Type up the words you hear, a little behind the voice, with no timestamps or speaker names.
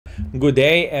Good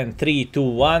day, and 3, 2,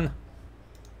 1.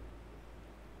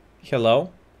 Hello,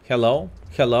 hello,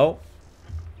 hello.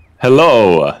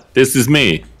 Hello, this is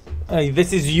me.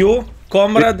 This is you,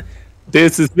 comrade.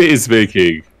 This is me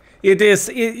speaking.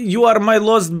 You are my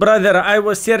lost brother. I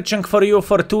was searching for you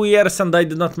for 2 years and I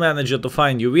did not manage to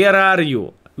find you. Where are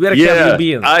you? Where have you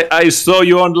been? I saw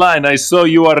you online. I saw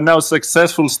you are now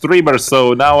successful streamer,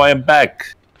 so now I am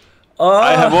back. Oh.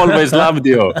 I have always loved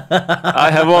you.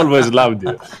 I have always loved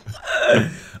you.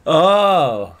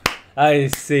 Oh, I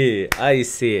see. I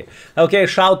see. Okay,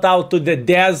 shout out to the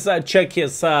Dez. Check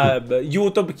his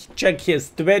YouTube, check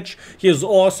his Twitch. He's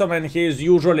awesome and he is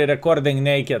usually recording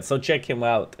naked, so check him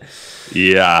out.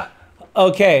 Yeah.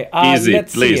 Okay, easy,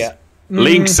 let's please. see.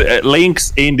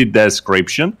 Links in the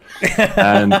description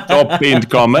and top pinned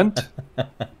comment.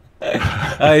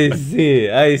 I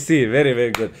see. Very,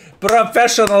 very good.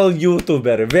 Professional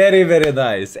YouTuber. Very, very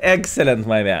nice. Excellent,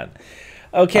 my man.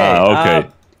 Okay. Okay.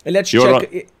 Let's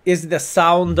check. Is the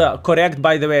sound correct?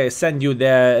 By the way, I send you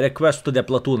the request to the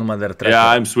Platoon mother tracker.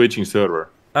 Yeah, I'm switching server.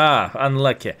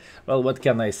 Unlucky. Well, what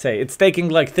can I say? It's taking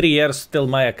like 3 years till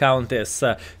my account is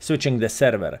switching the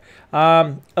server.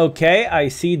 Okay, I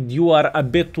see you are a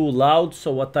bit too loud,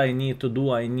 so what I need to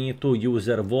do, I need to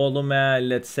user volume.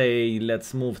 Let's say,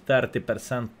 let's move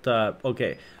 30%,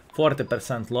 okay,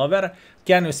 40% lower.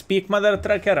 Can you speak, mother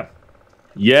tracker?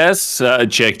 Yes,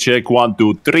 check, 1,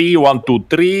 2, 3, 1, 2,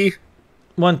 3.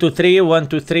 1, 2, 3, 1,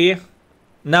 2, 3.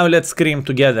 Now let's scream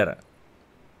together.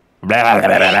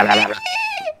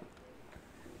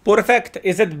 Perfect.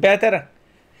 Is it better?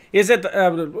 Is it?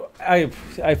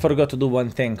 I forgot to do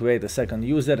one thing. Wait a second.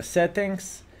 User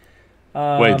settings.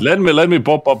 Wait. Let me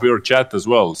pop up your chat as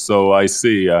well, so I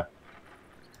see.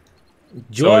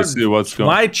 George, so I see what's going.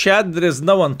 My chat. There is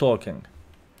no one talking.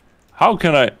 How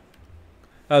can I?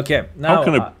 Okay.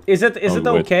 Now, is it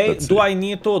okay? Do I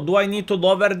need to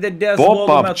lower the Dez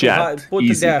volume chat. Put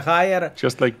Easy. the higher?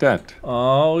 Just like that.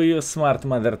 Oh, you smart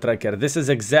mother tracker. This is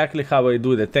exactly how I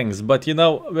do the things. But you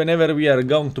know, whenever we are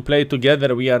going to play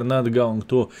together, we are not going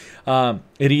to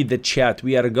read the chat.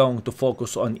 We are going to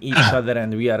focus on each other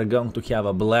and we are going to have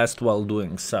a blast while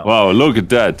doing so. Wow, look at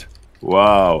that.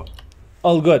 Wow.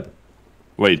 All good.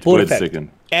 Wait a second.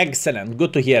 Excellent.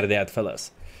 Good to hear that,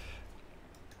 fellas.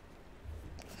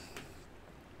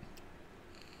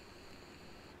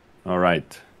 All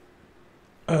right.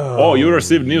 Oh, you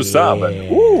received new sub.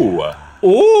 Ooh.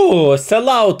 Ooh,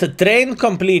 sellout train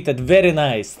completed. Very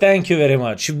nice. Thank you very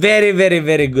much. Very, very,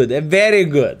 very good. Very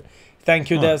good.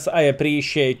 Thank you, Des. I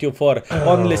appreciate you for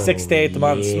only 68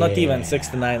 months, not even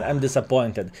 69. I'm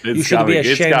disappointed. You should be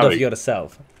ashamed of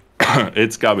yourself.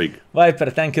 It's coming. Viper,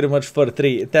 thank you very much for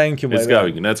 3. Thank you, my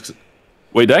man. That's...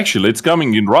 Wait, actually, it's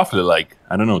coming in roughly like,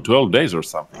 I don't know, 12 days or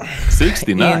something.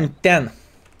 69. In 10.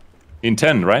 In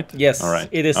 10, right? Yes, all right.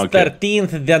 It is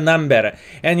 13th the number.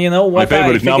 And you know what? My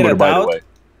favorite number, by the way.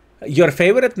 Your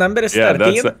favorite number is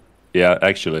 13? Yeah,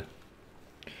 actually.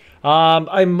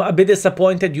 I'm a bit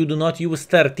disappointed you do not use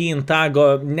 13 tag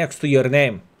next to your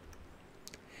name.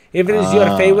 If it is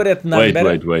your favorite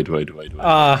number... Wait.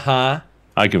 Uh-huh.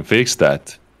 I can fix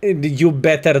that. You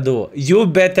better do. You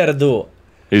better do.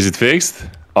 Is it fixed?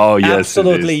 Oh, yes,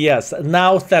 absolutely, yes.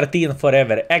 Now 13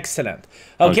 forever. Excellent.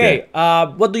 Okay,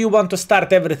 what do you want to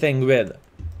start everything with?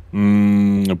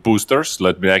 Boosters.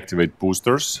 Let me activate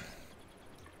boosters.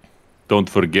 Don't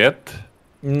forget.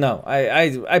 No,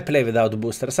 I play without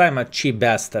boosters. I'm a cheap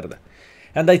bastard.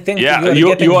 And I think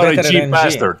you are a cheap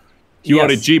bastard. You are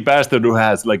a cheap bastard who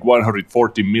has like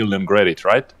 140 million credit,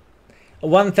 right?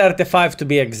 135 to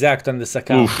be exact on this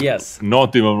account, yes.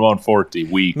 Not even 140,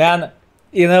 weak. Man,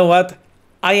 you know what?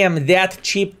 I am that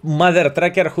cheap mother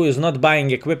tracker who is not buying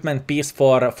equipment piece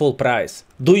for full price.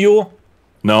 Do you?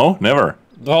 No, never.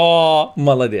 Oh,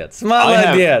 молодец.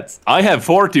 Молодец. I have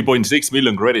 40.6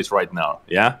 million credits right now,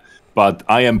 yeah? But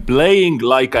I am playing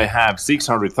like I have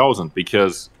 600,000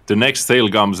 because the next sale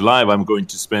comes live. I'm going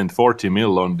to spend 40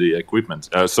 mil on the equipment.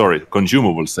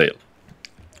 Consumable sale.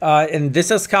 And this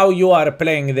is how you are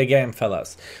playing the game,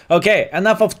 fellas. Okay,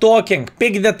 enough of talking.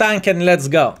 Pick the tank and let's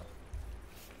go.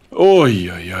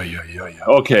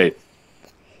 Okay.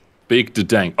 Pick the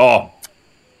tank. Oh,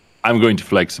 I'm going to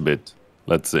flex a bit.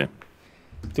 Let's see.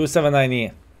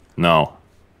 279E. No.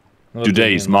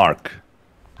 Today's Mark.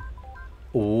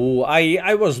 Ooh,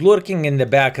 I was lurking in the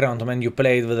background when you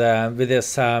played with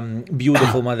this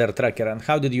beautiful mother tracker. And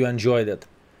how did you enjoy it?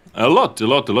 A lot.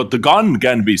 The gun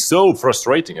can be so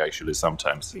frustrating, actually,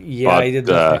 sometimes. Yeah, but, I did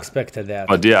not expect that.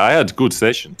 But yeah, I had a good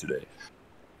session today.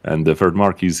 And the third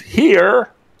Mark is here.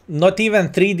 Not even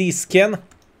 3D skin?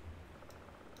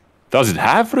 Does it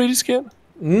have 3D skin?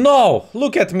 No!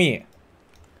 Look at me!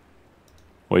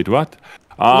 Wait, what?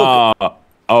 Ah,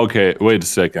 okay. Wait a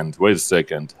second. Wait a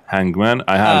second. Hangman,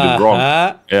 I have the wrong.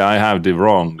 Yeah, I have the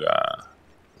wrong.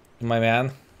 My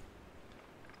man.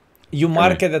 You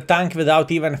market the tank without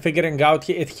even figuring out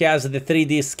it has the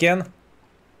 3D skin?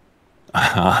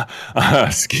 I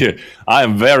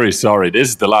am very sorry. This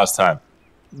is the last time.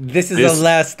 This is the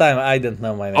last time. I don't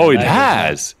know, my man. Oh, it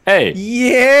has. Hey.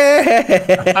 Yeah.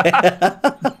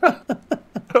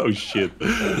 Oh shit.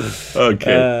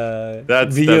 Okay.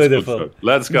 That's beautiful. That's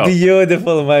Let's go.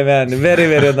 Beautiful, my man. Very,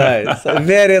 very nice.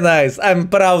 Very nice. I'm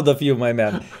proud of you, my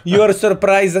man. You're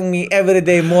surprising me every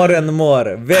day more and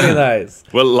more. Very nice.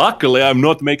 Well, luckily I'm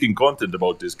not making content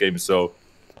about this game, so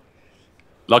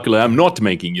luckily I'm not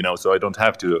making, you know, so I don't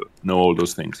have to know all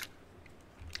those things.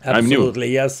 Absolutely,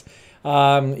 yes.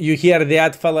 You hear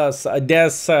that, fellas?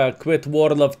 Des quit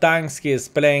World of Tanks. He is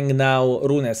playing now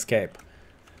RuneScape.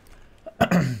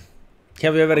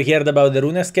 Have you ever heard about the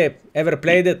RuneScape? Ever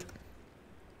played it?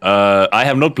 I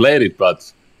have not played it,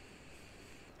 but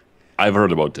I've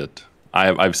heard about it.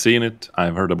 I've seen it.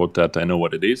 I've heard about that. I know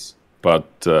what it is. But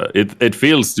it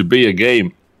feels to be a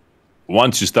game.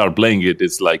 Once you start playing it,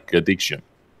 it's like addiction.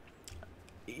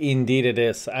 Indeed it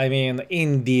is. I mean,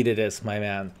 indeed it is, my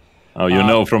man. Oh, you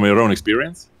know from your own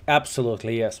experience?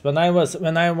 Absolutely, yes.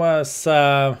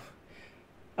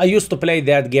 I used to play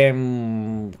that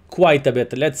game quite a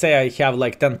bit. Let's say I have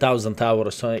like 10,000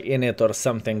 hours in it or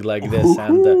something like this.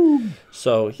 And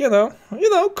so, you know,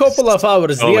 couple of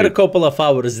hours there, couple of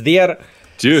hours there.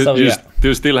 Do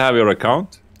you still have your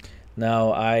account?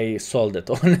 No, I sold it,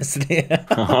 honestly.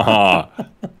 I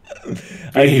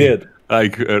did.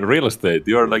 Like real estate,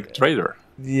 you're like a trader.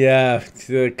 Yeah,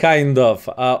 kind of.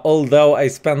 Although I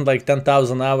spent like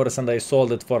 10,000 hours and I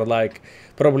sold it for like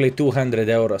probably 200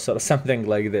 euros or something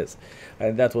like this.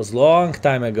 And that was long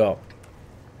time ago.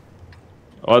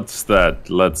 What's that?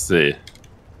 Let's see.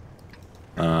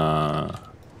 200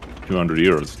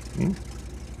 euros.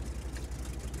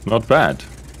 Not bad.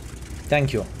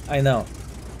 Thank you. I know.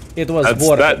 It was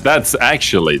worth it. That's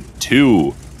actually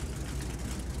 2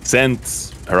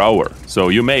 cents per hour. So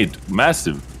you made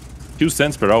massive 2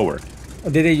 cents per hour.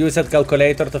 Did you use a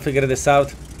calculator to figure this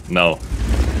out? No.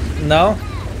 No?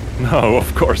 No,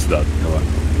 of course not.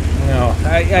 No,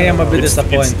 I am a bit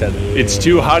disappointed. It's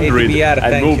 200 ATBR,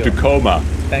 and moved to coma.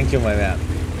 Thank you, my man.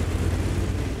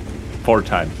 4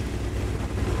 times.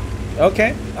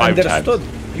 Okay, 5 understood.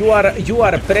 times. You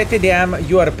are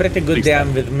pretty good 6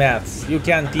 damn with maths. You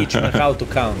can teach me how to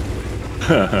count.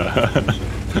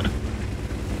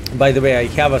 By the way, I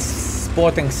have a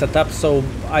spotting setup, so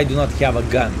I do not have a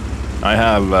gun. I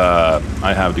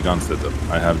have the gun setup.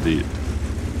 I have the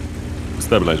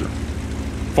stabilizer.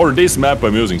 For this map,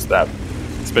 I'm using stab,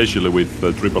 especially with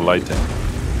triple light tank.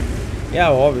 Yeah,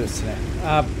 obviously.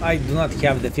 I do not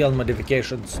have the field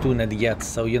modifications tuned yet,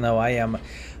 so you know I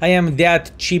am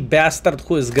that cheap bastard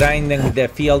who is grinding the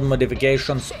field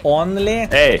modifications only.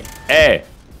 Hey!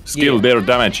 Skill, they're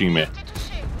damaging me.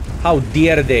 How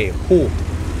dare they? Who?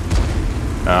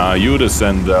 Judas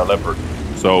and Leopard.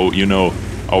 So you know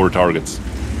our targets.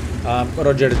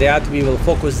 Roger that. We will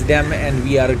focus them, and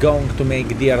we are going to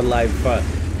make their life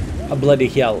a bloody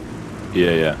hell.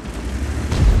 Yeah.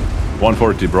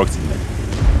 140 approximately.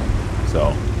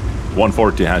 So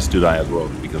 140 has to die as well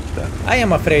because of that. I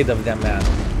am afraid of them, man.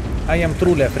 I am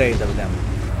truly afraid of them.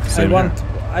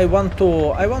 I want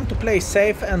to play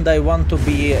safe, and I want to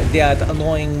be that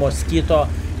annoying mosquito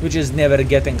which is never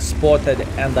getting spotted,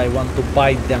 and I want to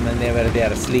bite them whenever they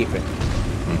are sleeping.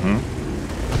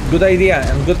 Good idea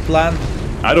and good plan.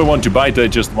 I don't want to bite, I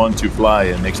just want to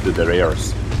fly next to their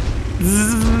ears.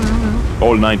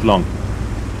 All night long.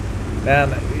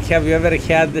 And have you ever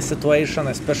had this situation,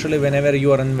 especially whenever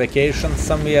you are on vacation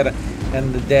somewhere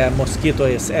and the mosquito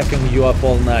is effing you up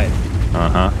all night?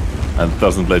 And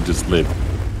doesn't let you sleep.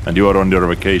 And you are on your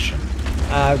vacation.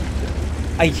 I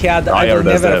will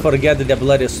never forget the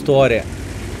bloody story.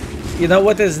 You know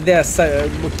what is the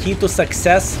key to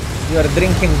success? You are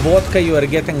drinking vodka, you are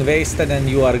getting wasted, and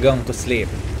you are going to sleep.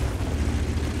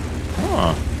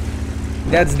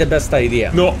 That's the best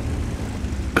idea. No.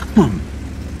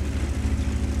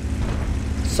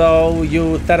 So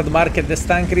you third market this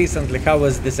tank recently. How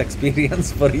was this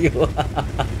experience for you?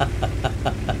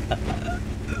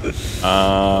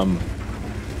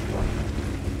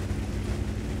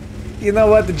 You know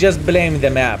what? Just blame the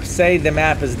map. Say the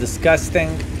map is disgusting.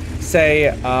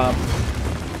 Say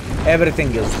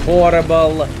everything is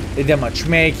horrible. The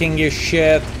matchmaking is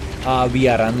shit. We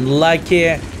are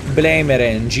unlucky. Blame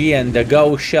RNG and the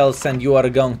Go shells, and you are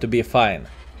going to be fine.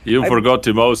 You forgot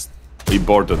the most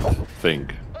important thing.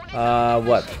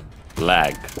 What?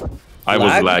 Lag. I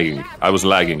was lagging. I was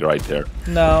lagging right there.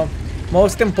 No.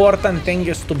 Most important thing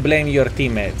is to blame your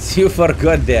teammates. You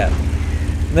forgot that.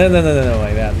 No,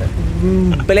 my man.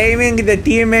 Blaming the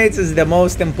teammates is the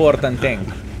most important thing.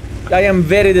 I am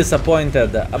very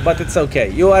disappointed, but it's okay.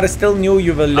 You are still new,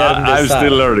 you will learn this. I'm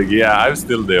still learning, yeah, I'm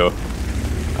still new.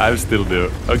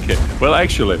 Okay, well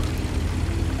actually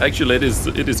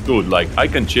it is good. Like I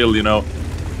can chill, you know.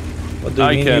 What do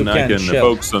you mean I can chill?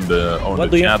 focus on the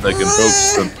chat, I can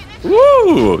focus on...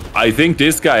 Woo! I think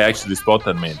this guy actually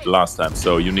spotted me the last time,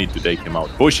 so you need to take him out.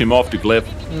 Push him off the cliff.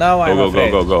 No, I'm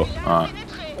afraid. Go.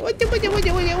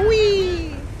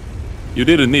 You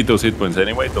didn't need those hit points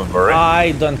anyway, don't worry.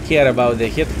 I don't care about the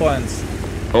hit points.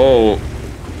 Oh,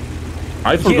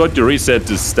 I forgot to reset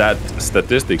the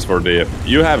statistics for the...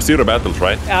 You have 0 battles,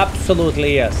 right?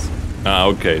 Absolutely, yes. Ah,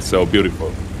 okay, so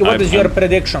beautiful. What is your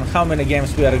prediction? How many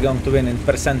games we are going to win in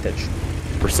percentage?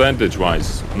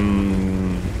 Percentage-wise,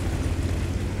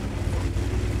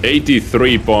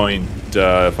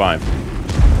 83.5.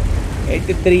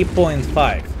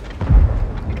 83.5.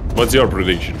 What's your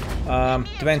prediction?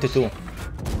 22.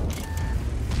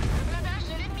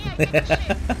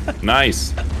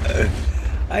 Nice.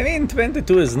 I mean,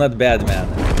 22 is not bad, man.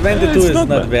 22 is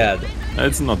not bad.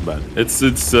 It's not bad. It's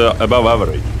above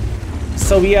average.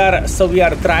 So we are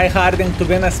try-harding to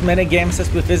win as many games as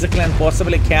we physically and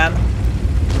possibly can.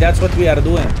 That's what we are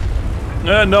doing.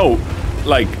 No,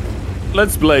 like,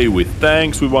 let's play with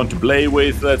tanks we want to play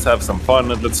with. Let's have some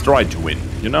fun and let's try to win.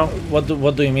 You know? What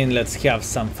do you mean? Let's have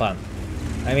some fun.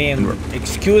 I mean,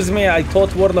 excuse me. I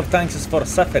thought World of Tanks is for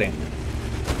suffering.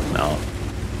 No.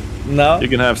 No? You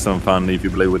can have some fun if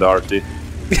you play with Artie.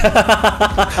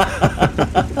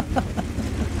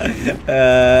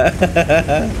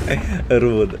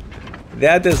 Rude.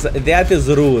 That is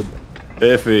rude.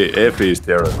 Effie is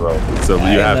there as well. So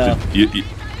you have to.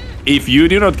 If you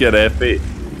do not get Effie.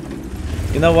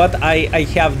 You know what? I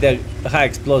have the high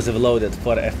explosive loaded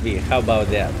for FV. How about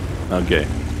that? Okay.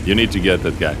 You need to get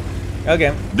that guy.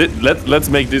 Okay. Let's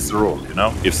make this rule, you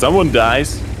know? If someone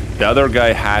dies, the other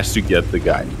guy has to get the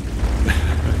guy.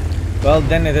 Well,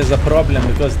 then it is a problem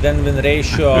because then win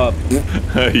ratio.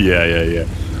 Yeah.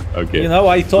 Okay. You know,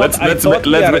 I thought we are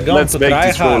going let's to make try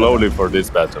this hard. rule only for this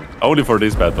battle. Only for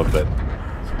this battle then.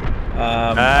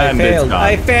 I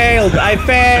failed.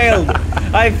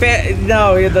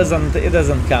 No, it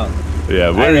doesn't count.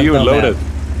 Yeah, where are you loaded?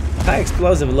 High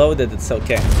explosive loaded. It's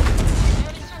okay.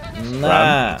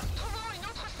 Nah.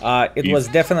 It was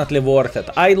definitely worth it.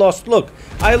 I lost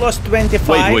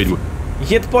 25 wait.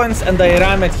 hit points and I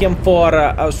rammed him for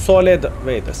a solid...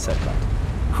 Wait a second.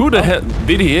 Who the hell...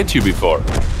 Did he hit you before?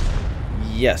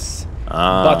 Yes.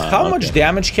 But how much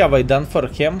damage have I done for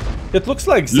him? It looks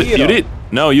like 0. You did...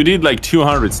 No, you did like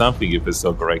 200 something if I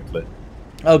saw correctly.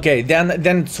 Okay, then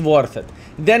it's worth it.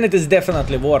 Then it is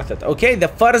definitely worth it. Okay, the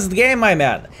first game, my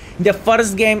man. The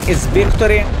first game is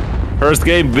victory. First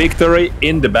game, victory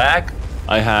in the back.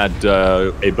 I had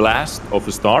a blast of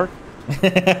a start.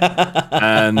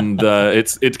 And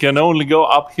it can only go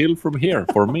uphill from here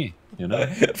for me, you know.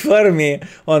 For me,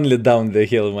 only down the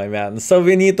hill, my man. So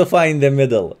we need to find the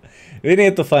middle.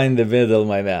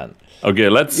 My man. Okay,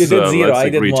 let's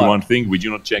agree to one thing. We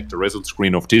do not check the result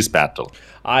screen of this battle.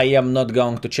 I am not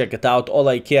going to check it out. All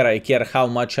I care how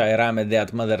much I rammed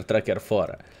that mother trucker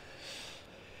for.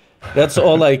 That's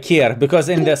all I care, because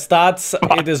in the stats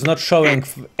it is not showing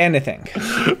anything.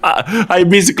 I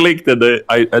misclicked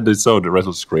and I saw the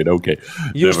result screen. Okay.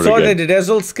 You saw the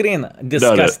result screen?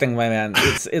 Disgusting, my man.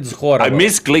 It's horrible. I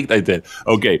misclicked. I did.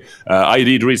 Okay. I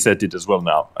did reset it as well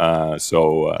now.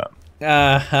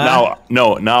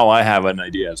 Now I have an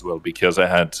idea as well, because I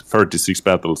had 36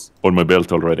 battles on my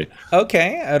belt already.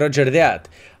 Okay, roger that.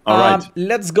 All right.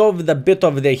 Let's go with a bit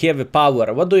of the heavy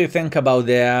power. What do you think about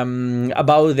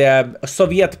the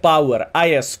Soviet power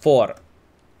IS-4?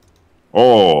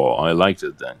 Oh, I liked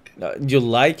it, then. You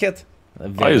like it?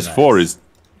 IS-4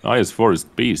 is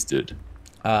beast, dude.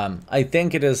 I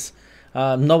think it is.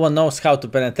 No one knows how to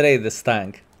penetrate this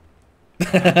tank.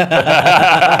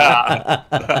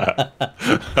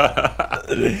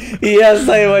 Yes,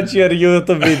 I watch your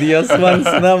YouTube videos once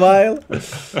in a while.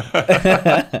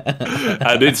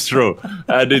 And it's true.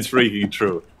 And it's freaking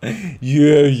true.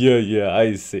 Yeah.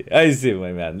 I see,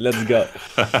 my man. Let's go.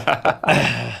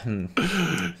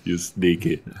 You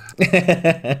sneaky.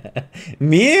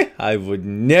 Me? I would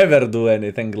never do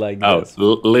anything like this.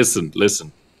 Listen.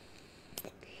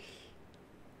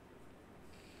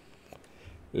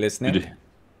 Listening?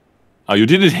 Oh, you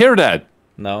didn't hear that?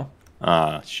 No.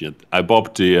 Ah, shit. I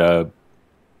popped the,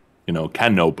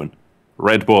 can open.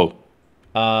 Red Bull.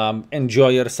 Enjoy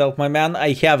yourself, my man.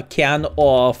 I have can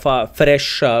of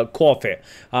fresh coffee.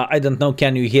 I don't know,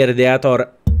 can you hear that or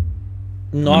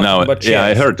not? No, but yeah,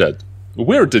 I cheers. heard that.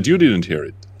 Weird that you didn't hear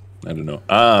it. I don't know.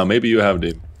 Maybe you have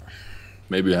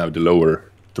the lower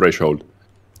threshold.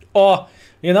 Oh,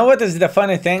 you know what is the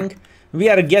funny thing? We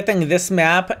are getting this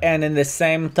map and in the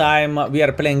same time we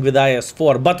are playing with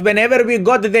IS-4. But whenever we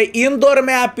got the indoor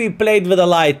map, we played with the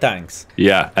light tanks.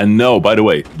 Yeah, and no, by the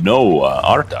way, no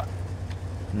Arta.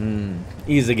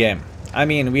 Easy game. I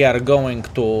mean, we are going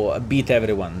to beat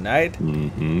everyone, right?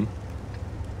 Mm-hmm.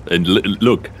 And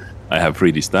look, I have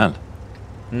 3D style.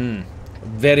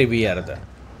 Very weird.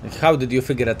 How did you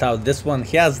figure it out? This one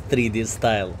has 3D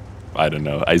style. I don't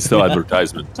know. I saw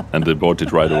advertisement and I bought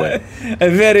it right away.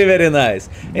 Very, very nice.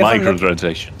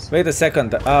 Microtransactions. Wait a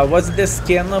second. Was this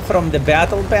skin from the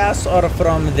Battle Pass or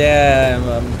from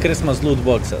the Christmas loot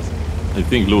boxes? I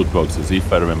think loot boxes,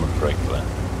 if I remember correctly.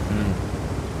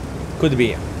 Could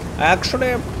be.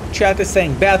 Actually, chat is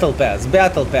saying Battle Pass,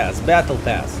 Battle Pass, Battle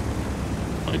Pass.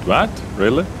 Wait, what?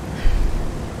 Really?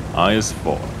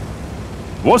 IS-4.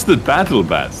 Was the Battle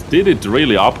Pass? Did it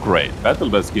really upgrade?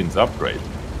 Battle Pass skins upgrade.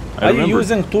 Are you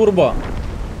using turbo?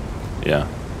 Yeah.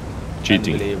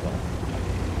 Cheating. Unbelievable.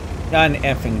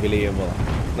 Uneffing believable.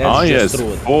 That's just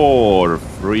rude. IS-4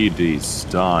 3D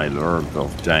style Earth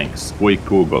of Tanks. Quick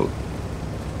Google.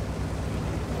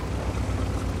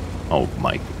 Oh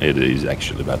my, it is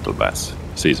actually Battle Pass.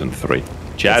 Season 3.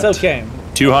 Chat. It's okay.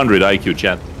 200 IQ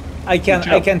chat. I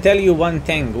can tell you one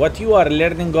thing. What you are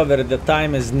learning over the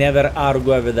time is never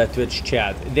argue with the Twitch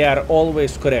chat. They are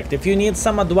always correct. If you need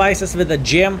some advices with a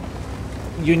gem,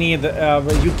 you need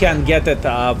you can get it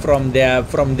from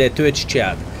the Twitch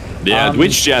chat. Yeah,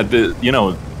 Twitch chat. You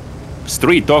know,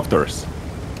 street doctors.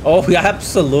 Oh,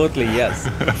 absolutely yes.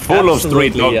 Full of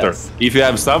street Absolutely, doctors. yes. If you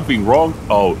have something wrong,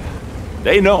 oh,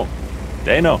 they know.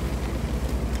 They know.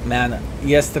 Man,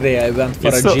 yesterday I went for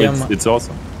a gym. It's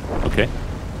awesome. Okay.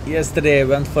 Yesterday I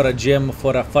went for a gym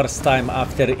for a first time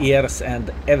after years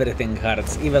and everything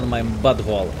hurts, even my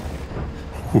butthole.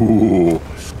 Ooh.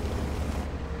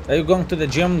 Are you going to the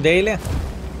gym daily?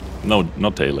 No,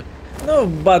 not daily. No,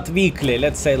 but weekly,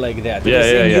 let's say like that. Yeah,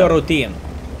 It's yeah, in yeah. your routine.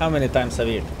 How many times a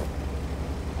week?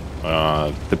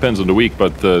 Depends on the week,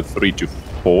 but 3 to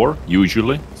 4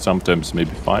 usually. Sometimes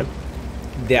maybe 5.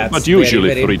 That's but usually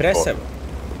very, very 3 to 4. impressive.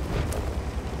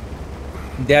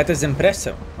 That is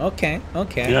impressive. Okay,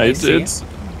 okay. Yeah, I see.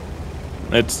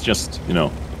 it's just, you know.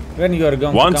 When you are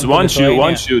going Once to come to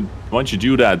Lithuania. once you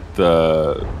do that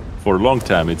for a long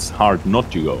time, it's hard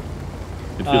not to go.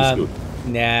 It feels good.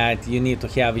 Nah, you need to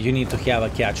have a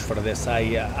catch for this.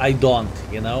 I don't,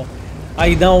 you know.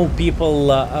 I know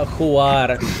people who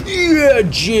are yeah,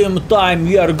 gym time.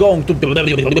 We are going to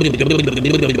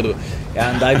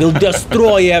and I will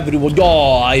destroy everyone.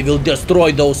 Oh, I will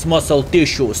destroy those muscle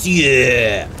tissues.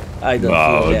 Yeah, I don't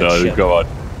feel that no, shit. come on.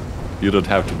 You don't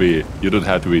have to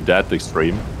be that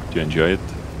extreme to enjoy it.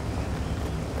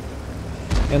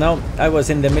 You know, I was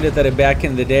in the military back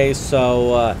in the day,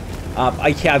 so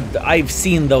I've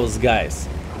seen those guys.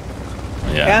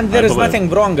 Yeah, And there is nothing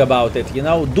wrong about it, you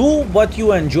know. Do what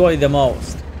you enjoy the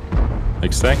most.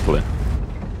 Exactly.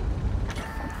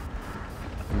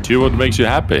 Do what makes you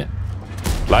happy.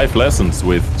 Life lessons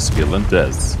with Skill and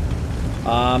Dez.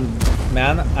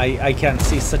 Man, I can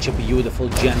see such a beautiful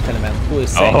gentleman who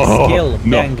is saying, Oh, Skill,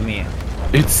 no. bang me.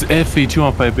 It's Effie,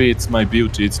 baby. It's my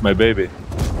beauty. It's my baby.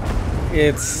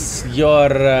 It's your...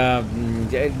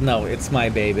 no, it's my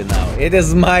baby now. It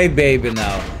is my baby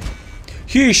now.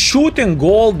 He is shooting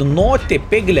gold, naughty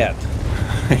piglet.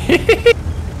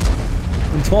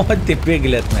 Naughty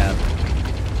piglet, man.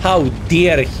 How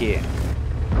dare he?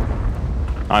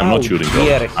 I'm How not shooting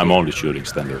dare gold. he. I'm only shooting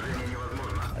standard.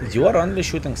 You are only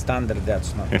shooting standard,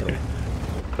 that's not true.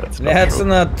 That's true.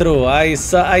 Not true. I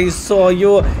saw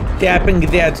you tapping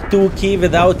that 2 key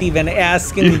without even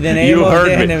asking the name of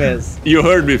the enemies. You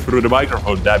heard me through the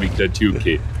microphone dabbing that 2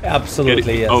 key.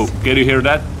 Absolutely, yes. Oh, can you hear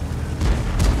that?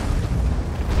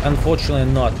 Unfortunately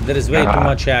not. There is way too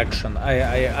much action.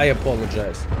 I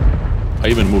apologize. I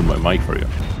even moved my mic for you.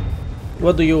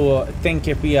 What do you think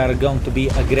if we are going to be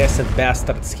aggressive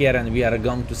bastards here and we are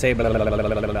going to say blah blah blah blah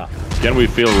blah blah? Can we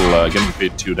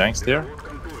fit 2 tanks there?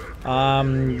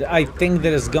 I think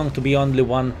there is going to be only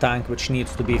 1 tank which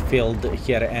needs to be filled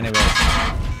here anyways.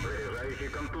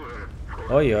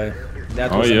 Oi oi,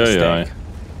 that was a mistake.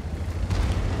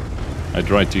 I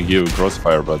tried to give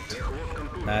crossfire, but...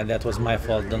 That was my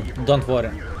fault, don't worry.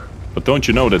 But don't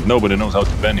you know that nobody knows how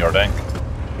to ban your tank?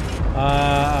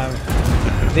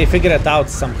 They figure it out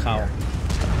somehow.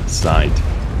 Side.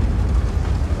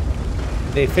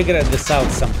 They figured this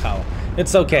out somehow.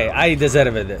 It's okay. I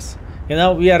deserve this. You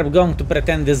know, we are going to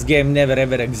pretend this game never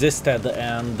ever existed,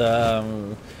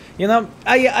 and you know,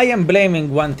 I am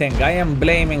blaming one thing. I am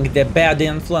blaming the bad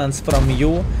influence from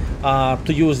you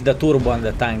to use the turbo on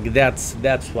the tank.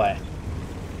 That's why.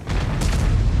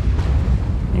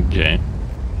 Okay.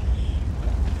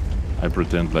 I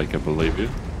pretend like I believe you.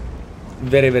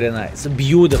 Very, very nice.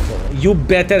 Beautiful. You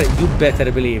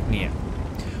better believe me.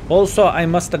 Also, I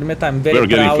must admit I'm very proud.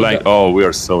 We're getting flanked. Oh, we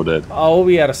are so dead. Oh,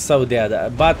 we are so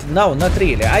dead. But no, not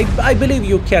really. I believe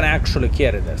you can actually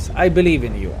carry this. I believe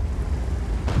in you.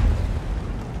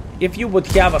 If you would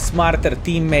have a smarter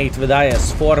teammate with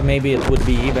IS-4, maybe it would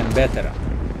be even better.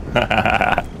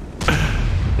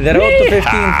 The road to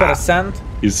 15%.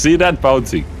 You see that,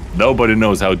 Poutsy? Nobody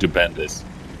knows how to bend this.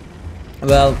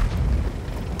 Well,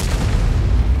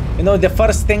 you know, the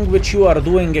first thing which you are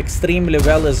doing extremely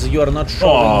well is you are not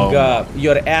showing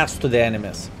your ass to the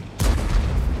enemies.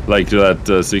 Like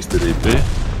that 60 DP?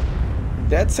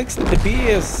 That 60 DP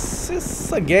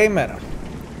is a gamer.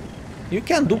 You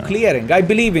can do clearing. I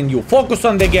believe in you. Focus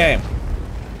on the game.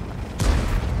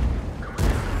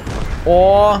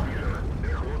 Or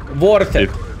worth it.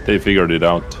 They figured it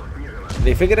out.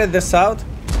 They figured this out?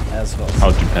 Assholes.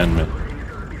 How to pen me.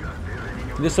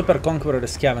 The Super Conqueror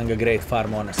is having a great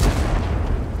farm, honestly.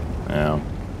 Yeah.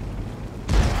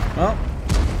 Well,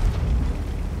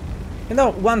 you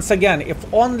know, once again,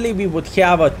 if only we would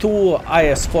have a 2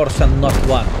 IS-4s and not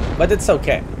 1. But it's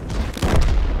okay.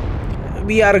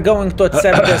 We are going to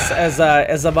accept this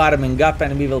as a warming up,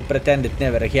 and we will pretend it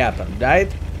never happened,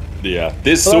 right? Yeah.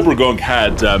 This Super Gong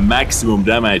had maximum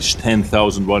damage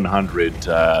 10,100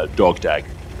 dog tag.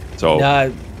 So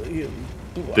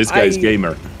this guy is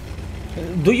gamer.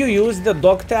 Do you use the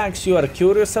dog tags? You are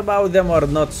curious about them or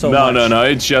not so much? No.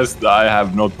 It's just I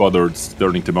have not bothered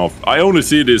turning them off. I only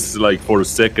see this like for a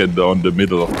second on the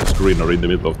middle of the screen or in the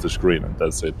middle of the screen, and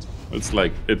that's it. It's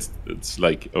like it's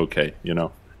like okay, you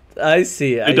know. I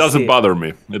see. It doesn't bother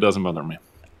me. It doesn't bother me.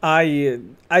 I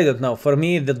don't know. For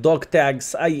me, the dog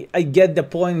tags, I get the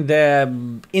point, the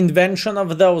invention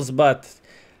of those, but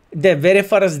the very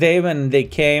first day when they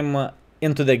came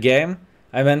into the game,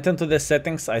 I went into the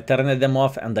settings, I turned them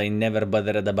off, and I never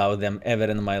bothered about them ever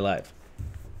in my life.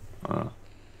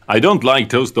 I don't like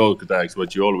those dog tags,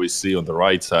 what you always see on the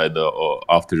right side or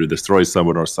after you destroy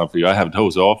someone or something. I have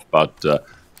those off, but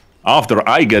after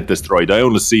I get destroyed, I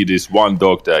only see this one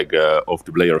dog tag of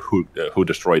the player who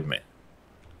destroyed me.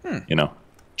 You know,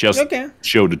 just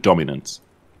show the dominance.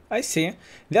 I see.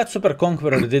 That Super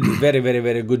Conqueror did very, very,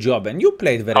 very good job, and you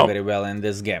played very, very well in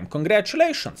this game.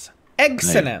 Congratulations.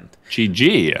 Excellent.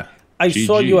 GG. I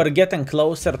saw you are getting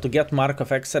closer to get Mark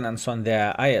of Excellence on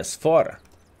the IS-4.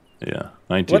 Yeah,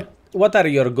 90. What are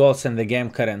your goals in the game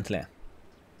currently?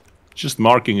 Just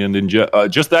marking and enjoy.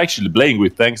 Just actually playing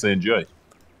with tanks I enjoy.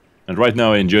 And right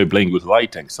now I enjoy playing with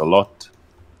light tanks a lot.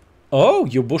 Oh,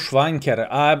 you bushwanker.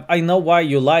 I know why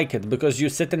you like it, because you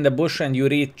sit in the bush and you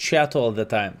read chat all the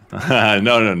time.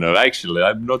 No. Actually,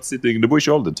 I'm not sitting in the bush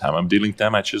all the time. I'm dealing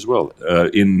damage as well.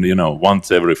 You know, once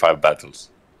every 5 battles.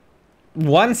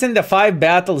 Once in the 5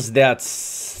 battles,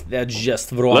 that's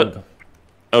just wrong.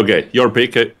 Okay, your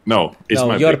pick. No, it's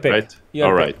my pick, right?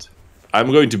 All right.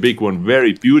 I'm going to pick one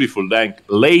very beautiful tank,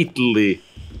 lately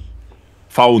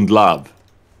found love.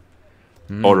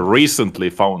 Or recently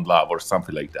found love, or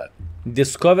something like that.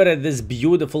 Discovered this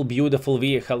beautiful, beautiful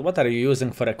vehicle. What are you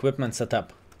using for equipment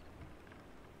setup?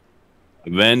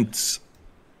 Vents,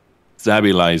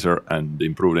 stabilizer, and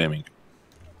improved aiming.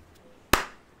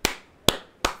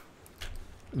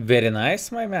 Very nice,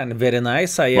 my man. Very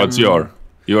nice. What's your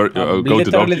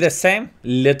literally the same.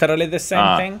 Literally the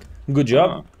same thing. Good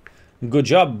job. Good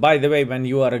job. By the way, when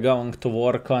you are going to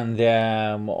work on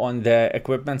the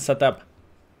equipment setup.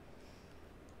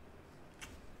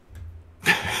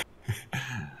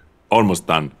 Almost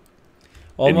done.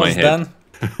 Almost done?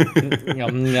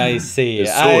 I see.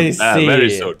 I see. Very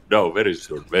soon. No, very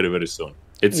soon. Very, very soon.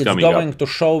 It's coming up. It's going to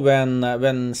show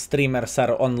when streamers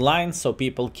are online, so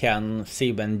people can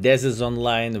see when Dez is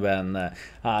online, when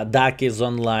Dak is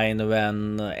online,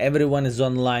 when everyone is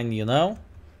online, you know?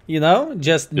 You know?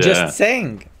 Just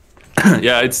saying.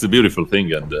 Yeah, it's a beautiful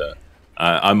thing, and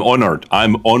I'm honored.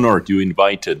 I'm honored you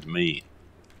invited me.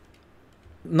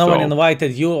 No one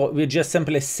invited you. We just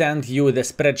simply sent you the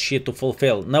spreadsheet to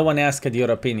fulfill. No one asked your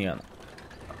opinion.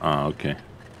 Okay.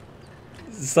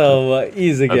 So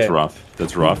easy game. That's rough.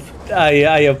 That's rough.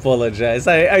 I apologize.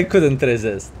 I couldn't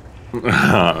resist.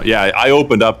 Yeah, I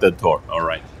opened up that door. All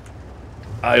right.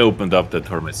 I opened up that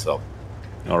door myself.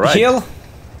 All right. Hill?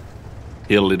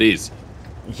 Hill it is.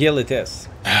 Hill it is.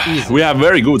 Easy. We have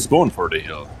very good spawn for the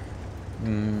hill.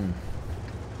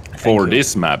 for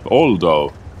this map,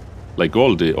 although, like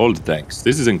all the tanks.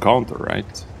 This is encounter,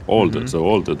 right? All the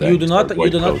tanks. You do not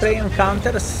play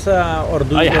encounters, or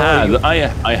do you?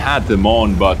 I had them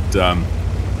on, but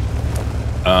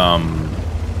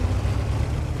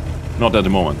not at the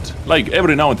moment. Like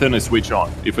every now and then I switch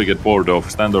on if I get bored of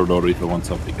standard or if I want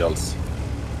something else.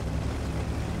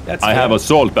 I have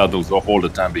assault battles off all the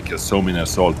time because so many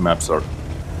assault maps are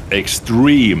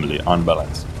extremely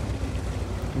unbalanced.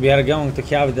 We are going to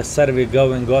have the survey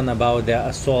going on about the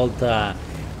assault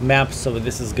maps, so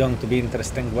this is going to be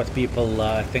interesting what people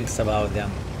thinks about them.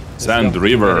 Sand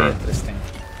River. Interesting.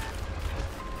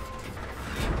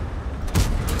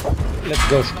 Let's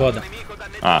go, Skoda.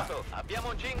 Ah.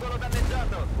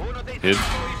 Hit.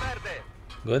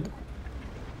 Good.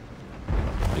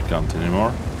 I can't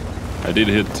anymore. I did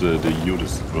hit the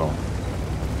Judas as well.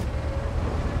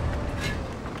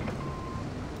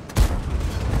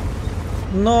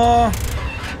 No.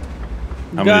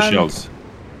 How many shells?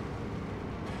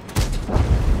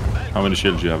 How many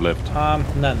shells do you have left?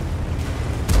 None.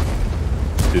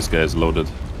 This guy is loaded.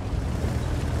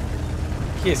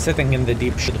 He is sitting in the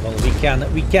deep shit hole.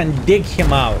 We can dig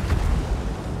him out.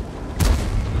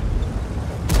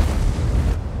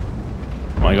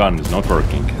 My gun is not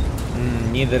working.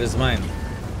 Neither is mine.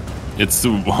 It's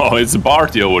it's a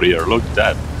party over here. Look at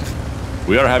that.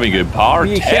 We are having a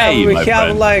party. We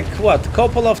have like what,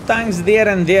 couple of tanks there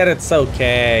and there. It's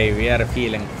okay. We are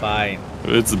feeling fine.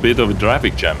 It's a bit of a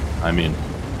traffic jam. I mean,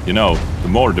 you know, the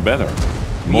more the better.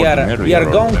 We are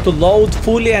going to load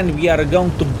fully and we are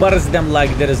going to burst them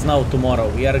like there is no tomorrow.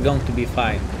 We are going to be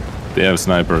fine. They have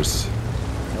snipers.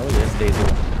 Oh yes, they do.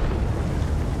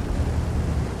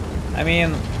 I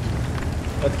mean,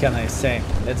 what can I say?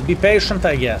 Let's be patient,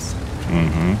 I guess.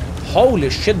 Holy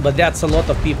shit, but that's a lot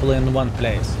of people in one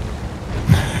place.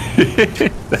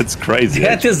 That's crazy.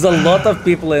 That is a lot of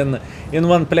people in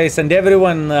one place, and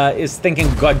everyone is thinking,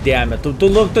 God damn it, to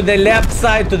look to the left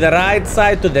side, to the right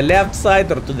side, to the left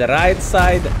side, or to the right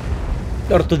side,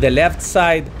 or to the left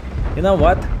side. You know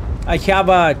what? I have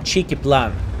a cheeky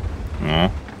plan.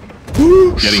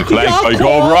 Getting flanked by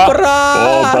Cobra.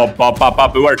 Oh,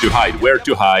 pop. Where to hide? Where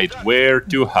to hide? Where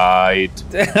to hide?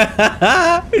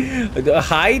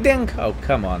 Hiding? Oh,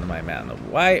 come on, my man.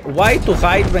 Why to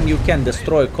hide when you can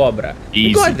destroy Cobra? Easy.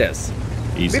 We got this.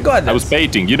 Easy. We got this. I was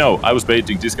baiting, you know. I was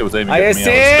baiting. This guy was aiming at me.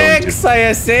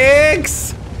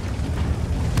 IS-6!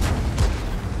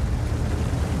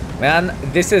 Man,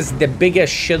 this is the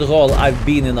biggest shithole I've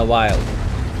been in a while.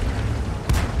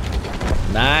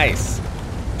 Nice.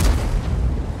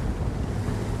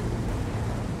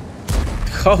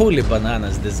 Holy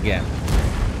bananas, this game.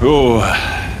 Oh.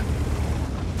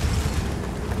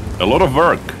 A lot of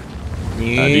work.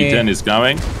 Yeah. D10 is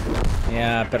coming.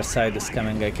 Yeah, per side is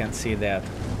coming, I can see that.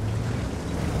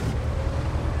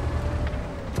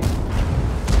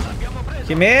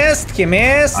 He missed.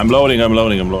 I'm loading.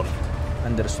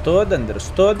 Understood.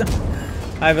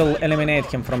 I will eliminate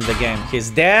him from the game. He's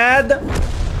dead.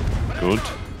 Good.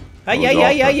 Ay.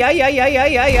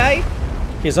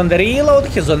 He's on the reload.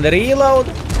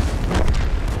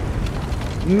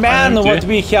 Man, what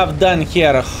we have done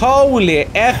here. Holy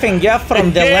effing F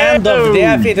from the land of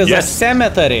death. It is a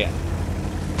cemetery.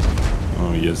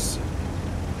 Oh, yes.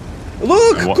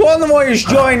 Look, Convoy is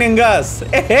joining us.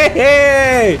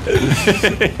 Hey.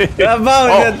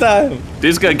 About the time.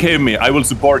 This guy came me. I will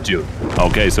support you.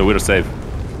 Okay, so we're safe.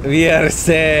 We are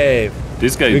safe.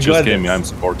 This guy just came me. I'm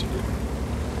supporting you.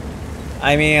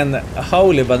 I mean,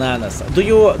 holy bananas. Do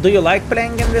you like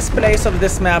playing in this place of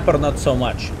this map or not so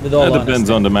much? With all It depends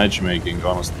honesty? on the matchmaking,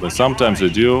 honestly. Sometimes I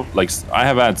do. Like I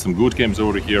have had some good games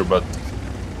over here, but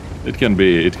it can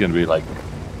be like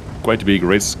quite a big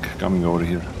risk coming over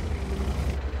here.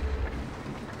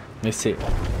 Let's see.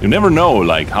 You never know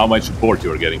like how much support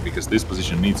you're getting because this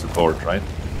position needs support, right?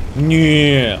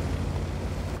 Yeah.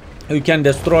 You can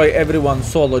destroy everyone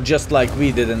solo just like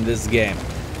we did in this game.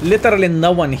 Literally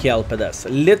no one helped us.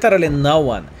 Literally no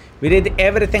one. We did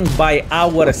everything by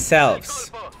ourselves.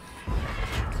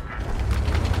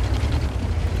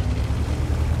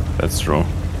 That's true.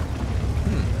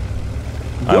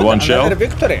 Good, I want shell. another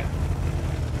victory.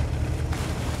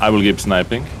 I will keep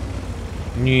sniping.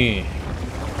 Nee.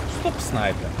 Stop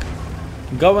sniping.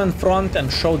 Go in front and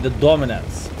show the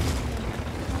dominance.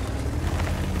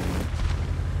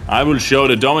 I will show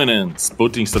the dominance,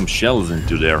 putting some shells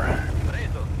into there.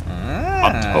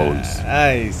 Holes.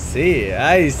 I see.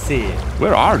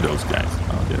 Where are those guys?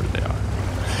 Oh, there they are.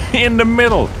 In the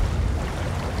middle.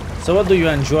 So what do you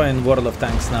enjoy in World of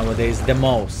Tanks nowadays the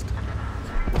most?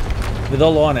 With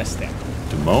all honesty.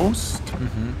 The most?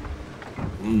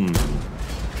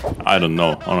 I don't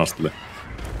know, honestly.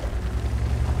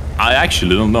 I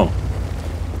actually don't know.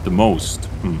 The most.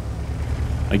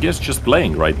 I guess just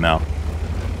playing right now.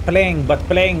 Playing, but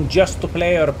playing just to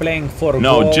play, or playing for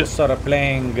goals, or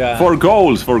playing... For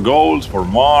goals, for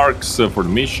marks, for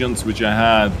missions which I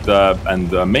had,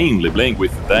 and mainly playing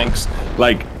with the tanks.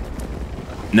 Like,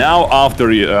 now after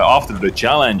the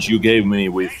challenge you gave me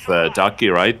with Taki,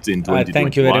 right, in 2021.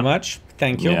 Thank you very much.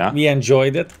 Thank you. Yeah. We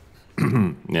enjoyed it.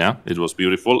 Yeah, it was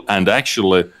beautiful. And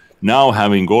actually, now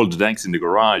having all the tanks in the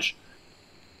garage,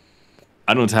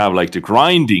 I don't have like the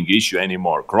grinding issue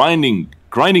anymore. Grinding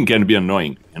can be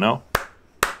annoying, you know?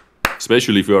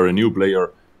 Especially if you're a new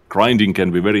player, grinding can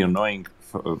be very annoying,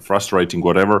 frustrating,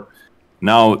 whatever.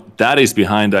 Now that is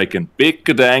behind, I can pick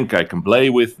a tank, I can play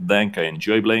with the tank, I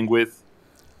enjoy playing with.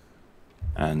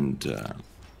 And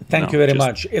thank you very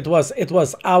much. It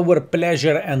was our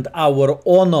pleasure and our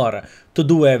honor to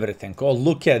do everything. Oh,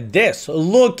 look at this.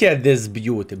 Look at this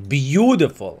beauty.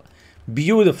 Beautiful.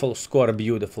 Beautiful score,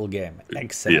 beautiful game.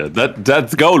 Excellent. Yeah,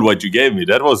 that's gold what you gave me.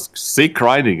 That was sick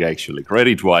grinding, actually,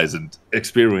 credit-wise and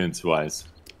experience-wise.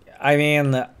 I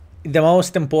mean, the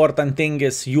most important thing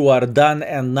is you are done,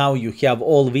 and now you have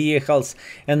all vehicles.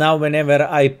 And now whenever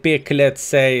I pick, let's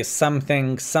say,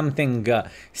 something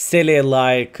silly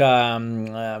like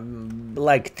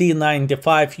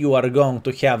T95, you are going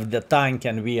to have the tank,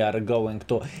 and we are going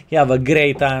to have a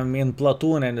great time in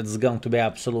Platoon, and it's going to be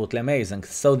absolutely amazing.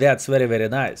 So that's very, very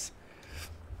nice.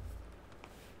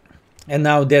 And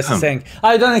now this is saying,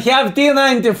 I don't have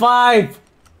T95!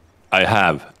 I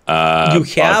have. You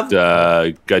have?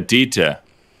 Gadita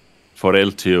for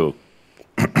L2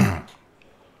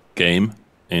 came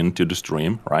into the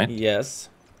stream, right? Yes.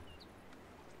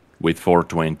 With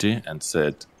 420 and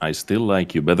said, I still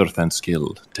like you better than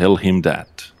skilled. Tell him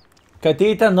that.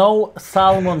 Katita, no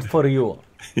salmon for you.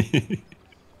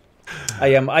 I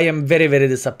am very, very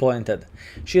disappointed.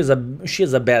 She's a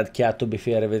bad cat, to be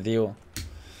fair with you.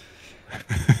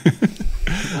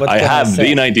 I have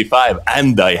D95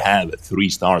 and I have 3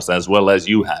 stars as well as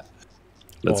you have.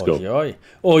 Let's go. Oi,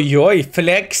 oi,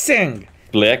 flexing.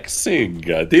 Flexing.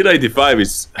 D95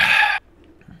 is...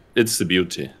 it's the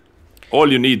beauty.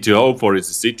 All you need to hope for is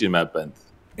a city map and...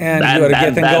 And you're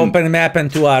getting open map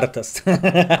and 2 artists. This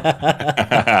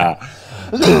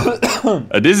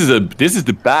is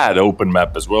the bad open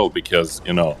map as well, because,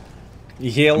 you know...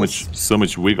 So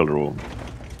much wiggle room.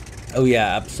 Oh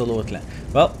yeah, absolutely.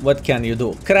 Well, what can you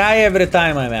do? Cry every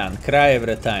time, my man. Cry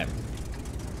every time.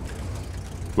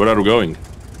 Where are we going?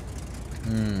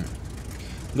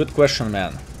 Good question,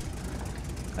 man.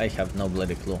 I have no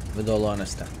bloody clue, with all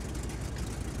honesty.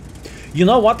 You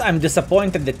know what? I'm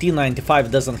disappointed that T95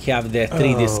 doesn't have the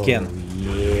 3D skin.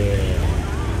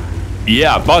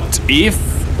 Yeah, but if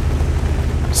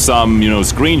some, you know,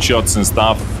 screenshots and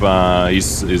stuff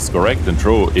is correct and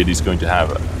true, it is going to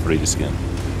have a 3D skin.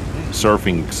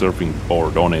 Surfing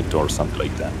board on it or something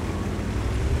like that.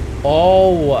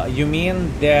 Oh, you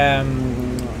mean the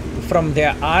from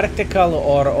the article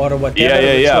or whatever?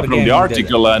 Yeah, from the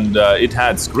article, and it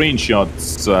had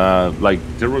screenshots. Like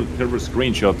there were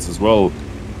screenshots as well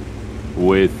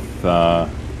with that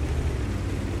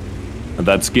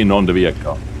skin on the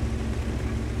vehicle.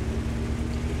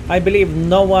 I believe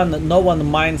no one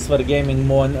minds for gaming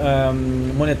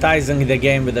monetizing the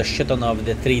game with a shit ton of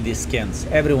the 3D skins.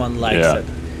 Everyone likes it,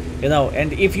 you know.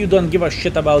 And if you don't give a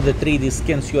shit about the 3D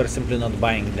skins, you are simply not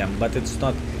buying them. But it's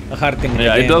not hurting the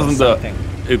game.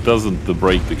 It doesn't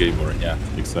break the game, or yeah,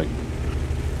 exactly.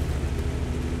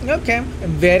 Okay,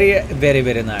 very, very,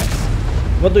 very nice.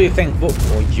 What do you think? Oh,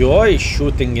 you're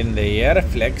shooting in the air,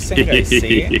 flexing. I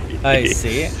see. I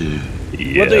see.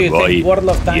 Yeah, what do you think? World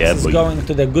of Tanks is boy. going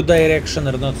to the good direction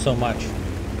or not so much?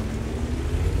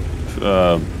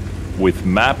 With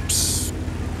maps,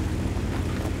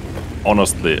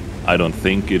 honestly, I don't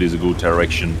think it is a good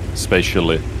direction,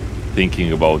 especially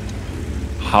thinking about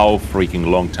how freaking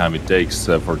long time it takes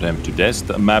for them to test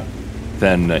a map,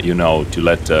 then, you know, to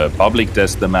let the public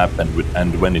test the map,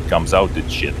 and when it comes out,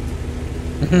 it's shit.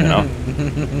 You know?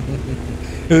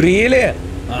 Really?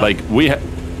 Like, we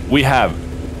have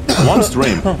one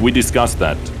stream, we discussed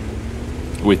that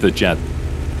with the chat.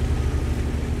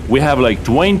 We have like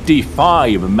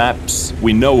 25 maps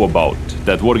we know about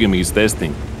that Wargaming is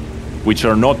testing, which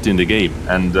are not in the game.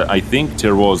 And I think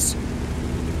there was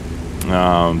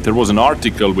an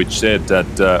article which said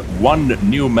that one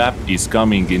new map is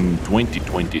coming in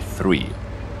 2023.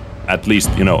 At least,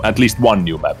 you know, at least one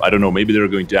new map. I don't know, maybe they're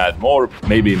going to add more,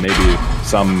 maybe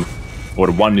some,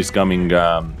 or one is coming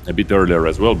a bit earlier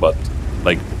as well, but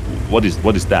like, what is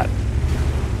that?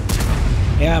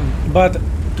 Yeah, but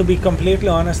to be completely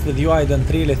honest with you, I don't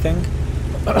really think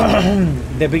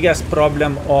the biggest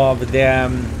problem of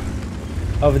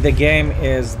the game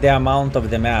is the amount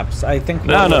of the maps. I think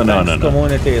No.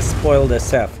 community is spoiled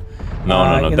as F. No.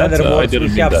 In That's, other I words, didn't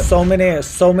we mean have that.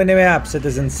 so many maps. It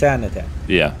is insanity.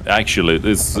 Yeah, actually,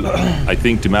 this I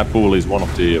think the map pool is one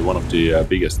of the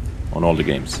biggest on all the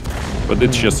games. But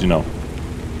it's just, you know,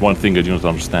 one thing I do not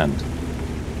understand.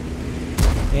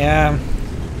 Yeah,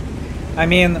 I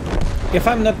mean, if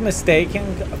I'm not mistaken,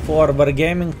 for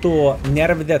Wargaming to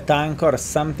nerf the tank or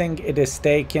something, it is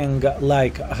taking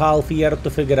like half year to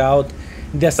figure out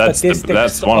the statistics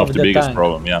that's one of the biggest tank.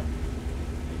 problem. Yeah.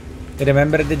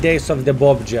 Remember the days of the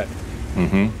Bobjet?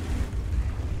 Mm-hmm.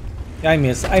 I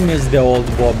miss the old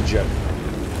Bobjet.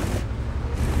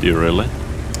 Do you really?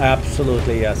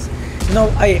 Absolutely, yes. You know,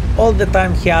 I all the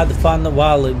time had fun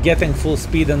while getting full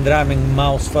speed and ramming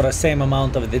mouse for the same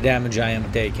amount of the damage I am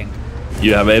taking.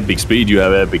 You have epic speed, you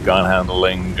have epic gun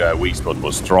handling, weak spot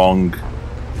was strong.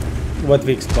 What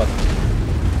weak spot?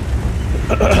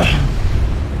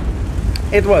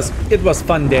 It was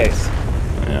fun days.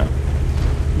 Yeah.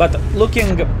 But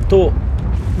looking to,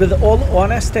 with all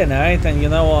honesty, right, and you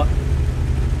know,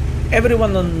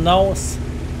 everyone knows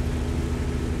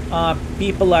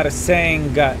people are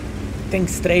saying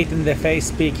things straight in the face,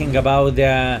 speaking about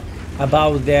the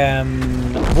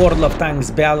World of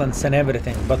Tanks balance and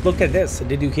everything. But look at this.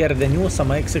 Did you hear the news? Some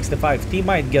X65T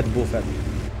might get buffed.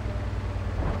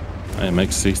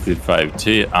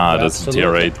 MX65T? Ah, that's the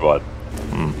tier 8 one.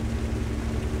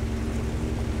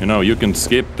 You know, you can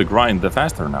skip the grind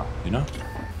faster now, you know?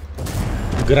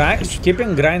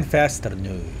 Skipping grind faster?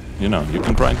 No. You know, you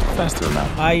can grind faster now.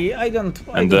 I don't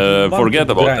forget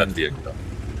about grind. that vehicle.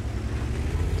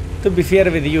 To be fair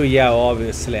with you, yeah,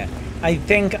 obviously. I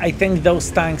think those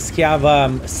tanks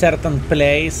have certain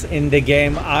place in the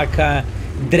game, aka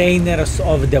drainers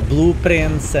of the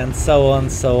blueprints and so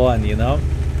on, you know?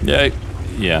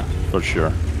 Yeah, for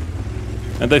sure.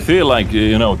 And I feel like,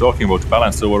 you know, talking about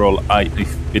balance overall,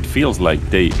 it feels like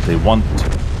they want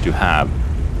to have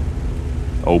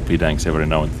OP tanks every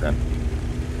now and then.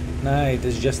 No, it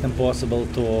is just impossible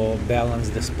to balance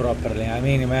this properly. I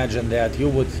mean, imagine that you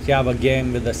would have a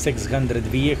game with 600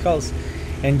 vehicles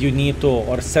and you need to,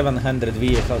 or 700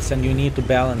 vehicles, and you need to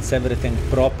balance everything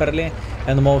properly,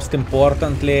 and most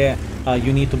importantly,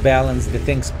 you need to balance the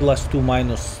things +2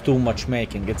 -2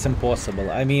 matchmaking. It's impossible.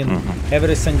 I mean,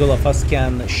 every single of us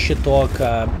can shit talk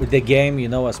the game, you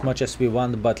know, as much as we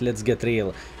want, but let's get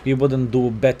real. We wouldn't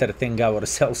do better thing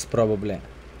ourselves, probably.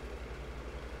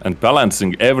 And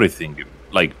balancing everything,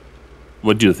 like,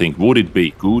 what do you think? Would it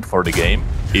be good for the game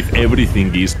if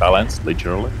everything is balanced,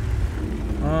 literally?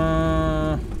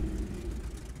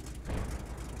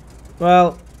 Well,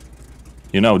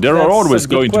 you know, there are always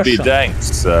going to be question.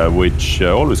 tanks,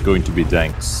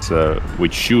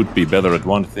 which should be better at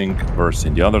one thing versus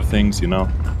in the other things, you know,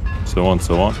 so on,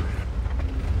 so on.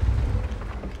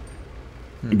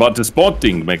 But the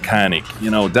spotting mechanic, you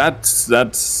know, that's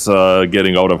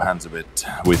getting out of hands a bit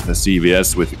with the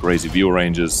CVS, with the crazy view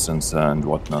ranges and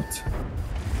whatnot.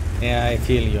 Yeah, I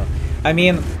feel you. I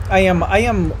mean, I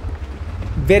am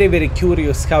very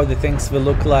curious how the things will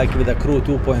look like with the Crew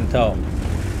 2.0,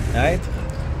 right?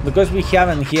 Because we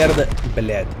haven't heard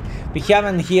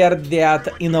that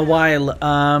in a while.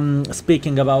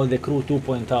 Speaking about the Crew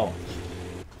 2.0.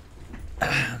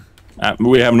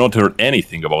 We have not heard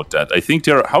anything about that. I think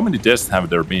how many tests have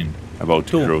there been about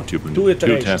Crew 2.0? Two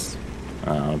iterations. 2 tests.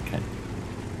 Okay.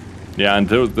 Yeah, and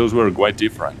those were quite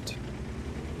different.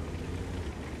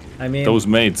 I mean, those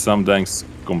made some tanks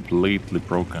completely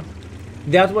broken.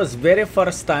 That was very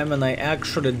first time when I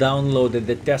actually downloaded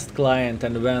the test client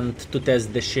and went to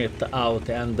test the shit out,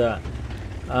 and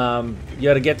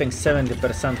you're getting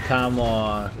 70% camo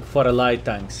for a light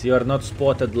tanks. You're not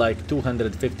spotted like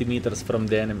 250 meters from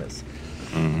the enemies.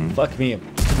 Fuck me,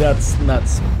 that's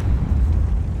nuts.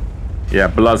 Yeah,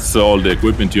 plus all the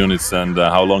equipment units and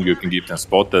how long you can keep them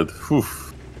spotted. Whew.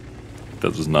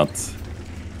 That was nuts.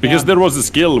 Because there was a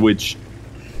skill which...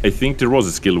 I think there was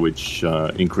a skill which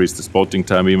increased the spotting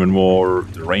time even more,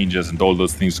 the ranges and all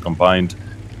those things combined.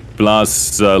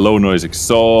 Plus low noise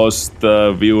exhaust,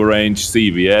 view range,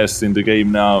 CVS in the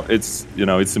game now. It's, you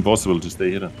know, it's impossible to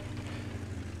stay hidden.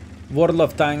 World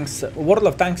of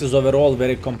Tanks is overall a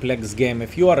very complex game.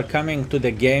 If you are coming to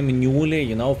the game newly,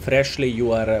 you know, freshly,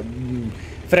 you are a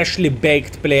freshly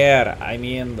baked player. I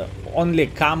mean, only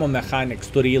camo mechanics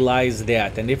to realize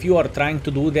that. And if you are trying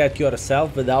to do that yourself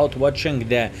without watching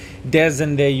the Dez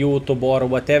in the YouTube or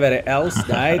whatever else,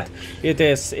 right? It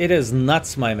is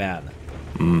nuts, my man.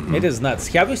 It is nuts.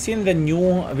 Have you seen the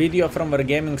new video from our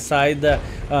gaming side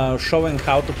showing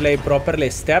how to play properly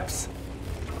steps?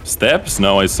 Steps?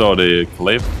 No, I saw the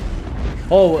clip.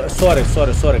 Oh, sorry,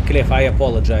 Cliff, I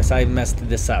apologize. I messed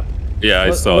this up. Yeah,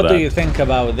 I saw that. What do you think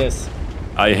about this?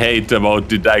 I hate about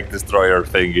the deck destroyer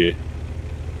thingy.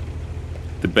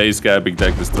 The base capping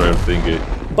deck destroyer thingy.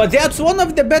 But that's one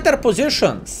of the better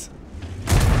positions.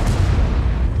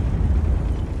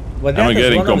 But Am I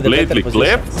getting completely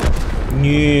clipped?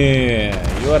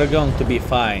 Yeah, you are going to be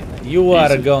fine. You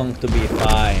are going to be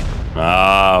fine.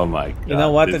 Oh my god. You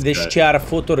know what? This chair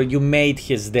footer, you made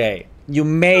his day. You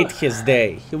made his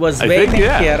day. He was waiting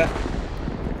here.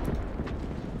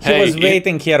 He was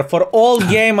waiting here for all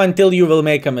game until you will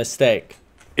make a mistake.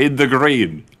 In the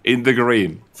green.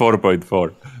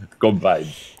 4.4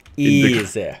 combined.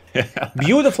 Easy.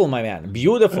 Beautiful, my man.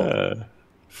 Beautiful.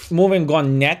 Moving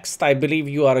on next, I believe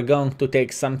you are going to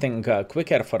take something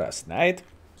quicker for us, right?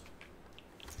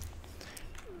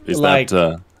 Is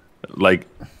that like,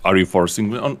 are you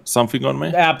forcing something on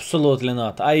me? Absolutely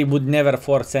not. I would never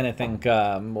force anything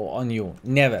on you.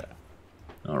 Never.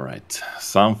 All right.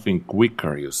 Something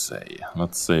quicker, you say.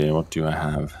 Let's see. What do I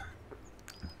have?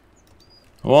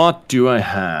 What do I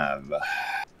have?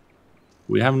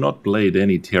 We have not played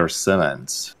any tier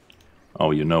 7s.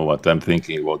 Oh, you know what? I'm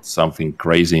thinking about something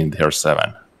crazy in tier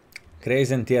 7.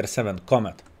 Crazy in tier 7.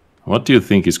 Comet. What do you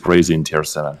think is crazy in tier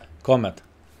 7? Comet.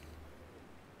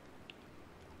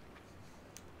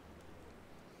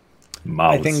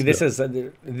 Mouse. I think this is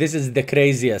the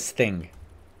craziest thing.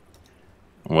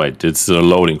 Wait, it's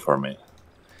loading for me.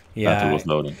 Yeah. It was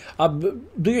loading.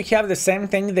 Do you have the same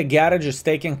thing? The garage is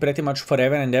taking pretty much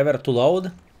forever and ever to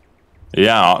load?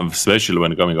 Yeah, especially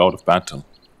when coming out of battle.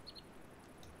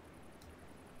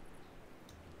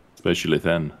 Especially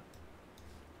then.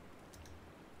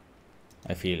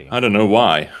 I feel you. I don't know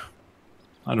why.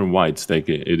 I don't know why it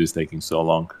is taking so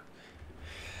long.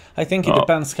 I think it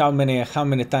depends how many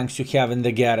tanks you have in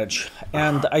the garage.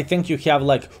 And I think you have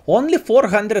like only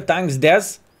 400 tanks,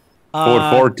 Dez.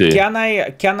 440.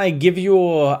 Can I give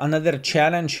you another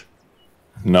challenge?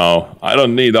 No, I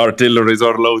don't need artilleries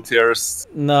or low tiers.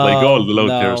 No. Like all the low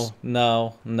tiers.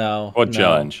 No. What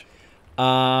challenge?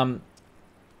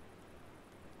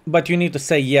 But you need to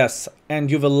say yes, and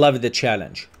you will love the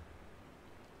challenge.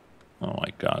 Oh my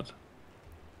god.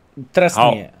 Trust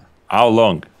me. How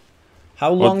long?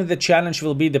 How long the challenge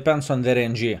will be depends on the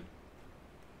RNG.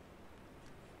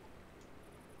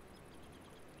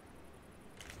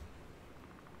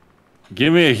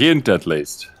 Give me a hint at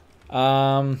least.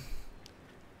 I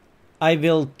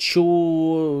will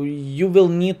choose. You will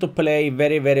need to play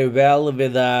very, very well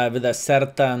with a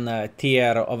certain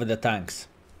tier of the tanks.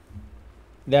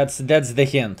 That's the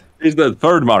hint. Is the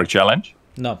third mark challenge?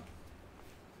 No.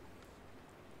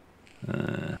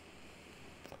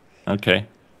 Okay.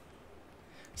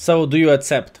 So do you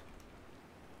accept?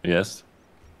 Yes.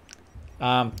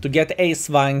 To get ace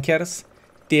wankers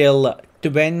till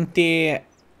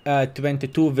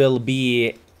 2022 will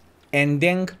be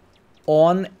ending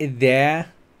on the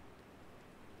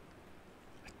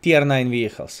tier 9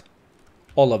 vehicles.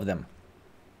 All of them.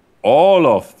 All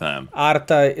of them?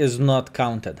 Arta is not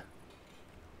counted.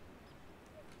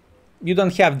 You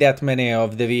don't have that many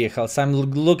of the vehicles. I'm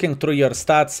looking through your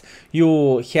stats.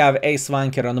 You have ace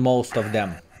wanker on most of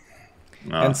them.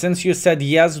 No. And since you said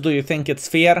yes, do you think it's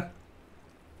fair?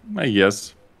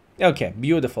 Yes. Okay,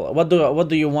 beautiful. What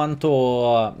do you want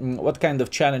to? What kind of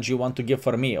challenge you want to give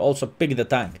for me? Also, pick the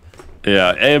tank.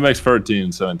 Yeah, AMX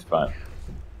 1375.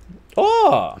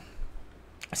 Oh,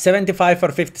 75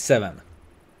 or 57.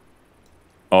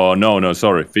 Oh no,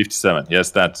 sorry, 57. Yes,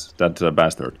 that's a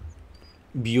bastard.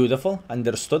 Beautiful,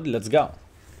 understood. Let's go,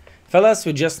 fellas.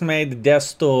 We just made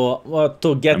this to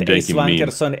get ace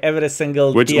wankers on every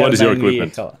single tier 9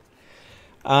 vehicle.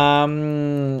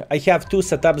 I have 2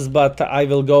 setups, but I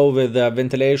will go with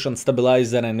ventilation,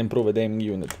 stabilizer, and improved aiming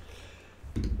unit.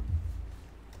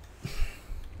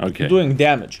 Okay. Doing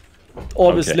damage.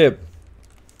 Obviously,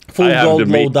 full gold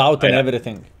loadout and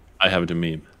everything. I have the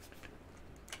meme.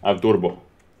 I have turbo.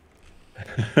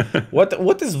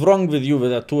 What is wrong with you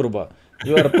with a turbo?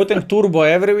 You are putting turbo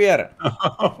everywhere.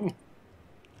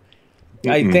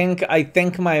 I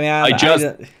think my man.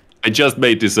 I just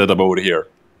made this setup over here.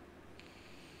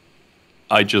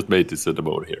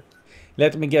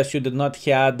 Let me guess. You did not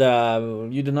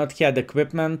had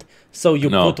equipment, so you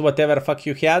put whatever fuck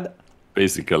you had.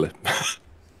 Basically.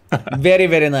 Very,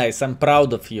 very nice. I'm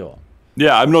proud of you.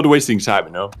 Yeah, I'm not wasting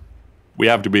time. We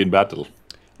have to be in battle.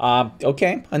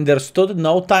 Okay, understood.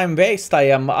 No time waste. I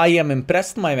am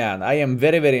impressed, my man. I am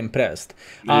very, very impressed.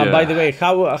 By the way,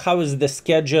 how is the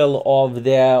schedule of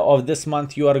this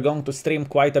month? You are going to stream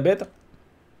quite a bit.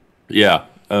 Yeah,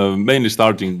 mainly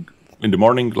starting in the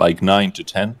morning, like 9 to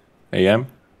 10 a.m.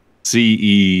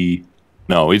 CE,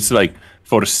 no, it's like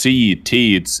for CET,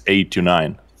 it's 8 to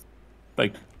 9,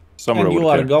 like somewhere over there.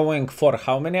 And you are going for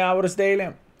how many hours daily?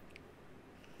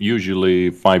 Usually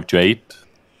 5 to 8.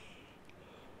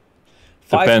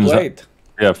 5 depends, to 8?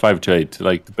 Yeah, 5 to 8.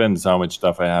 Like, depends how much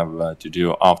stuff I have to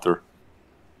do after.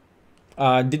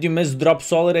 Did you miss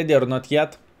drops already or not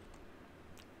yet?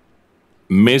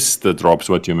 Miss the drops,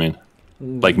 what do you mean?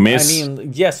 Like miss? I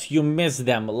mean, yes, you miss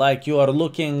them. Like you are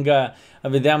looking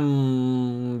with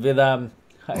them with a...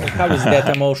 How is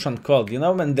that emotion called? You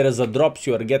know, when there is a drops,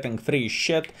 you are getting free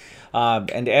shit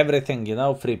and everything, you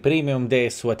know, free premium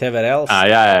days, whatever else.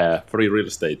 Yeah, free real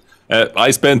estate. I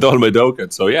spent all my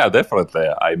tokens, so yeah, definitely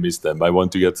I miss them. I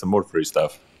want to get some more free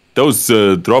stuff. Those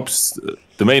drops,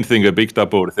 the main thing I picked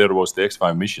up over there was the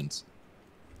X5 missions.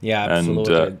 Yeah,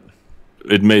 absolutely. And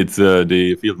it made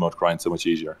the field mode grind so much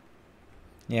easier.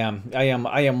 Yeah, I am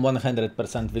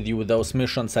 100% with you. Those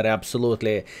missions are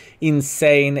absolutely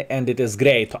insane, and it is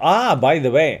great. By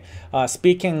the way,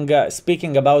 speaking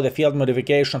about the field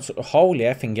modifications, holy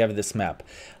effing have this map.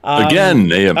 Again,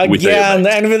 with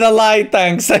and with the light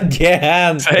tanks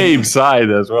again. Same side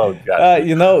as well.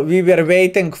 You know, we were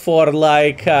waiting for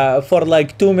like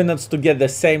 2 minutes to get the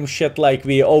same shit like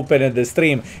we opened the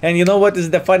stream. And you know what is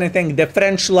the funny thing? The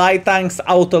French light tanks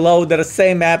auto-loader,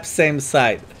 same map, same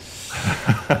side.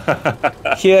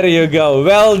 Here you go.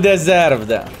 Well deserved.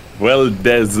 Well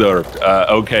deserved.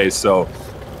 Okay, so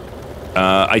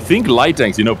I think light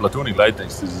tanks, you know, platooning light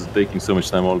tanks is taking so much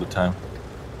time all the time.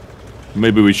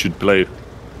 Maybe we should play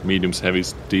mediums,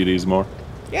 heavies, TDs more.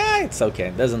 Yeah, it's okay.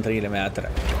 It doesn't really matter.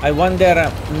 I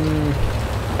wonder...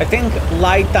 I think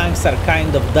light tanks are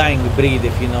kind of dying breed,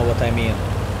 if you know what I mean.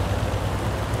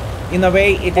 In a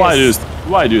way, it is...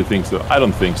 Why do you think so? I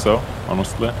don't think so,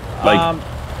 honestly. Like...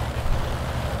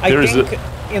 I think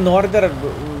in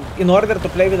order to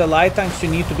play with the light tanks, you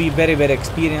need to be very, very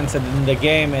experienced in the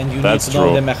game, and you need to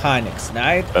know the mechanics,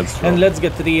 right? That's true. And let's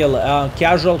get real.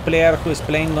 Casual player who is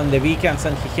playing on the weekends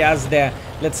and he has the,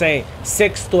 let's say,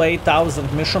 6,000 to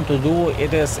 8,000 mission to do.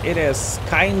 It is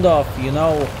kind of, you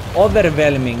know,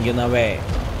 overwhelming in a way.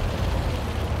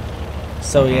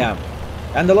 So yeah,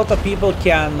 and a lot of people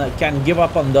can give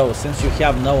up on those since you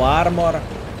have no armor.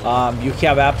 You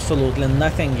have absolutely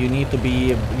nothing. You need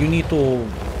to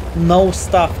know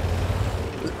stuff.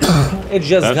 It's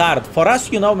just hard for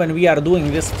us, you know. When we are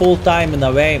doing this full time in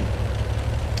a way,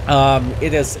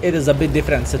 it is a bit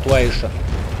different situation.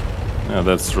 Yeah,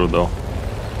 that's true though.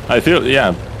 I feel,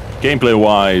 yeah, gameplay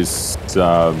wise,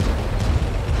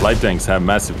 light tanks have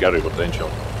massive carry potential.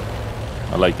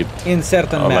 I like it in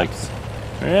certain maps.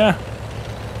 Yeah,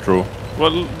 true.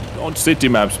 Well, on city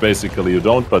maps basically you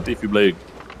don't, but if you play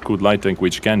good light tank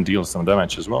which can deal some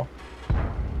damage as well.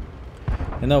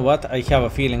 You know what? I have a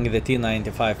feeling the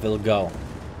T95 will go.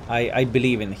 I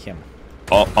believe in him.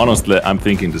 Honestly, I'm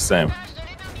thinking the same.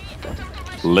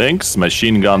 Lynx,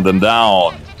 machine gun them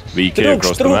down. VK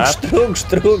across the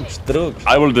map.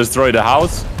 I will destroy the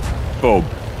house. Boom.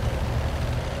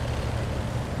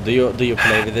 Do you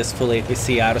play with this full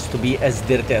APCRs to be as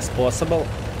dirty as possible?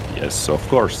 Yes, of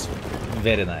course.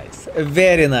 Very nice.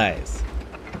 Very nice.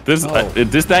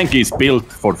 This tank is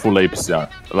built for full APCR.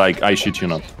 Like, I shit you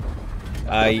not.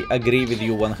 I agree with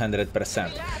you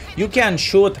 100%. You can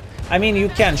shoot, I mean, you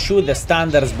can shoot the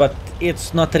standards, but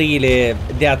it's not really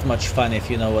that much fun, if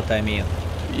you know what I mean.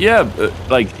 Yeah,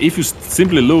 like, if you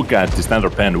simply look at the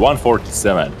standard pen,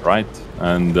 147, right?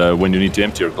 And when you need to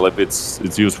empty your clip, it's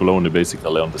useful only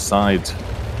basically on the side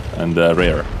and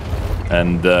rear.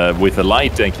 And with a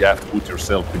light tank, you have to put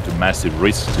yourself into massive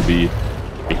risk to be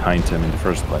behind him in the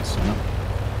first place, you know?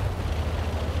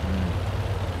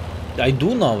 I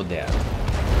do know that.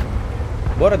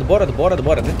 Board.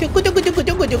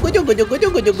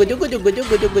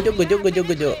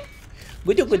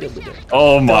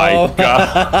 Oh my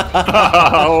god.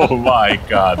 Oh my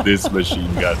god, this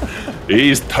machine gun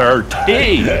is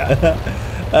 13.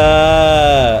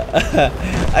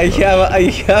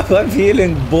 I have a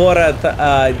feeling Borat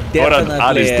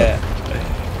definitely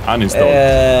uninstalled.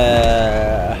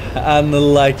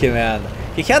 Unlucky man.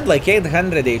 He had like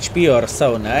 800 HP or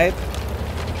so, right?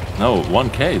 No,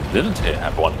 1k. Didn't he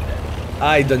have 1k?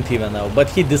 I don't even know, but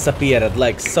he disappeared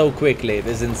like so quickly. It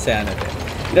is insanity.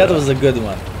 That was a good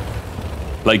one.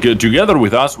 Like together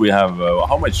with us, we have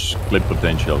how much clip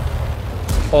potential?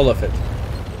 All of it.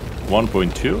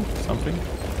 1.2 something.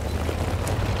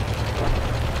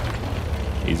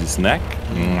 Easy snack.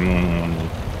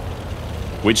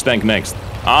 Which tank next?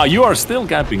 Ah, you are still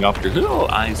camping up the hill.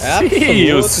 I see. Absolutely.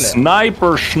 You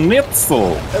sniper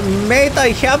schnitzel. Mate, I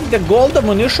have the gold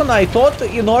ammunition. I thought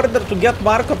in order to get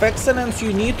Mark of Excellence,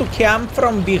 you need to camp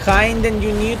from behind and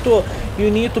you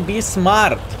need to be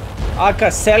smart. Aka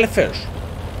selfish.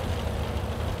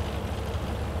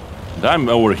 And I'm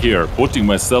over here putting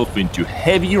myself into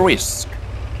heavy risk.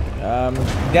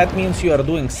 That means you are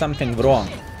doing something wrong.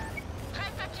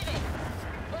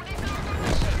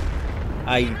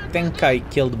 I think I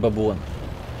killed Baboon.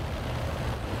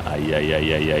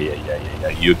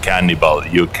 You cannibal,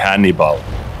 you cannibal.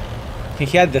 He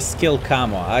had the skill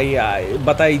camo.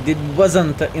 But I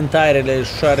wasn't entirely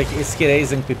sure is he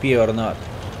raising PP or not.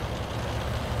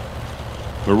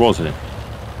 Where was he?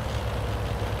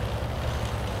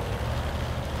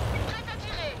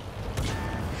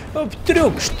 Oh,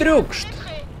 truksht.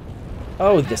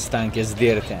 Oh, this tank is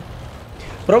dirty.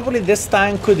 Probably this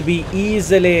tank could be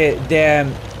easily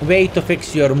the way to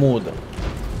fix your mood.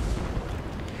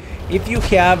 If you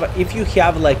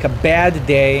have like a bad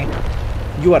day,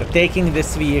 you are taking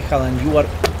this vehicle and you are...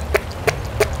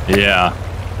 Yeah.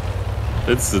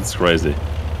 It's crazy.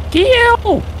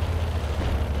 Kill!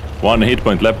 One hit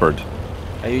point leopard.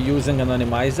 Are you using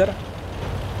anonymizer?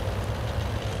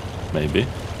 Maybe.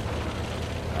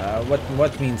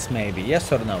 What means maybe?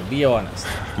 Yes or no? Be honest.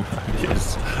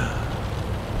 Yes.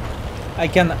 I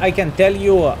can tell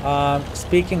you,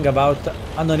 speaking about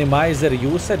anonymizer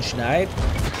usage, right?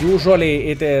 Usually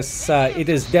it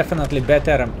is definitely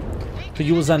better to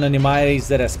use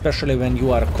anonymizer, especially when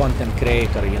you are a content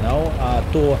creator, you know,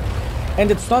 and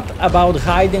it's not about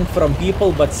hiding from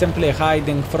people, but simply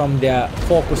hiding from their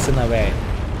focus in a way.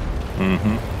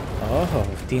 Mm-hmm. Oh,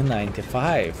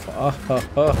 T95.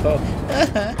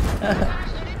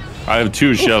 I have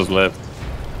 2 shells left.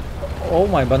 Oh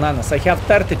my bananas! I have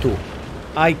 32.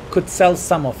 I could sell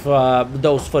some of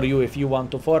those for you if you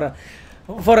want to, for a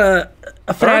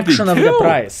fraction 32? Of the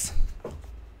price.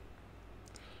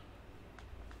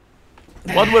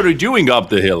 What were you doing up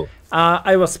the hill?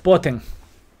 I was spotting.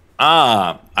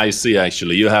 Ah, I see.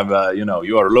 Actually, you have you know,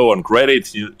 you are low on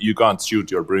credits. You can't shoot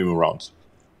your premium rounds.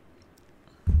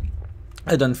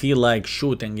 I don't feel like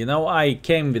shooting, you know. I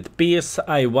came with peace.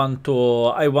 I want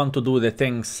to do the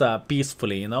things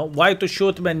peacefully, you know. Why to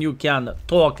shoot when you can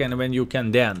talk and when you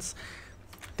can dance?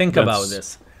 Think about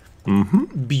this. Mm-hmm.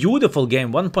 Beautiful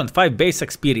game, 1.5 base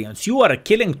experience. You are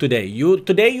killing today.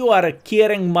 Today you are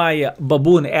carrying my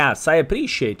baboon ass. I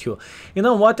appreciate you. You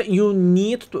know what?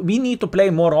 We need to play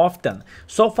more often.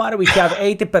 So far we have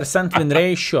 80% win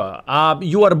ratio.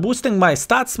 You are boosting my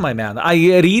stats, my man. I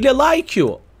really like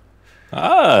you.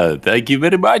 Ah, thank you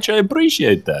very much. I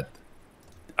appreciate that.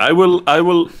 We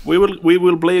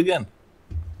will play again.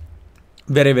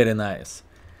 Very, very nice.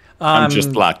 I'm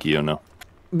just lucky, you know.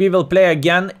 We will play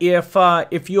again if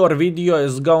your video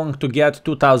is going to get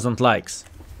 2,000 likes.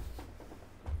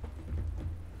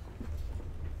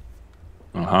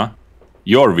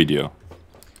 Your video.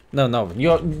 No.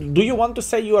 Do you want to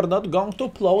say you are not going to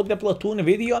upload the Platoon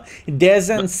video?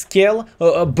 Doesn't skill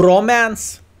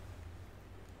bromance?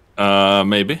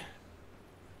 Maybe.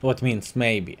 What means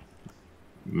maybe?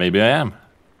 Maybe I am.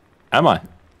 Am I?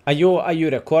 Are you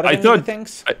recording the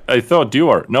things? I thought you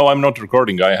were. No, I'm not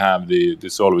recording. I have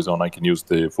this always on. I can use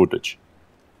the footage.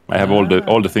 I have all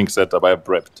the things set up. I have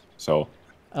prepped. So.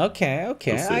 Okay.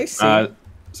 I see.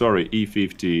 Sorry,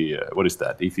 E50. What is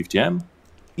that? E50M?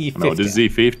 E50. No, this is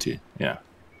E50. Yeah.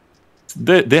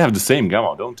 They have the same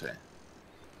gamma, don't they?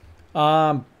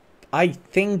 I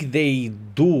think they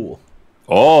do.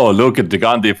 Oh, look at the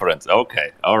gun difference.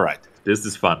 Okay, all right. This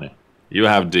is funny. You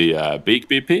have the big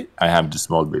BP. I have the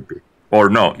small BP. Or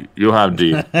no, you have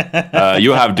the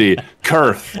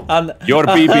curve. Your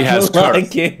BP has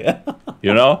curve.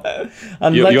 You know?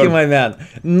 Unlucky, my man.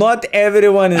 Not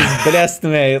everyone is blessed,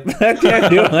 mate. Not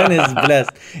everyone is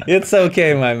blessed. It's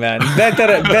okay, my man.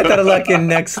 Better luck in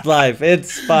next life.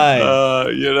 It's fine.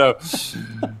 You know,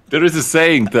 there is a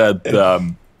saying that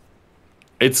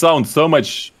it sounds so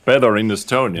much better in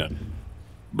Estonian,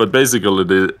 but basically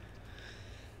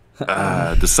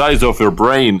the size of your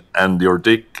brain and your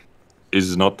dick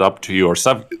is not up to you, or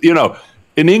some, you know,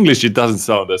 in English it doesn't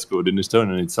sound as good. In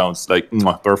Estonian it sounds like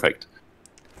perfect.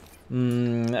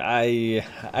 I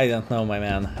don't know, my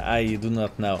man. I do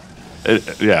not know.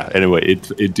 Yeah. Anyway,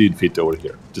 it did fit over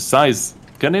here. The size.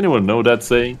 Can anyone know that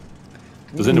saying?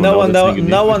 Does anyone know?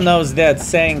 No one knows that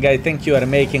saying. I think you are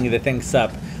making the things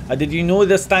up. Did you know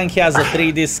this tank has a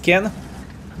 3D skin?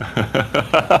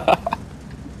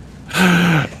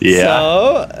 Yeah.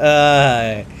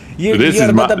 So,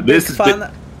 you're not a big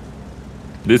fan.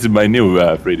 This is my new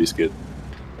 3D skin.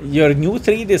 Your new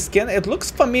 3D skin? It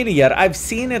looks familiar. I've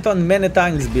seen it on many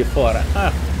times before.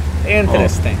 Huh.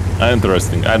 Interesting. Oh,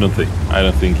 interesting. I don't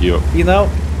think you. You know.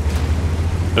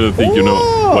 I don't think you know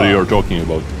what you're talking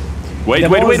about. Wait. I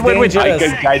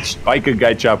can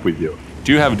catch up with you.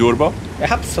 Do you have turbo?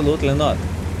 Absolutely not.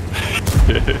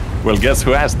 Well, guess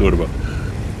who has turbo?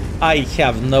 I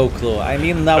have no clue. I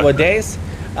mean, nowadays,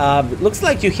 looks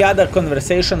like you had a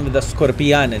conversation with a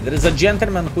Scorpione. There is a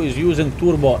gentleman who is using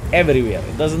turbo everywhere.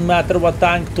 It doesn't matter what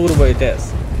tank turbo it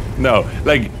is. No,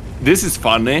 like, this is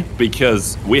funny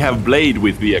because we have Blade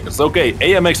with vehicles. Okay,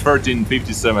 AMX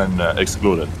 1357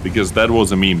 excluded because that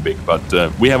was a meme big, but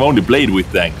we have only Blade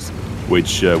with tanks,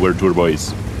 which where turbo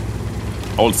is.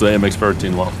 Also, AMX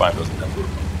 13105 doesn't have turbo.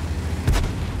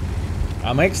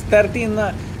 AMX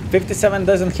 1357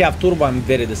 doesn't have turbo. I'm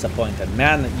very disappointed,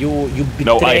 man. You betrayed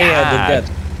no, that.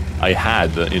 I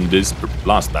had in this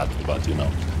last battle, but you know.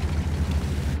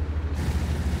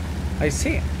 I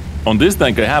see. On this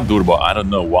tank I have turbo, I don't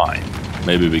know why.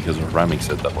 Maybe because of ramming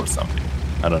setup or something.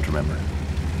 I don't remember.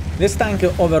 This tank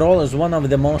overall is one of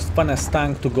the most funnest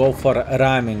tank to go for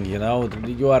ramming, you know.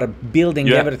 You are building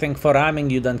everything for ramming,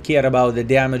 you don't care about the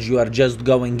damage, you are just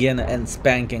going in and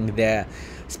spanking the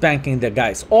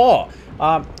guys. Oh,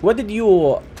 what did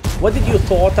you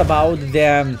thought about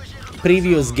the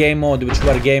previous game mode which we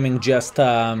were gaming just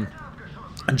put?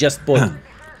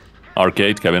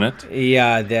 Arcade cabinet?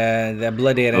 Yeah, the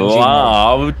bloody RNG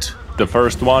Loved the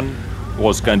first one,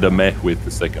 was kinda meh with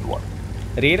the second one.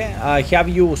 Really? Have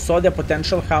you saw the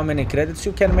potential how many credits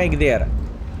you can make there?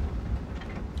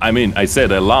 I mean, I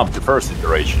said I loved the first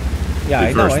iteration. Yeah,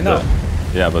 I know.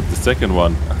 Yeah, but the second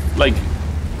one, like,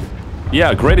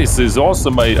 yeah, credits is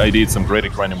awesome. I did some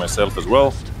credit grinding myself as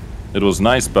well. It was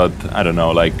nice, but I don't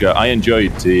know, like, I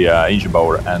enjoyed the engine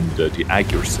power and the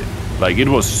accuracy. Like, it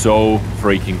was so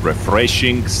freaking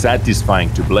refreshing,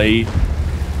 satisfying to play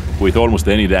with almost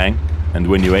any tank, and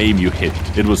when you aim, you hit.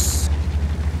 It was...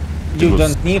 You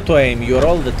don't need to aim, you're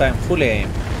all the time fully aim.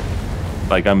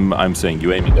 Like, I'm saying,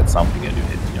 you aiming at something and you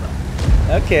hit, you know.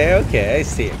 Okay, I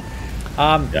see.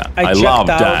 Yeah, I love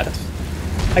that.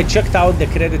 I checked out the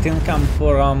credit income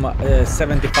from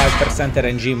 75%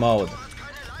 RNG mode,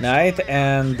 right?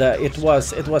 And it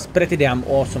was pretty damn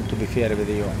awesome, to be fair with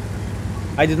you.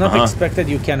 I did not expect that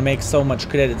you can make so much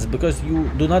credits because you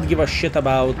do not give a shit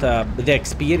about the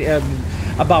experience,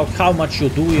 about how much you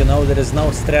do, you know. There is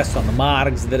no stress on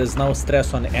marks, there is no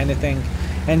stress on anything,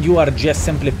 and you are just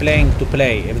simply playing to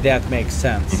play, if that makes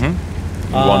sense.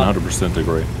 100%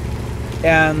 agree.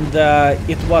 And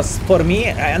it was for me,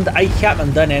 and I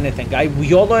haven't done anything. I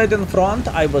YOLO'd in front,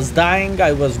 I was dying,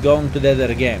 I was going to the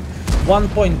other game.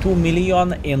 1.2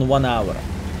 million in 1 hour.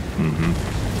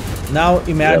 Now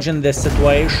imagine the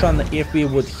situation if we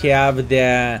would have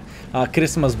the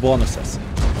Christmas bonuses.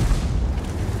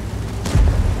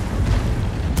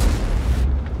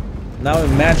 Now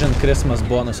imagine Christmas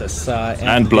bonuses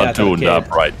and Platoon up,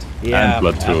 right? Yeah, and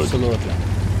Platoon. Absolutely.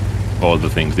 All the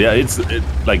things. Yeah, it's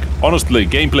like, honestly,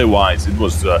 gameplay-wise, it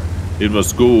was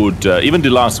good. Even the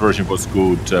last version was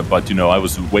good, but you know, I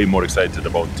was way more excited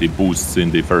about the boosts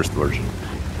in the first version.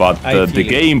 But the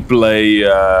gameplay,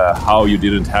 how you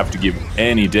didn't have to give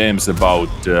any damns about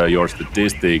your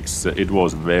statistics, it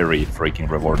was very freaking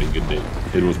rewarding indeed.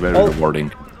 It was very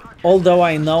rewarding. Although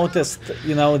I noticed,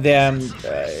 you know,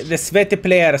 the sweaty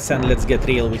players, and let's get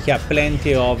real, we have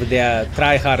plenty of the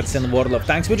tryhards in World of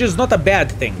Tanks, which is not a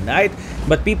bad thing, right?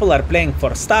 But people are playing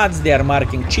for stats, they are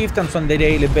marking chieftains on the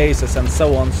daily basis, and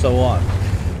so on, so on.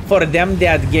 For them,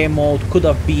 that game mode could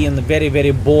have been very,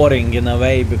 very boring in a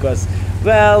way, because,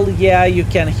 well, yeah, you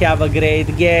can have a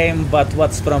great game, but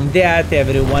what's from that?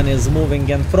 Everyone is moving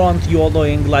in front,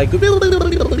 YOLOing like...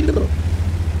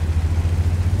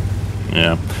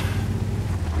 Yeah.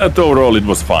 But overall, it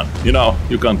was fun. You know,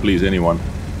 you can't please anyone.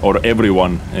 Or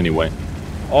everyone, anyway.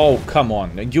 Oh, come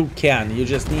on. You can. You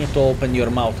just need to open your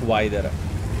mouth wider.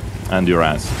 And your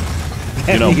ass.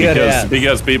 You know,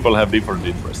 because people have different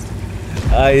interests.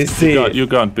 I see. You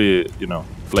can't be, you know,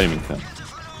 blaming them.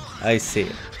 I see.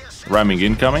 Ramming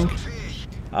incoming?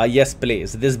 Yes,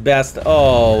 please. This best...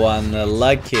 Oh,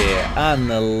 unlucky.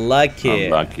 Unlucky.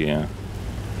 Unlucky, yeah.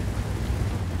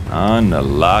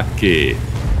 Unlucky.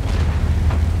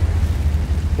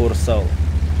 Poor soul.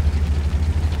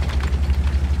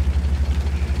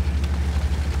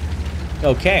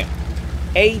 Okay.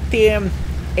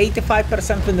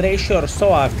 85% win ratio or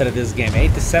so after this game.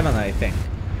 87, I think.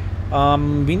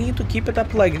 We need to keep it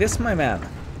up like this, my man.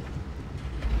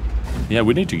 Yeah,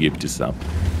 we need to keep this up.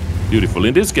 beautiful.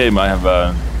 In this game, I have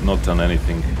not done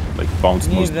anything, like bounced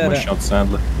most of my shots,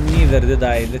 sadly. Neither did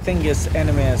I. The thing is,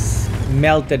 enemies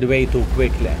melted way too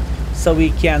quickly. So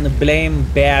we can blame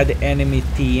bad enemy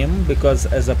team, because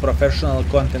as a professional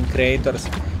content creators,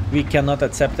 we cannot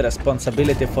accept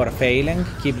responsibility for failing.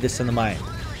 Keep this in mind.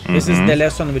 This is the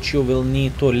lesson which you will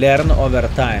need to learn over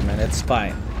time, and it's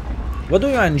fine. What do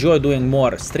you enjoy doing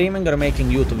more, streaming or making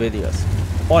YouTube videos?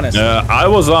 Honestly. I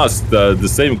was asked the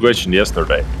same question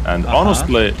yesterday, and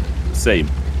honestly, same.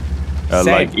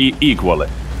 Like equally.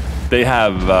 They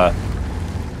have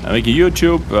making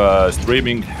YouTube,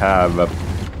 streaming have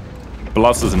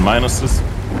pluses and minuses.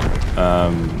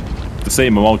 The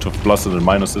same amount of pluses and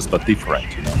minuses, but different,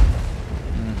 you know.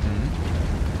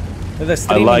 With the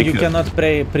streaming, you cannot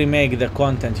pre-make the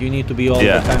content. You need to be all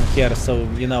the time here. So,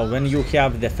 you know, when you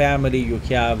have the family, you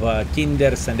have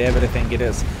kinders and everything, it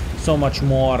is so much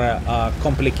more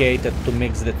complicated to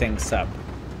mix the things up.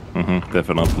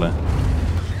 Definitely.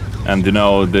 And you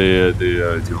know,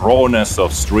 the rawness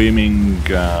of streaming,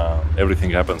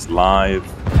 everything happens live,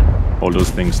 all those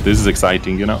things. This is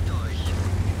exciting, you know.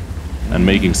 And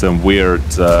making some weird,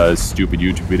 stupid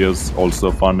YouTube videos, also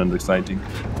fun and exciting.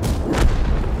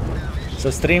 So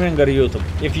streaming or YouTube,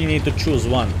 if you need to choose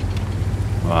one.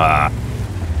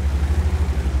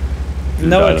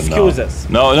 No excuses.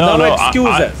 No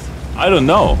excuses. I don't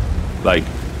know. Like.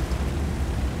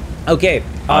 Okay.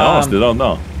 I honestly don't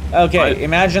know. Okay,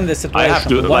 imagine the situation. I have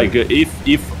to like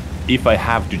if I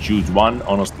have to choose one,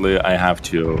 honestly, I have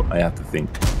to think.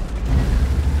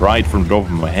 Right from the top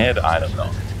of my head, I don't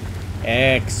know.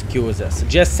 Excuses.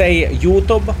 Just say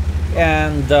YouTube,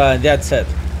 and that's it.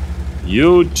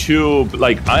 YouTube,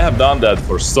 like I have done that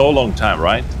for so long time,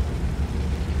 right?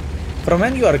 From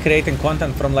when you are creating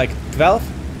content, from like 12?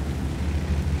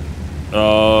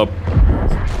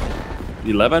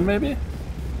 11 maybe?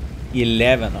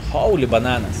 11, holy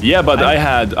bananas. Yeah, but I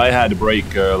had a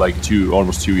break, like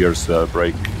almost 2 years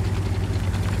break.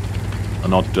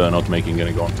 Not making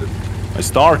any content. I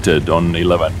started on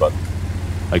 11, but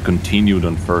I continued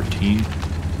on 13,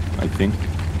 I think,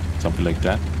 something like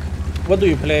that. What do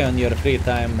you play on your free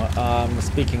time,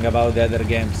 speaking about the other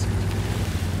games?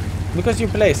 Because you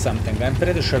play something, I'm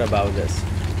pretty sure about this.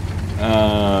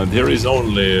 There is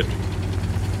only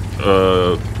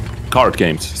card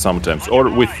games sometimes, or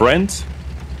with friends.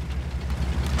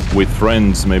 With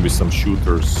friends, maybe some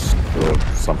shooters or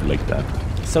something like that.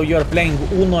 So you're playing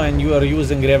Uno and you are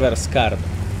using reverse card?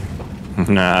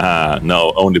 Nah,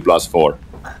 no, only +4.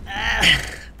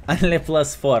 Only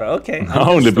 +4, okay.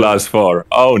 Only +4,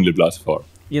 only +4.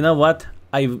 You know what?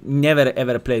 I've never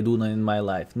ever played Uno in my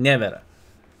life, never.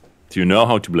 Do you know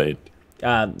how to play it?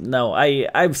 No,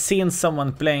 I've seen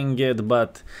someone playing it,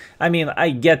 but I mean, I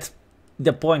get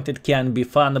the point, it can be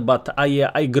fun, but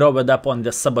I grew up on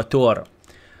the Saboteur.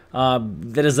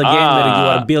 There is a game where you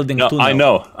are building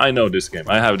tunnels. I know this game.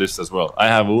 I have this as well. I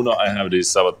have Uno, I have this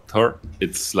Saboteur.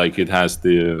 It's like it has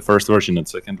the first version and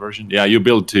second version. Yeah, you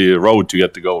build the road to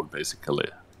get the gold, basically.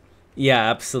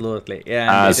 Yeah, absolutely.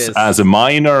 Yeah, as a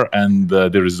miner, and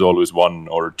there is always 1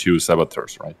 or 2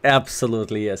 saboteurs, right?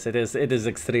 Absolutely, yes. It is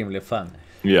extremely fun.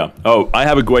 Yeah. Oh, I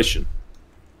have a question.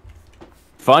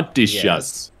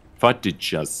 Fatishas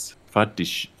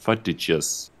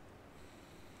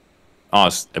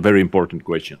asked a very important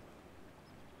question.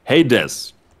 Hey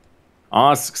Des,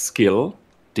 ask Skill,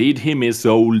 did he miss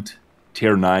old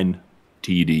Tier 9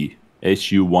 TD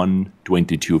SU1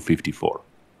 2254?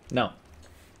 No.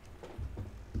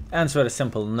 Answer is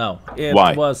simple, no.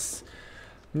 Why? Was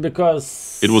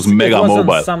because it was mega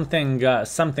mobile.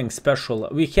 Something special.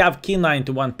 We have Key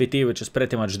 91 PT, which is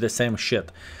pretty much the same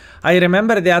shit. I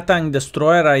remember the Tank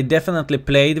Destroyer, I definitely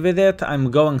played with it.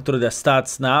 I'm going through the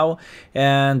stats now,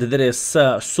 and there is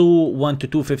Su-1 to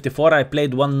 254. I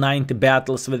played 190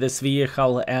 battles with this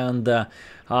vehicle, and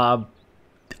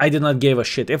I did not give a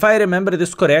shit. If I remember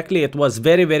this correctly, it was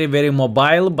very, very, very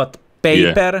mobile, but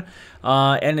paper,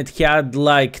 and it had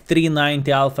like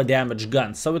 390 alpha damage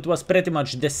guns. So it was pretty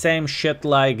much the same shit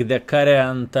like the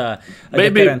current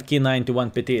Key 91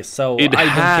 PT. So I didn't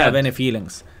have any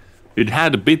feelings. It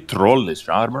had a bit trollish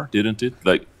armor, didn't it?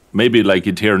 Like maybe like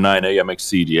a Tier 9 AMX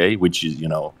CDA, which is, you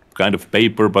know, kind of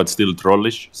paper but still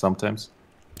trollish sometimes.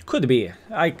 Could be.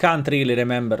 I can't really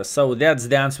remember. So that's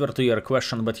the answer to your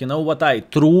question. But you know what I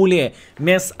truly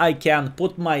miss? I can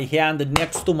put my hand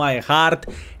next to my heart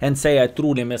and say I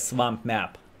truly miss Swamp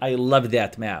map. I love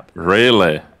that map.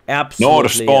 Really? Absolutely.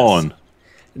 North Spawn. Yes.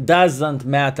 doesn't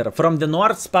matter. From the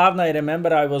north spawn, I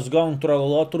remember I was going through a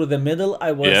lot through the middle.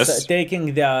 I was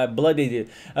taking the bloody dip,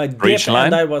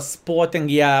 and I was spotting,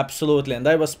 yeah, absolutely. And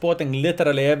I was spotting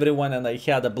literally everyone, and I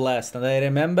had a blast. And I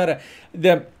remember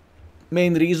the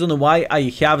main reason why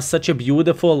I have such a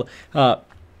beautiful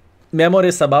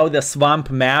memories about the swamp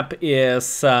map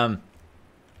is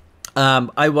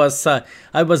I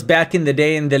was back in the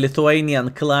day in the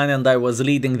Lithuanian clan, and I was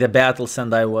leading the battles,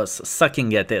 and I was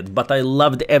sucking at it, but I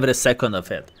loved every second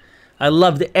of it. I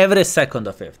loved every second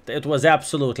of it. It was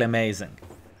absolutely amazing.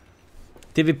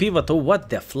 TVP, what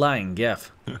the flying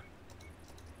gaff?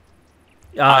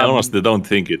 I honestly don't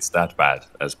think it's that bad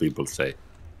as people say.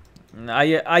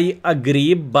 I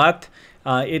agree, but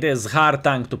it is hard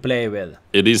tank to play with.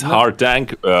 It is hard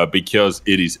tank because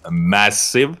it is a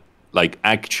massive, like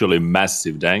actually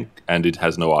massive tank, and it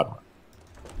has no armor.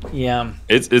 Yeah.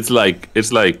 It's like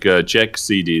Czech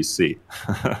CDC.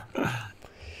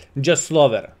 Just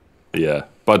slower. Yeah,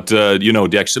 but you know,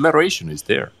 the acceleration is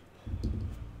there.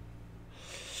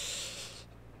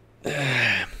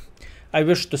 I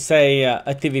wish to say a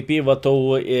TVP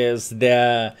Vato is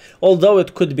the, although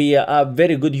it could be a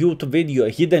very good YouTube video,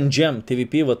 hidden gem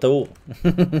TVP Vato.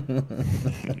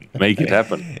 Make it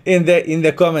happen. In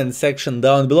the comment section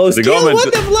down below. The Still, comments...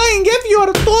 what the flying F you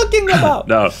are talking about?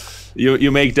 No, you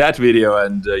make that video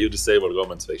and you disable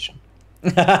comment section.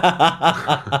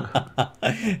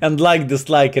 And like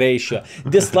dislike ratio.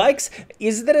 Dislikes,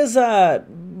 is there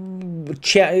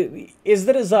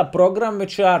a program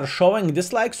which are showing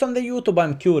dislikes on the YouTube?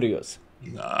 I'm curious.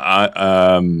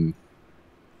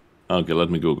 Okay, let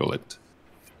me Google it.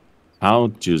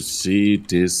 How to see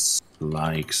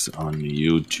dislikes on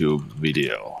YouTube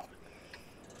video.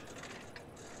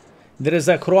 There is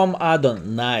a Chrome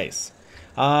add-on. Nice.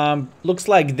 Looks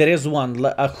like there is one,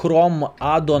 a Chrome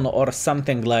add-on or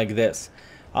something like this.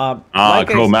 Like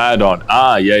Chrome add-on.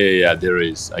 Yeah, there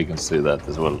is. I can see that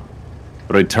as well.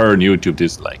 Return YouTube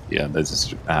dislike. Yeah,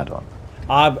 that's an add-on.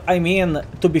 I mean,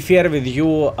 to be fair with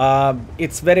you,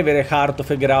 it's very, very hard to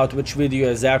figure out which video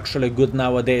is actually good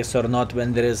nowadays or not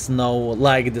when there is no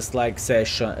like-dislike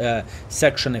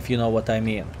section, if you know what I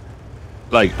mean.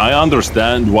 Like, I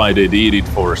understand why they did it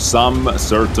for some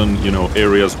certain, you know,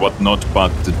 areas, whatnot,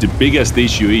 but the biggest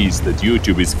issue is that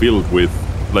YouTube is filled with,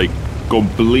 like,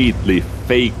 completely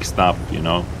fake stuff, you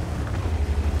know.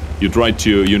 You try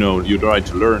to, you know,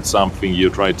 learn something, you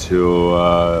try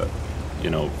to, you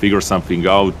know, figure something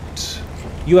out.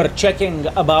 You are checking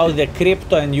about the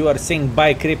crypto and you are saying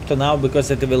buy crypto now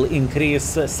because it will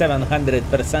increase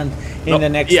 700% in the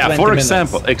next 20 for minutes.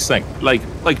 Example,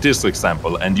 like this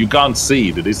example, and you can't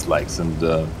see the dislikes, and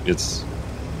it's,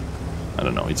 I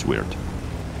don't know, it's weird.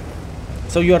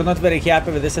 So you are not very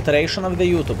happy with this iteration of the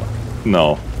YouTube?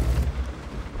 No.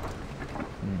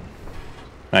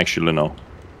 Actually, no.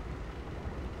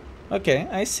 Okay,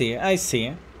 I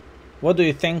see. What do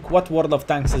you think? What World of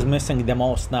Tanks is missing the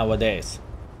most nowadays?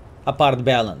 Apart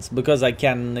balance, because I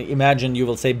can imagine you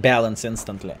will say balance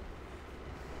instantly.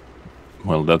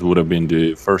 Well, that would have been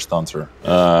the first answer.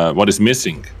 What is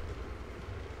missing?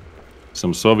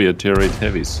 Some Soviet tier 8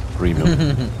 heavies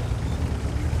premium.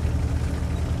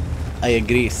 I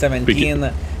agree.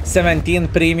 17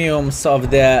 premiums of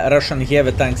the Russian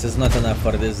heavy tanks is not enough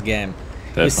for this game.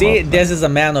 You see, this is a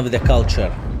man of the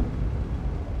culture.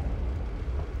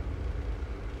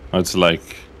 It's like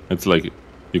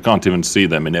you can't even see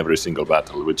them in every single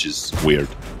battle, which is weird.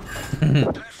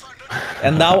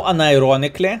 And now,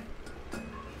 unironically,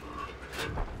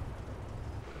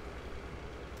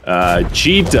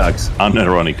 Cheetux,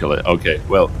 unironically. Okay,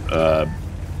 well,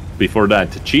 before that,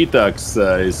 Cheetux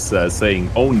is saying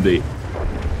only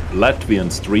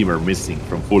Latvian streamer missing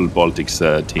from full Baltics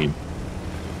team.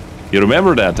 You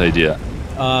remember that idea?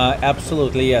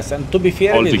 Absolutely, yes. And to be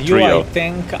fair Baltic with you, trio.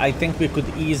 I think we could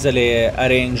easily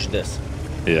arrange this.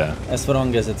 Yeah. As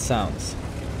wrong as it sounds,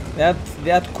 that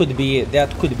could be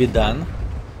done.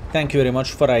 Thank you very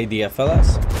much for idea,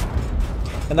 fellas.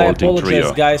 And Baltic I apologize,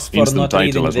 trio. guys, for Instant not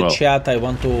reading the well. chat. I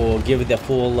want to give the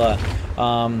full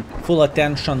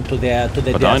attention to the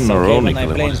But deaths. Okay, when I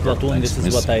play in unironically, Platoon, this is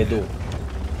missing. what I do.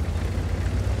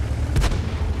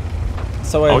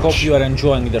 So I Ouch. hope you are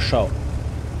enjoying the show.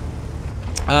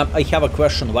 I have a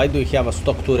question. Why do you have a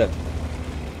stock turret?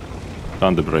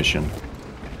 Gun depression.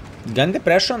 Gun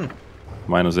depression?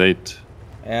 -8.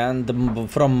 And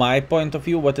from my point of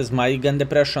view, what is my gun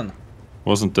depression?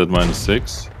 Wasn't that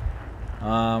 -6?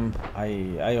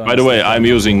 By the way, I'm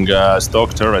using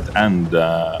stock turret and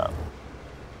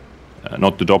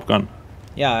not the top gun.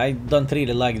 Yeah, I don't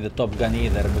really like the Top Gun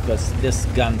either, because this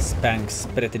gun spanks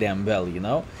pretty damn well, you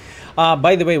know?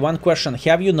 By the way, one question.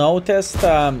 Have you noticed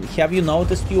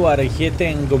you are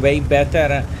hitting way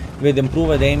better with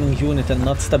improved aiming unit and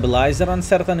not stabilizer on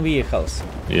certain vehicles?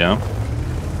 Yeah.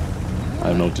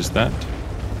 I've noticed that.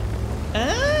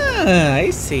 Ah, I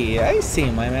see,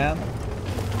 my man.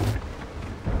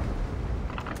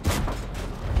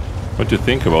 What do you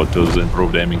think about those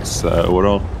improved aimings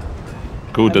overall?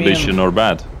 Good addition or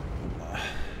bad?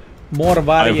 More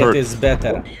variety is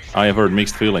better. I have heard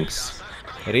mixed feelings.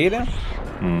 Really?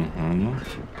 Mm-hmm.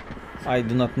 I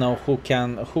do not know who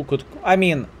could. I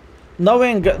mean,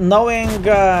 knowing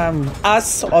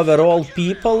us overall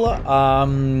people,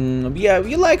 yeah,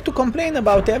 we like to complain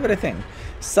about everything.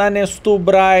 Sun is too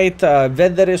bright,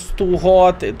 weather is too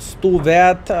hot, it's too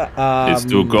wet. It's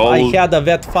too cold. I had a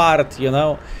wet fart, you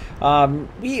know.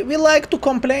 We like to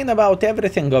complain about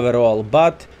everything overall,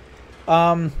 but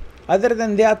other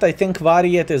than that, I think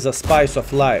variety is a spice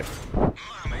of life.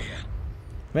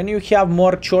 When you have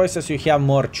more choices, you have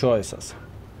more choices.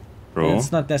 Bro.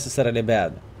 It's not necessarily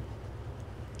bad.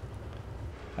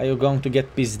 Are you going to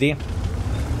get PSD?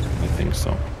 I think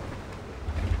so.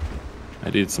 I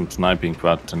did some sniping,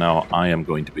 but now I am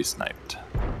going to be sniped.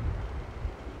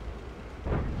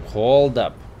 Hold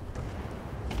up.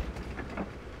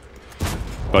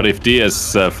 But if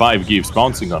DS5 keeps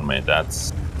bouncing on me,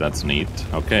 that's neat.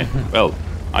 Okay, well,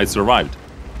 I survived.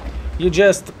 You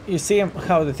see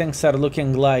how the things are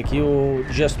looking like. You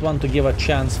just want to give a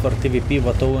chance for TVP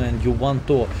Platoon, and you want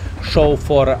to show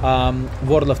for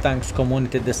World of Tanks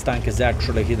community this tank is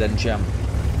actually hidden gem.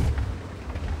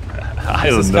 I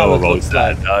don't know about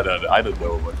that. I don't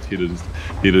know about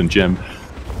hidden gem.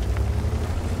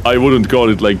 I wouldn't call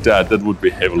it like that. That would be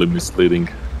heavily misleading.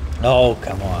 Oh,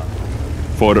 come on.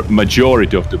 For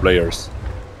majority of the players.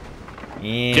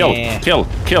 Yeah. Kill.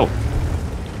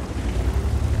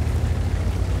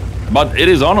 But it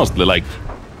is honestly like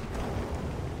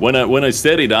when I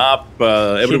set it up,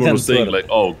 everyone was saying like,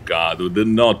 "Oh God, we did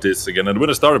not this again." And when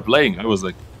I started playing, I was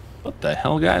like, "What the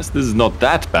hell, guys? This is not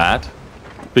that bad."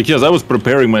 Because I was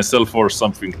preparing myself for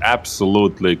something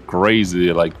absolutely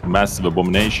crazy, like massive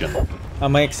abomination. A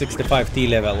Mach 65T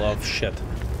level of shit.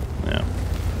 Yeah.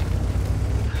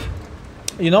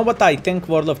 You know what I think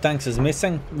World of Tanks is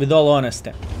missing? With all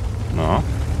honesty. No.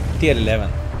 Tier 11.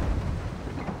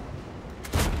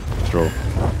 True.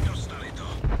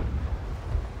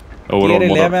 Tier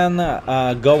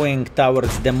 11 going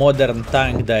towards the modern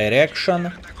tank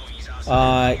direction.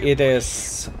 It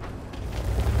is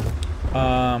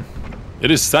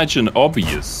such an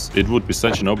obvious. It would be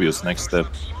such an obvious next step.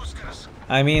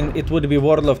 I mean, it would be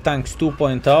World of Tanks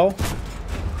 2.0.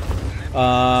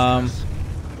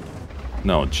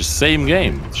 No, just same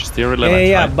game. Just tier 11.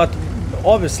 Yeah, but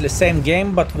obviously same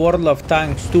game, but World of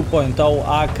Tanks 2.0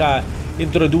 aka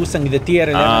introducing the tier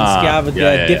 11s have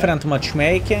the different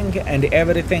matchmaking and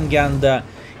everything, and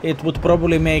it would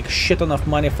probably make shit ton of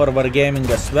money for Wargaming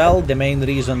as well. The main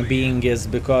reason being is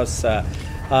because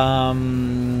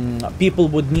people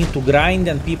would need to grind,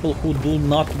 and people who do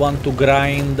not want to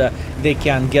grind, they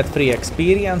can get free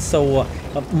experience, so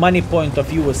money point of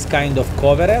view is kind of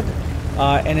covered.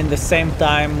 And in the same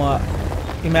time,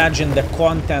 imagine the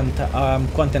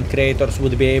content creators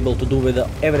would be able to do with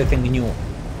everything new.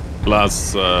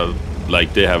 Plus,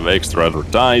 like they have extra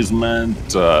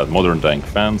advertisement, modern tank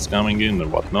fans coming in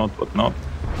and whatnot.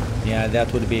 Yeah,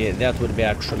 that would be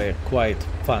actually quite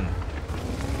fun.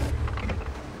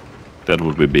 That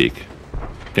would be big.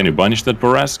 Can you banish that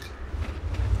Borask?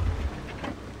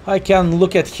 I can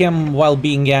look at him while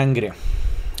being angry.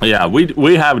 Yeah,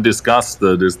 we have discussed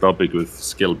this topic with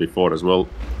Skill before as well.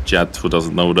 Chat, who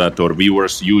doesn't know that, or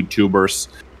viewers,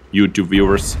 YouTube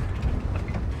viewers.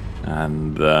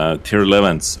 And tier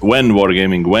 11s. When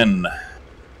Wargaming? When?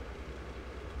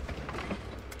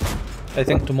 I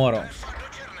think tomorrow.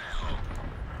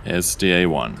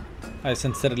 STA1. I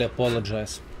sincerely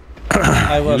apologize.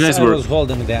 I was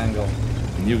holding the angle.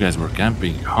 You guys were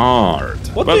camping hard.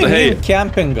 What do you mean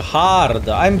camping hard?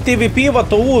 I'm TVP, what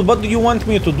do you want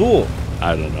me to do?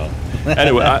 I don't know.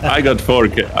 Anyway, I got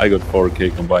 4K. I got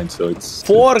 4K combined, so it's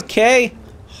 4K.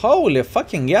 Holy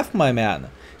fucking F, my man.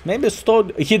 Maybe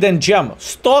hidden gem.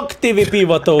 Stock TVP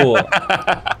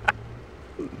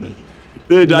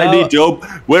Dude, no. I need to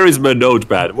where is my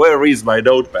notepad? Where is my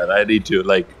notepad? I need to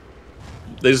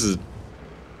this is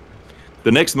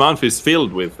the next month is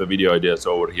filled with the video ideas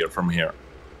over here from here.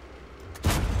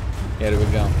 Here we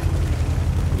go.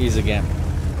 Easy game.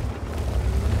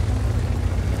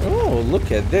 Oh,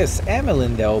 look at this. Emil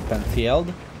in the open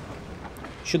field.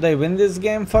 Should I win this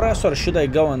game for us, or should I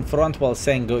go in front while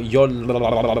saying yo?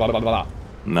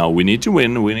 No, we need to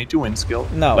win. We need to win, Skill.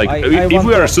 No, like if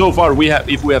we are so far,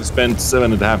 if we have spent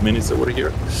 7.5 minutes over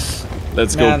here,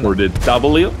 let's go for the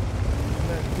W.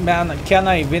 Man, can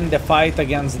I win the fight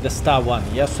against the star one?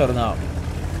 Yes or no?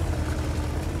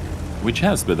 Which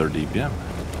has better DPM?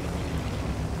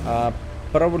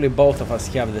 Probably both of us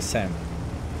have the same.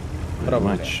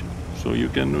 Probably. Much. So you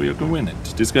can win it.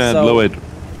 This guy had low it.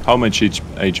 How much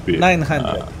HP?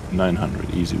 900.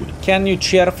 900, easy win. Can you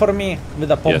cheer for me with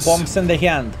the pom-poms in the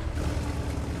hand?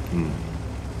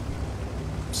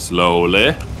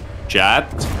 Slowly.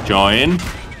 Chat. Join.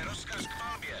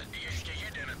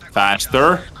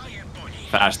 Faster.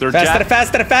 Faster, chat.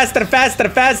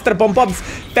 Faster, pom-poms.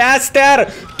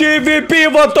 Faster!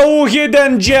 TVP, what a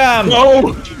hidden gem!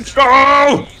 No!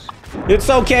 No! It's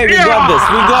okay, we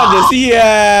got this,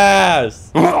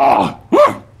 yes!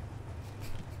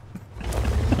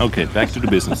 Okay, back to the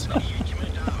business.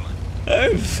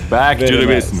 Back to the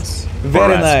business.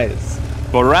 Very nice.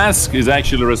 Borask is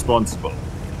actually responsible.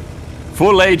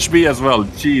 Full HP as well,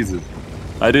 Jesus.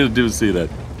 I didn't see that.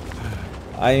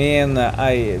 I mean,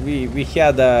 we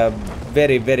had a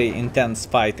very intense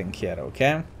fighting here,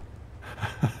 okay?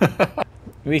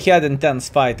 We had intense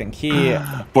fighting.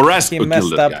 Borask he killed messed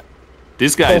that up. guy.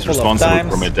 This guy is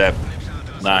responsible for my death.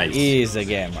 Nice. Easy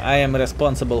game. I am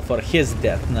responsible for his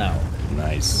death now.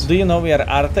 Nice. Do you know where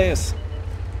Arte is?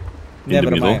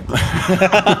 Never mind.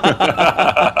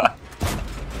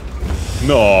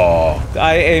 No.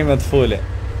 I aim it fully.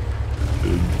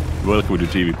 Welcome to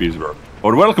TVP's world.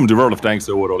 Or welcome to World of Tanks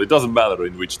overall. It doesn't matter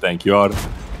in which tank you are.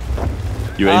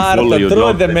 You aim fully, you through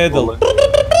don't the aim middle. fully.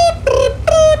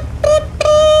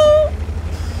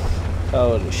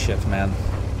 Holy shit, man.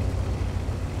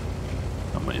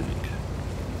 Amazing.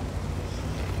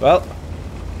 Well,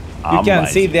 you can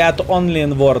see that only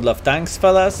in World of Tanks,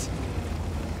 fellas.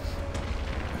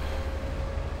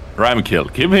 Rhyme kill.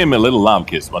 Give him a little love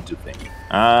kiss. What do you think?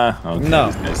 Okay.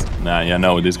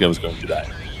 No. This guy was going to die.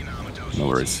 No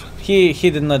worries. He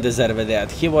did not deserve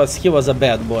that. He was a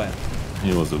bad boy.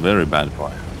 He was a very bad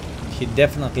boy. He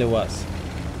definitely was.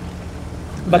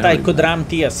 But I could ram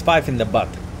TS5 in the butt.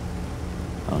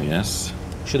 Oh yes.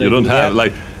 Should you I don't do have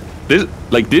that?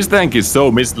 this tank is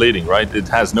so misleading, right? It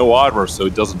has no armor, so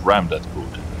it doesn't ram that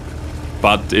good.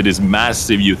 But it is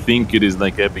massive. You think it is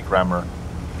like epic rammer.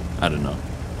 I don't know.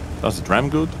 Does it ram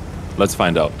good? Let's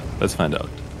find out. Let's find out.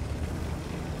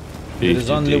 There is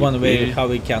only one way how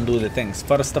we can do the things.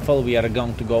 First of all, we are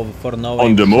going to go for no aim.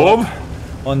 On the move?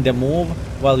 On the move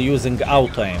while using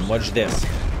auto aim. Watch this.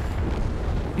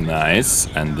 Nice.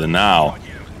 And now,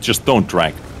 just don't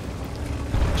drag.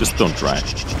 Just don't drag.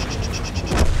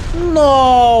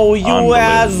 No, you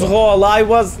asshole! I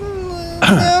was.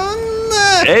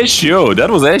 Eshu, that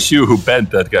was Eshu who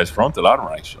bent that guy's frontal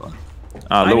armor actually.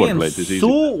 I mean, Su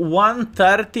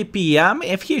 1:30 PM.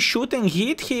 If he's shooting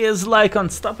heat, he is like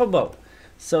unstoppable.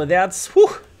 So that's whew.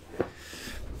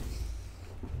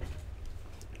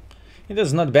 It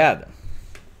is not bad.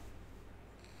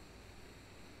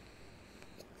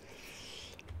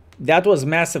 That was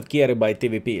massive carry by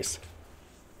TVPs.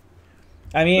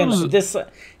 I mean,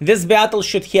 this battle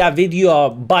should have video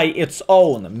by its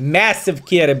own. Massive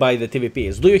carry by the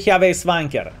TVPs. Do you have a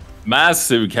Swanker?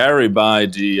 Massive carry by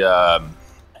the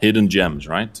hidden gems,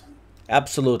 right?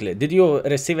 Absolutely. Did you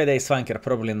receive a Swanker?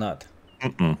 Probably not.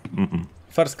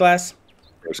 First class?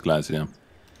 First class, yeah.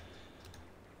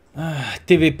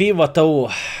 TVP, what oh.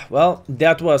 Well,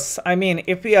 that was... I mean,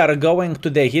 if we are going to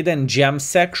the hidden gem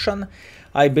section,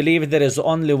 I believe there is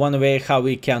only one way how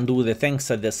we can do the things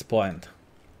at this point.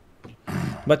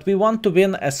 But we want to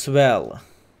win as well.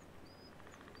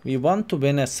 We want to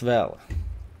win as well.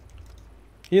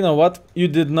 You know what? You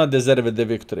did not deserve the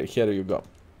victory. Here you go.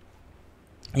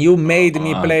 You made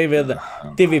me play with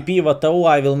TVP Watau.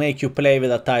 I will make you play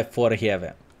with a Type 4 Heavy.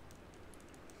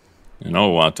 You know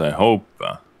what? I hope...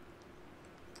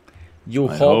 you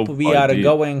hope we are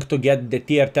going to get the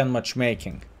tier 10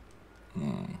 matchmaking.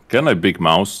 Can I big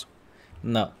mouse?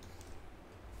 No.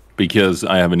 Because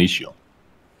I have an issue.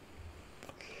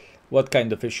 What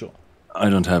kind of issue? I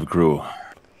don't have crew.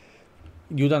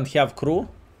 You don't have crew?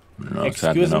 No,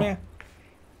 excuse me?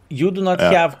 You do not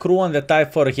have crew on the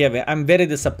Type 4 Heavy. I'm very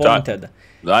disappointed.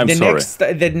 I'm sorry.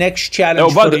 The next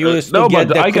challenge for you is to get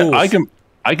the crews.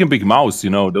 I can big mouse, you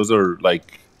know. Those are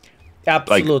like...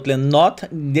 Absolutely not.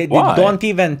 Don't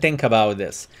even think about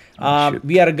this.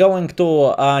 We are going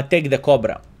to take the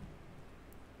Cobra.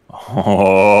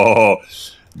 Oh,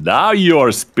 now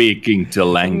you're speaking the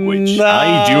language.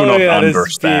 I do not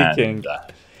understand. Speaking.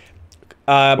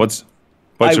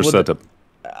 What's your setup?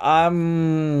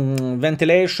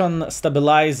 Ventilation,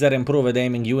 stabilizer, improved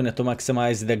aiming unit to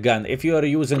maximize the gun. If you are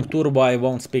using turbo, I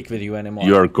won't speak with you anymore.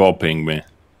 You're copying me.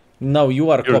 No, you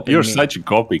are copying me. You're such a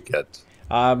copycat.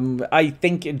 I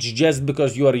think it's just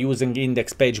because you are using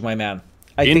index page, my man.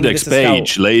 Index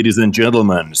page, ladies and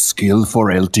gentlemen,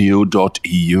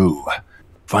 skill4ltu.eu.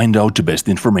 Find out the best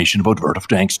information about World of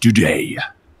Tanks today.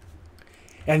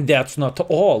 And that's not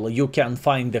all. You can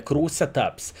find the crew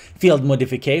setups, field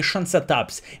modification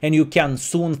setups, and you can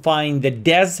soon find the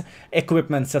Dez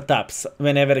equipment setups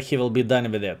whenever he will be done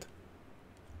with it.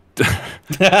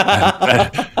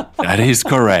 That is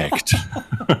correct.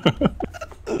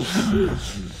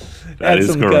 That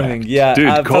is correct. Coming. Yeah,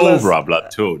 dude, Cobra,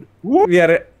 Platoon. We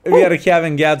are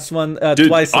having ads Dude,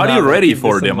 twice. Are you ready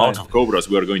for the amount of Cobras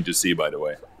we are going to see? By the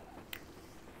way,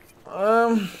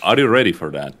 are you ready for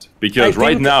that? Because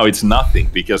right now it's nothing.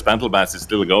 Because Battle Pass is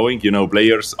still going. You know,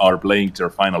 players are playing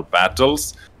their final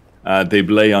battles. They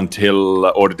play until,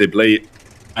 or they play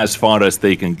as far as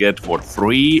they can get for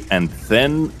free, and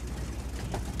then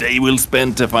they will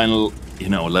spend the final, you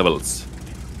know, levels.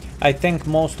 I think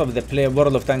most of the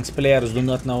World of Tanks players do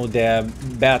not know the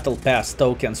Battle Pass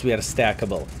tokens were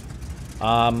stackable.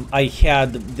 I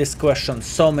had this question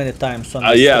so many times on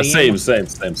the stream. Same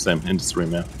in the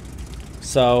stream, yeah.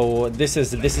 So this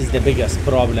is the biggest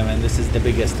problem, and this is the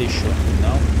biggest issue, you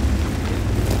know.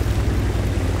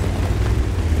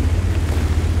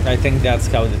 I think that's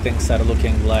how the things are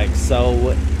looking like.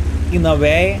 So in a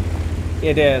way,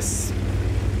 it is.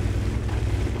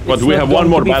 But we have one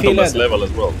more Battle Pass level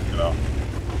as well, you know.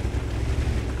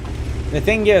 The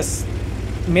thing is,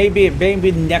 maybe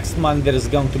next month there is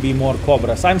going to be more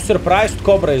Cobras. I'm surprised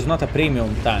Cobra is not a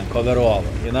premium tank overall,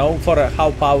 you know, for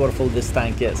how powerful this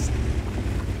tank is.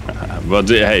 But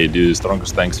hey, the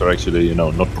strongest tanks are actually, you know,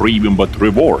 not premium but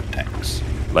reward tanks.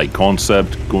 Like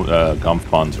Concept,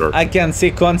 Kampfpanzer. I can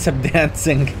see Concept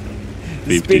dancing.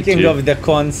 52. Speaking of the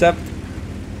Concept.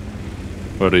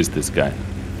 Where is this guy?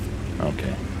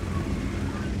 Okay.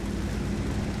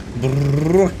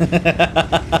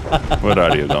 Where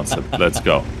are you, Concept? Let's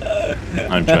go.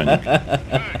 I'm joining.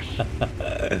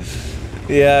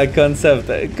 Yeah,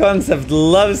 Concept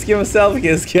loves himself,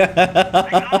 his guy.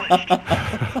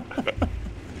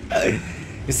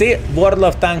 You see, World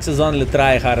of Tanks is only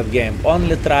try-hard game.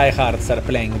 Only try-hards are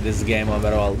playing this game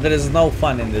overall. There is no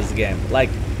fun in this game,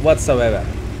 like, whatsoever.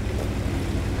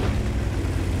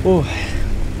 Ooh.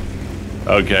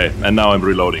 Okay, and now I'm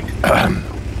reloading.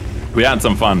 We had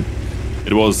some fun.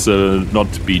 It was not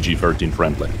PG-13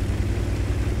 friendly.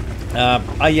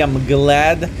 I am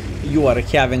glad you are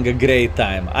having a great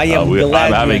time. I am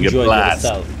glad you enjoyed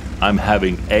yourself. I'm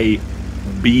having a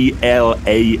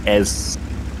BLAST,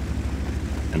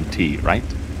 right?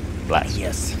 Blast.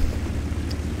 Yes.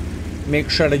 Make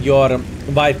sure that your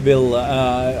wife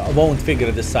won't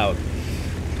figure this out.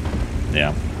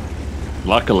 Yeah.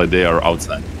 Luckily, they are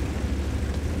outside.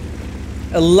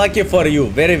 Lucky for you.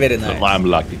 Very, very nice. So I'm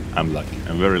lucky. I'm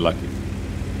very lucky.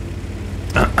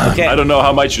 Okay. I don't know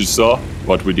how much you saw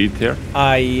what we did here.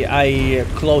 I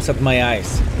closed my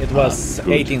eyes. It was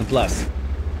 18 plus.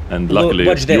 And luckily,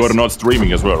 you are not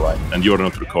streaming as well, right? And you are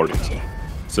not recording,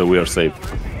 so we are safe.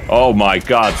 Oh my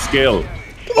God, skill!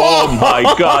 Oh my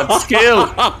God, skill!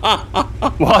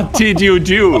 What did you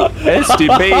do,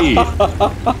 STP?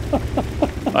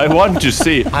 I want to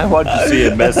see a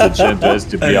message into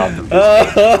STP on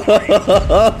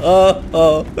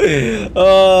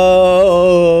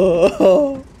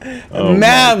oh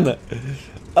man!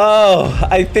 Oh,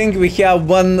 I think we have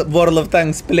one World of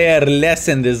Tanks player less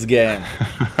in this game.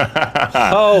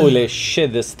 Holy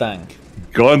shit, this tank.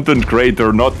 Content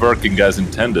creator not working as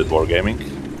intended, Wargaming.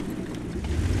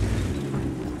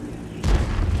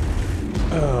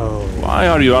 Oh, why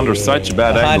are you under such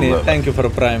bad angle? Honey, thank you for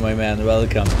Prime, my man.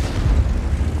 Welcome.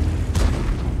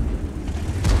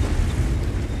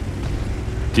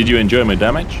 Did you enjoy my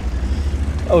damage?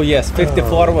 Oh yes,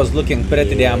 54 was looking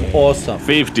pretty damn awesome.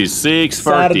 56,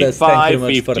 35,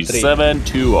 57,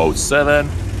 207.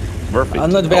 Perfect.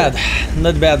 Not bad.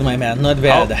 Not bad, my man. Not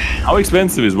bad. How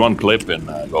expensive is one clip in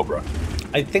Cobra?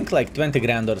 I think like 20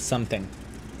 grand or something.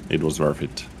 It was worth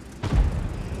it.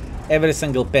 Every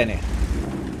single penny.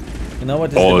 You know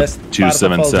what is the best part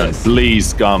of all this?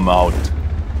 Please come out.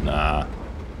 Nah.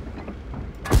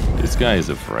 This guy is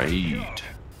afraid.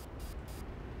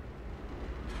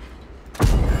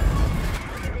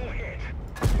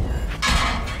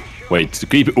 Wait,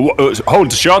 keep hold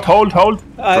the shot, hold.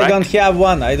 I don't have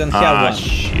one. I don't have one.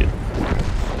 Shit.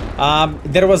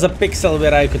 There was a pixel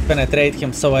where I could penetrate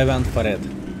him, so I went for it.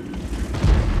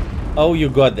 Oh, you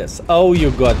got this. Oh,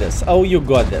 you got this. Oh, you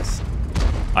got this.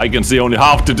 I can see only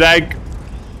half the tank.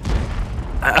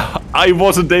 I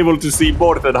wasn't able to see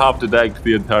more than half the tank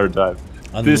the entire time.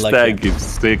 Unlucky. This tank is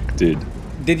sick, dude.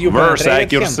 Did you Worse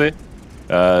accuracy?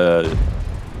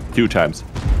 2 times.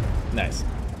 Nice.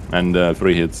 And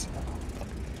 3 hits.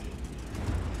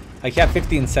 I have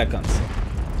 15 seconds.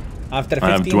 After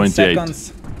 15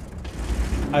 seconds,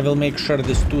 I will make sure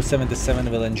this 277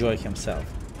 will enjoy himself.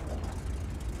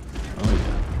 Oh,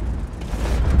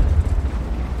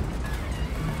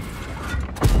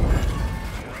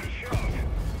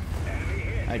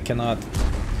 yeah. I cannot.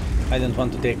 I don't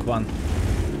want to take one.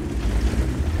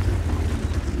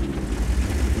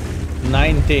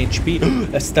 90 HP.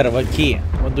 Starvaki.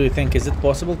 What do you think? Is it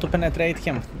possible to penetrate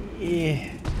him? Yeah.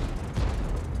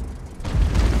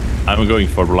 I'm going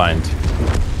for blind.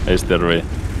 Is there a way?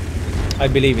 I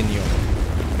believe in you.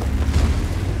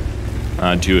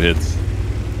 2 hits.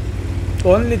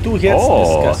 Only 2 hits?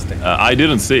 Oh, disgusting. I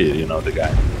didn't see, you know, the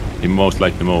guy. He most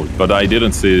likely moved, but I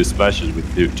didn't see the splashes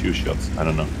with 2 shots. I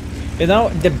don't know. You know,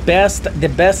 the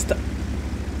best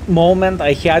moment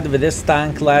I had with this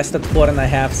tank lasted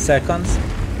 4.5 seconds.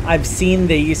 I've seen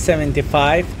the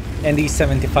E75 and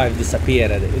E75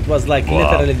 disappeared. It was like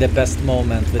literally the best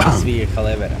moment with this vehicle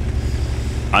ever.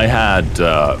 I had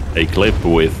a clip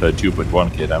with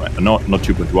 2.1k damage. Not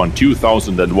 2.1,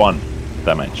 2001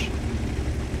 damage.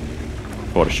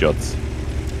 4 shots.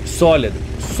 Solid,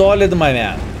 my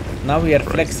man. Now we are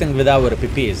flexing with our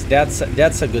PPs.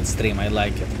 That's a good stream. I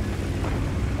like it.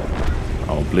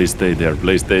 Oh, please stay there.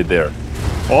 Please stay there.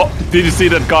 Oh, did you see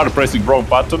that car pressing wrong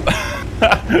button?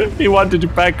 He wanted to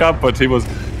back up, but he was,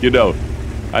 you know,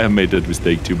 I have made that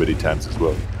mistake too many times as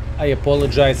well. I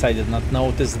apologize. I did not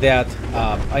notice that.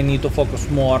 I need to focus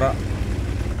more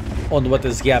on what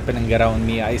is happening around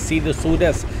me. I see the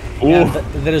Udes, and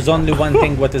there is only one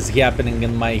thing what is happening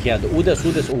in my head.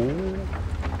 Udes. Ooh.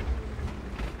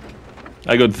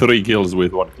 I got 3 kills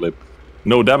with 1 clip.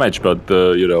 No damage, but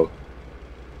you know,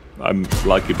 I'm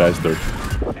lucky bastard.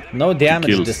 No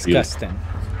damage, disgusting.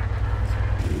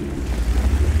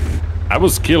 I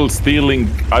was kill stealing.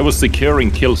 I was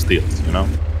securing kill steals, you know.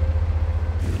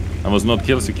 I was not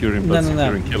kill securing, but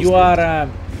securing kill steals.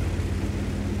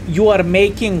 You are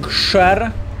making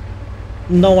sure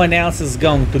no one else is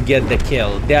going to get the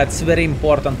kill. That's a very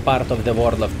important part of the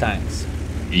World of Tanks.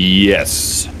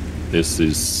 Yes, this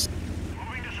is.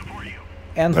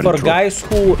 And for guys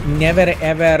who never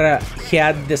ever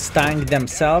had this tank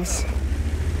themselves,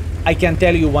 I can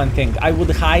tell you one thing. I would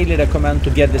highly recommend to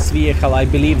get this vehicle. I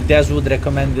believe Dez would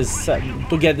recommend this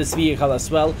to get this vehicle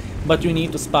as well. But you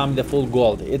need to spam the full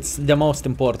gold. It's the most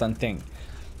important thing.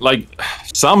 Like,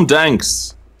 some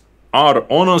tanks are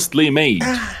honestly made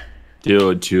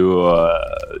to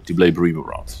play premium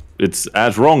rounds. It's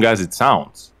as wrong as it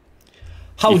sounds.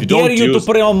 How dare you to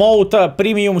promote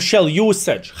premium shell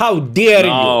usage? How dare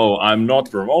you? No, I'm not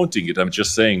promoting it. I'm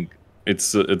just saying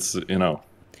it's you know,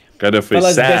 kind of a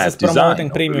sad design. Promoting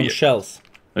premium shells,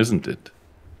 isn't it?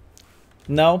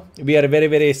 No, we are very,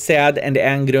 very sad and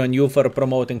angry on you for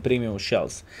promoting premium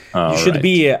shells. You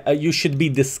should be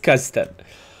disgusted.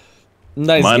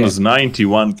 Nice. Minus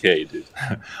 91k, dude.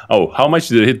 Oh, how much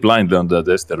did it hit blind on the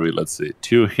Destiny? Let's see.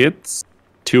 2 hits,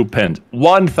 2 pens.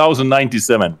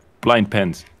 1097 blind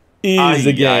pens.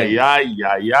 Easy game.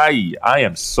 I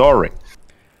am sorry.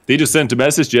 Did you send a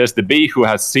message to SDB who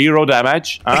has 0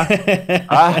 damage? Huh?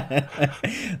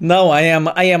 No, I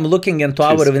am looking into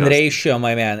our win ratio,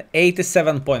 my man.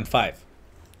 87.5.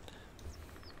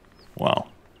 Wow.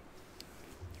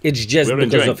 It's just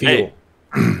because of you. Hey,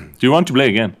 do you want to play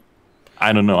again?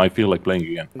 I don't know. I feel like playing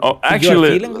again. Oh, actually,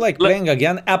 you're feeling like playing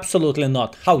again? Absolutely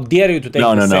not. How dare you to take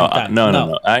the same time?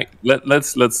 No.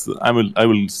 Let's. I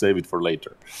will save it for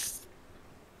later.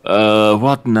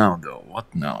 What now though?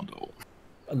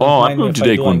 Oh, I'm going to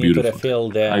take one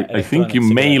beautiful. I think you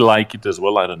may like it as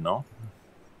well. I don't know.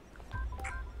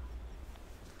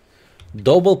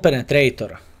 Double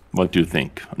penetrator. What do you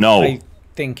think? No. I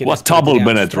think it what double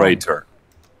penetrator?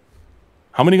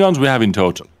 How many guns we have in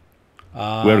total?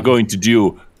 We're going to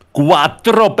do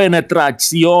quattro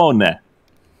penetrazione.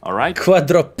 All right.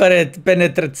 Quattro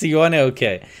penetrazione.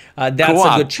 Okay, that's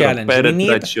a good challenge.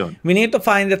 We need to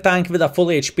find a tank with a full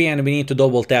HP, and we need to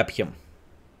double tap him.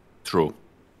 True.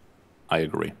 I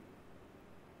agree.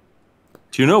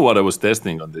 Do you know what I was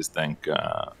testing on this tank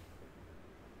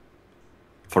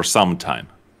for some time?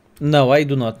 No, I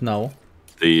do not know.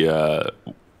 The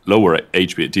lower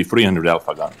HP, T300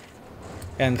 Alpha gun.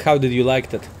 And how did you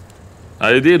like it?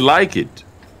 I did like it.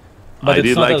 But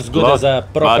it's not as good as a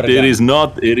proper gun.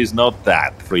 It is not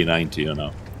that 390, you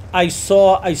know. I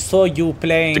saw you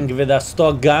playing with a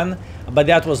stock gun, but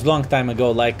that was long time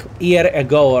ago, like year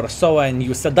ago or so, and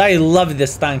you said, I love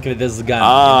this tank with this gun.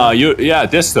 Ah, yeah,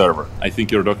 test server. I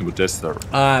think you're talking about test server.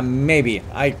 Maybe.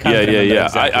 I can't remember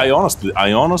exactly.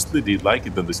 I honestly did like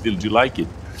it, and I still do like it.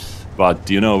 But,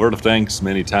 you know, World of Tanks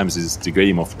many times is the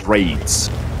game of trades.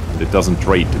 And it doesn't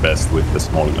trade the best with the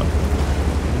small gun.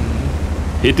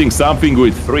 Hitting something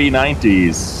with 390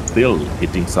 is still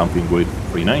hitting something with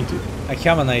 390. I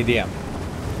have an idea.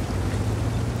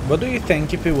 What do you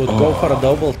think if we would go for a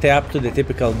double tap to the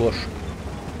typical bush?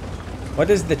 What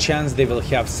is the chance they will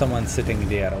have someone sitting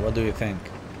there? What do you think?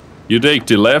 You take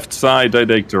the left side, I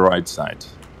take the right side.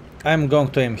 I'm going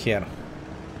to aim here.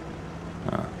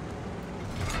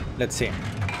 Let's see.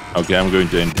 Okay, I'm going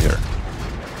to end here.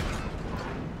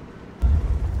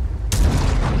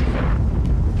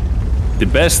 The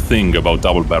best thing about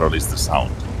double barrel is the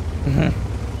sound.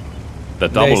 The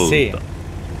double...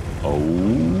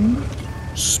 Oh...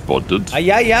 Spotted.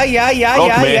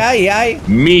 Ay.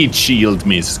 Meat shield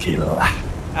skill.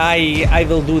 I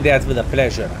will do that with a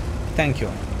pleasure. Thank you.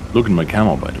 Look at my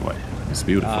camo, by the way. It's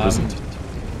beautiful, isn't it?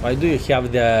 Why do you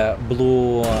have the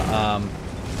blue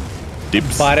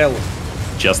dips? Barrel?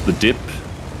 Just the dip.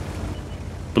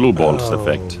 Blue balls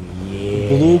effect. Yeah.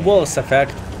 Blue balls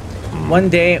effect. One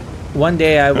day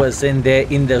I was in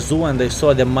the zoo and I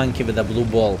saw the monkey with the blue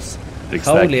balls.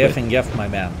 Exactly. Holy effing F, my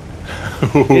man.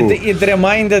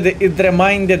 it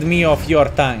reminded me of your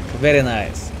tank. Very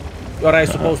nice. Or I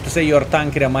supposed to say your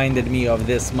tank reminded me of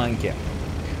this monkey.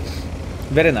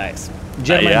 Very nice.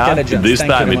 German intelligence. This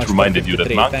Thank time you it reminded you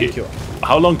that monkey. Thank you.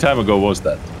 How long time ago was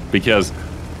that? Because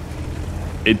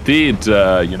it did,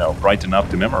 you know, brighten up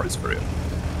the memories for you.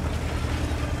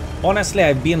 Honestly,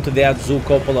 I've been to that zoo a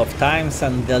couple of times,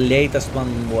 and the latest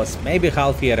one was maybe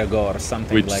half year ago or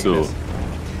something. Which like zoo? This.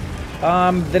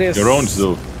 There is your own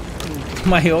zoo.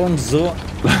 My own zoo.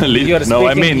 You're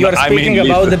speaking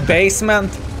about the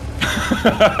basement.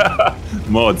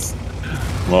 Mods.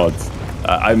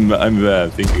 I'm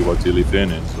thinking about the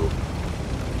Lithuanian zoo.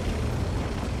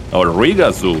 Or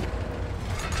Riga zoo.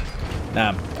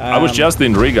 Nah, I was just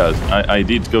in Riga. I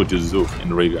did go to the zoo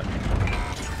in Riga.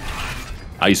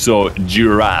 I saw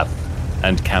giraffe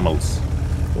and camels.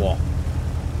 Whoa.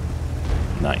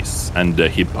 Nice. And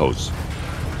hippos.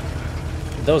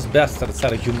 Those bastards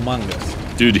are humongous.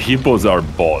 Dude, hippos are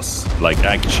boss. Like,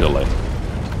 actually,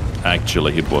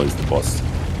 hippo is the boss.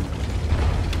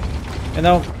 You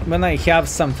know, when I have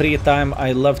some free time,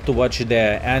 I love to watch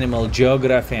the animal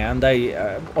geography, and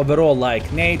I overall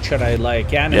like nature, I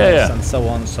like animals, and so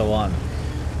on, so on.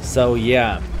 So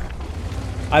yeah,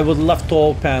 I would love to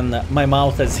open my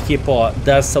mouth as hippo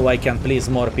does, so I can please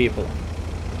more people.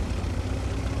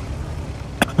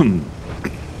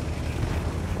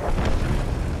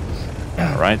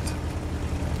 Right.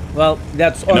 Well,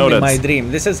 that's only my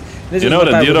dream. This is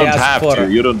what I would ask for.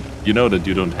 You know that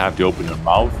you don't have to open your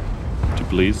mouth to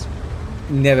please.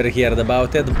 Never heard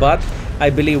about it, but I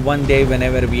believe one day,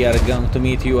 whenever we are going to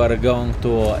meet, you are going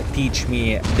to teach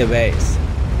me the ways.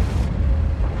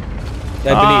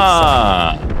 I believe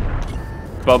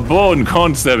so. Baboon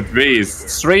concept B,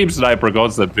 Stream Sniper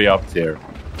concept B up there.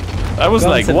 I was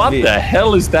like, what the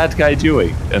hell is that guy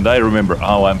doing? And I remember,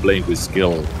 oh, I'm playing with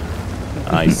skill.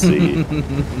 I see.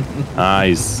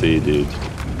 I see, dude.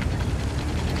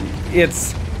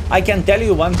 I can tell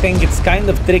you one thing, it's kind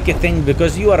of tricky thing,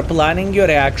 because you are planning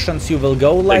your actions, you will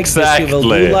go like this, you will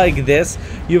do like this,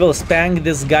 you will spank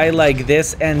this guy like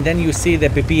this, and then you see the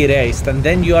PP raised, and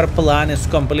then your plan is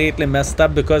completely messed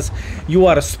up because you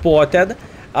are spotted,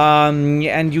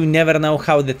 and you never know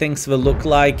how the things will look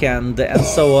like, and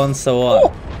so on, so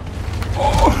on.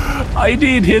 I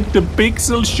did hit the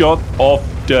pixel shot of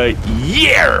the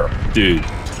year, dude.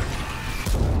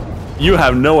 You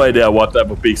have no idea what type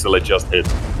of pixel I just hit.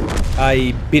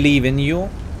 I believe in you,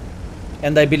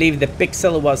 and I believe the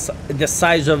pixel was the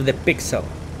size of the pixel.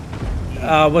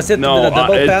 Was it the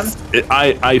double pen?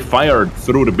 I fired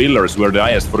through the pillars where the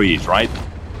IS-3 is, right?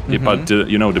 But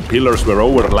you know, the pillars were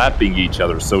overlapping each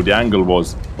other, so the angle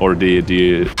was, or the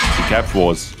cap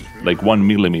was like 1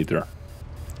 millimeter.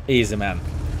 Easy, man.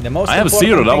 The most I have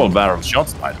 0 double barrel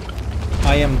shots, by the way.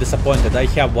 I am disappointed. I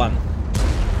have 1.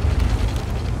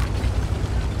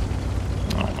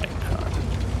 Oh my god.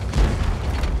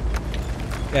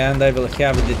 And I will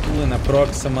have the 2 in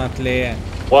approximately...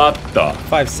 What the?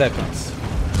 5 seconds.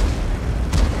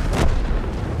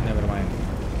 Never mind.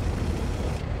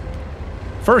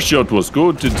 First shot was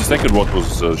good. The second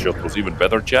shot was even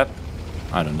better, chat.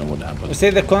 I don't know what happened. You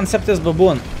say the concept is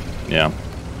baboon. Yeah.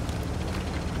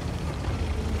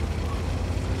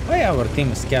 Why our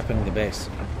team is capping the base?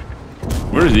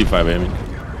 Where is E5 aiming?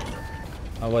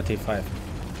 What E5?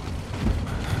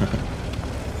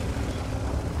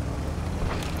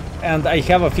 And I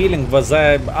have a feeling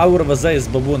our Vaza is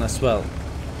baboon as well.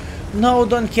 No,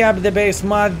 don't cap the base,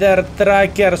 mother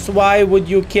trackers. Why would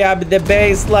you cap the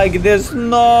base like this?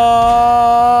 No!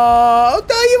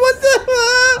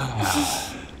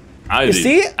 I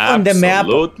see on the map?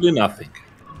 Absolutely nothing.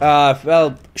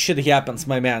 Well, shit happens,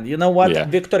 my man. You know what? Yeah.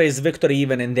 Victory is victory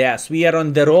even in the ass. We are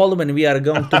on the roll when we are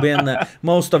going to win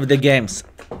most of the games.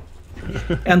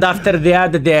 And after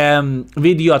that, the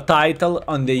video title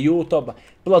on the YouTube,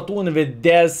 Platoon with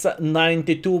Dez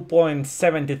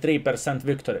 92.73%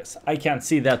 victories. I can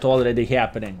see that already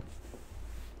happening.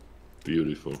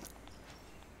 Beautiful.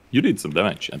 You did some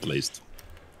damage, at least.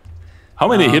 How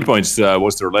many hit points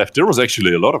was there left? There was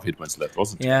actually a lot of hit points left,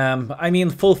 wasn't it? Yeah, I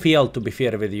mean, full field, to be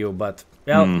fair with you, but,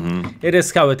 well, it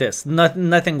is how it is.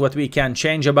 Nothing what we can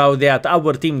change about that.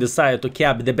 Our team decided to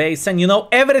cap the base, and, you know,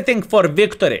 everything for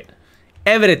victory.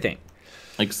 Everything.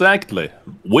 Exactly.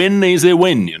 Win is a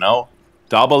win, you know?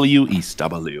 W is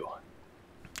W.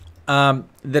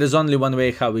 There is only one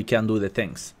way how we can do the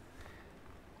things.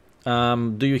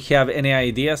 Do you have any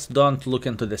ideas? Don't look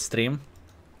into the stream.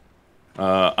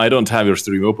 I don't have your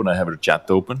stream open, I have your chat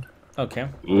open. Okay.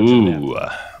 Ooh.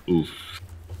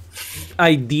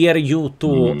 I dare you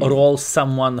to roll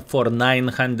someone for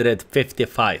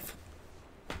 955.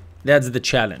 That's the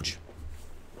challenge.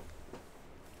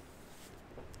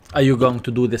 Are you going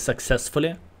to do this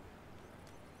successfully?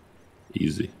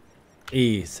 Easy.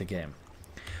 Easy game.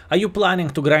 Are you planning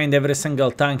to grind every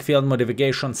single tank field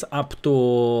modifications up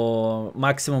to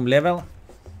maximum level?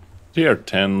 Tier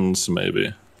 10s,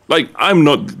 maybe. Like, I'm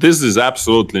not... This is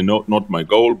absolutely not my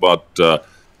goal, but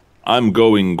I'm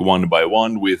going one by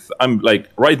one with... I'm like...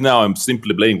 Right now, I'm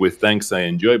simply playing with tanks I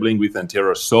enjoy playing with, and there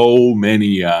are so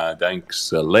many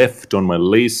tanks left on my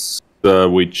list,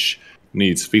 which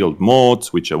needs field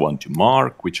mods, which I want to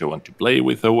mark, which I want to play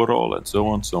with overall, and so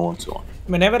on, so on, so on.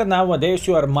 Whenever nowadays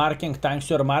you are marking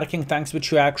tanks which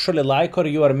you actually like, or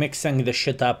you are mixing the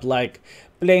shit up, like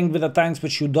playing with the tanks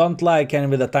which you don't like and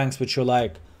with the tanks which you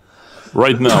like?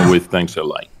 Right now with tanks I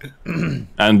like.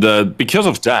 And because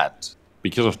of that,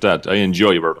 I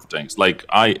enjoy World of Tanks. Like,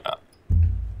 I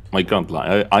can't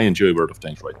lie, I enjoy World of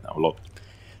Tanks right now a lot.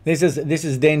 This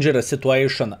is dangerous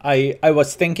situation. I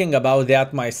was thinking about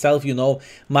that myself, you know,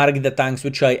 mark the tanks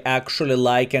which I actually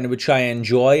like and which I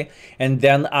enjoy, and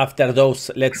then after those,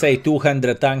 let's say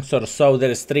 200 tanks or so, there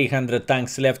is 300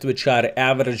 tanks left which are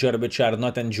average or which are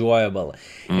not enjoyable.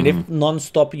 And if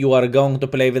non-stop you are going to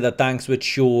play with the tanks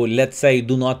which you, let's say,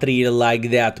 do not really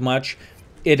like that much,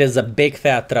 it is a big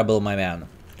fat trouble, my man.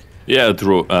 Yeah,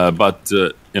 true. But,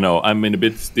 you know, I'm in a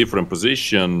bit different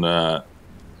position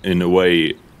in a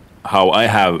way, how I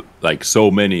have like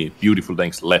so many beautiful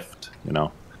tanks left, you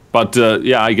know. But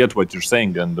yeah, I get what you're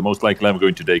saying, and most likely I'm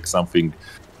going to take something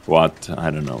what, I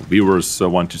don't know, viewers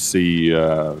want to see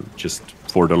just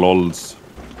for the lols.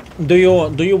 Do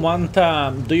you want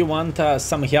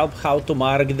some help how to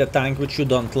mark the tank which you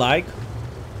don't like?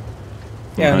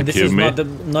 Yeah, and this is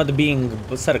not being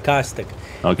sarcastic.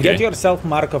 Okay. Get yourself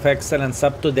mark of excellence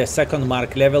up to the second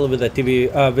mark level with a TV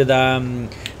with a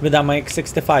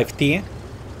MX65T.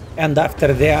 And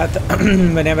after that,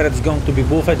 whenever it's going to be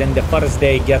buffed, in the first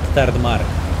day get third mark.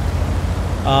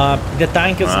 The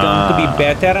tank is going to be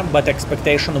better, but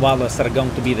expectation values are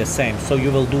going to be the same. So you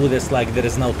will do this like there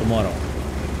is no tomorrow.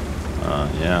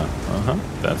 Yeah,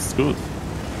 that's good.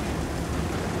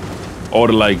 Or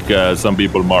like some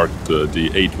people marked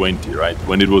the 820, right?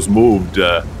 When it was moved,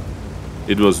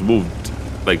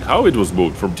 like how it was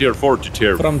moved from tier 4 to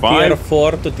tier 5? From tier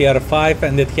 4 to tier 5,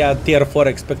 and it had tier 4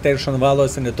 expectation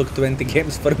values, and it took 20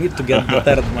 games for me to get the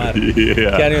third mark.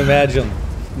 Yeah. Can you imagine?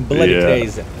 Bloody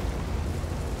crazy.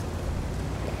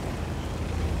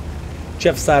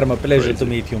 Chef Sarma, pleasure to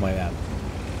meet you, my man.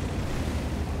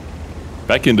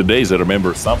 Back in the days, I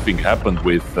remember something happened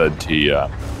with the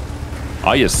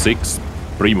IS-6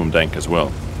 premium tank as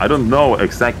well. I don't know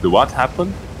exactly what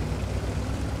happened,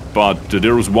 but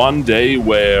there was one day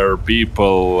where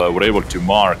people were able to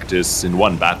mark this in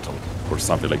one battle or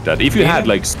something like that. If you had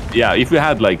like, yeah, if you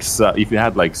had like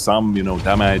some, you know,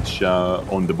 damage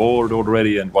on the board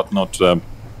already and whatnot,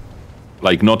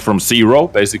 like not from zero,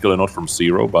 basically not from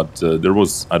zero, but there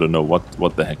was, I don't know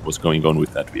what the heck was going on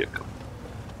with that vehicle.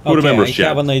 Who remembers? I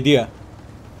have an idea.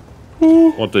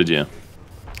 What idea?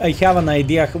 I have an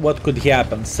idea what could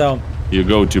happen. So you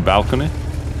go to balcony?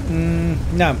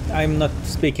 No, I'm not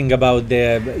speaking about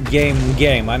the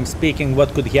game. I'm speaking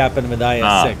what could happen with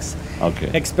IS-6.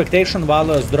 Okay. Expectation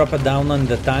values drop down on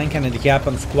the tank, and it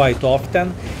happens quite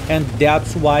often, and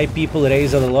that's why people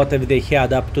raise it a lot if they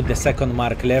had up to the second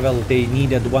mark level. They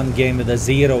needed one game with a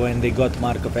 0 and they got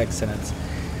mark of excellence.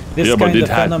 This Yeah, kind of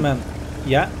phenomenon.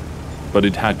 Yeah. But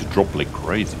it had to drop like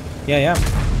crazy. Yeah.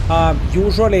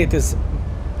 Usually it is.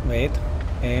 Wait.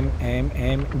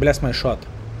 Aim. Bless my shot.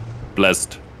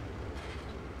 Blessed.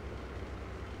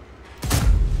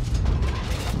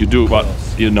 You do what?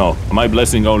 You know, my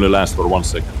blessing only lasts for 1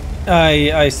 second.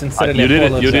 I sincerely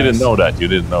apologize. You didn't know that. You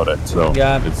didn't know that. So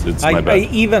yeah, it's my bad. I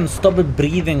even stopped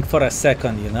breathing for a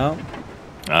second. You know.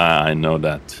 I know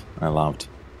that. I loved.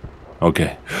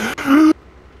 Okay.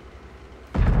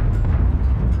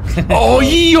 Oh,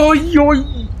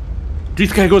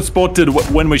 this guy got spotted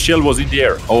when my shell was in the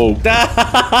air. Oh.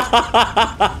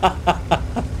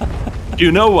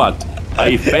 You know what?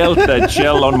 I felt that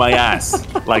shell on my ass.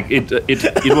 Like it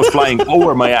was flying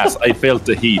over my ass. I felt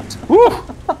the heat. Woo!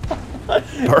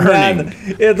 Burning. Man,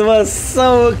 it was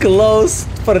so close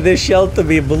for the shell to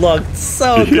be blocked.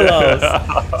 So close.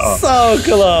 So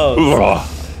close.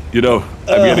 You know,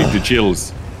 I'm getting the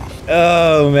chills.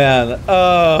 Oh, man.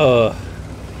 Oh.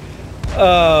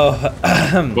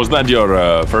 Was that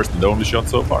your first and only shot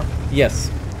so far? Yes.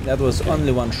 That was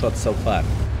only one shot so far.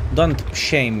 Don't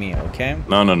shame me, okay?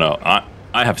 No.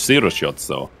 I have 0 shots,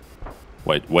 though.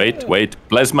 Wait.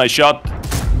 Bless my shot.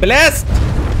 Blessed!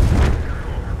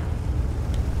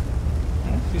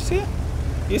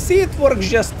 You see, it works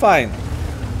just fine.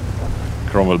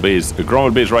 Cromwell B is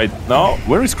right. No,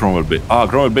 where is Cromwell B? Ah,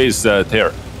 Cromwell B is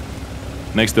there,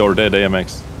 next to our dead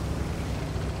AMX.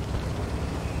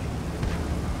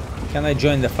 Can I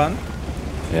join the fun?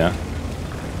 Yeah.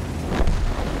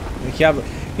 We have.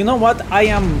 You know what? I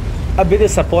am a bit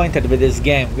disappointed with this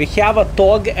game. We have a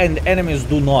TOG and enemies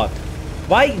do not.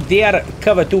 Why their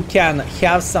cover 2 can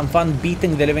have some fun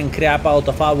beating the living crap out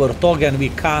of our TOG and we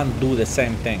can't do the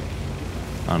same thing?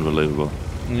 Unbelievable.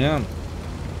 Yeah.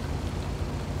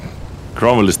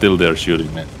 Cromwell is still there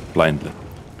shooting me blindly.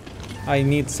 I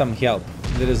need some help.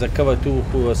 There is a cover 2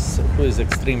 who is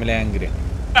extremely angry.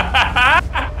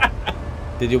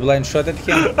 Did you blind shot at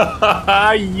him?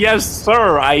 Yes,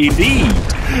 sir, I did.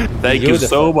 Thank you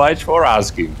so much for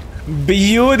asking.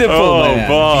 Beautiful, man.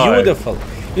 Boy. Beautiful.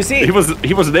 You see,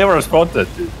 he was never spotted.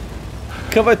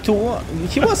 Cover 2,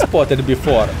 he was spotted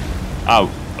before. Oh,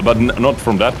 but not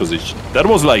from that position. That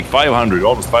was like 500,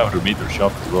 almost 500 meter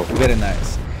shot as well. Very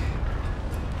nice.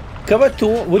 Cover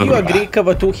 2, would you agree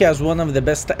Cover 2 has one of the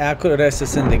best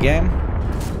accuracies in the game?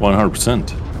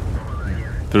 100%.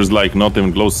 There's like not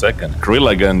even close second.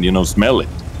 Krilla can, you know, smell it.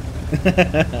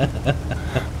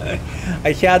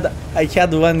 I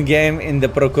had one game in the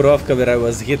Prokhorovka where I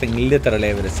was hitting literally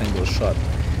every single shot.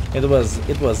 It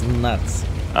was nuts.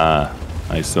 Ah,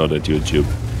 I saw that YouTube.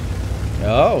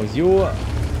 Oh, you!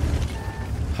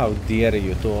 How dare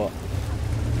you to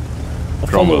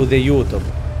follow the YouTube?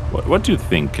 What do you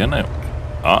think? Can I?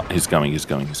 Ah, he's coming. He's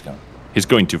going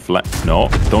to fly. No,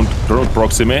 don't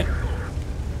proximate.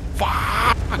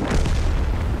 Fuck!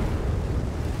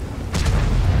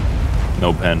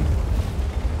 No pen.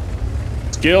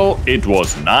 Skill, it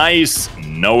was nice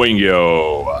knowing you.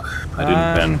 I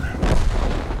didn't pen.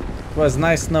 It was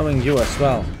nice knowing you as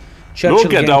well. Churchill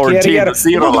look at our team, the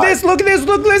zero look this, look this,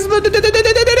 look this.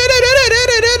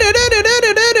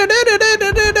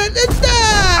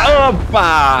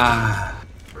 Opa!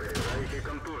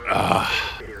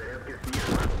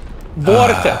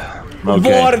 Worth it.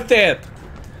 Okay. Worth it.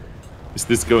 Is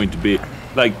this going to be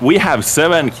like we have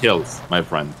 7 kills, my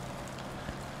friend?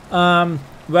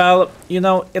 Well, you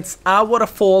know, it's our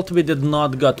fault we did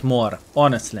not got more,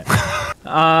 honestly.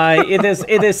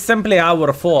 It is simply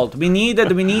our fault. We needed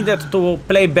to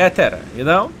play better, you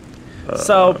know?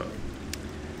 So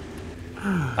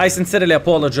I sincerely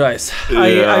apologize.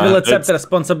 Yeah, I will accept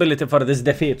responsibility for this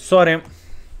defeat. Sorry.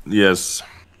 Yes.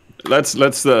 Let's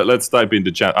type in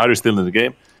the chat. Are you still in the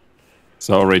game?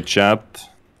 Sorry, chat.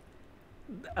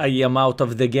 I am out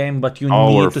of the game, but you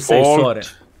need to say sorry.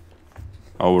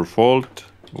 Our fault.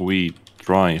 We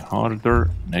try harder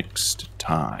next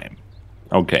time.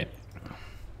 Okay.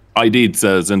 I did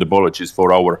send apologies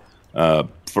for our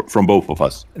from both of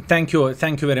us. Thank you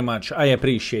very much. I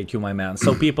appreciate you, my man.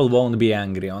 So people won't be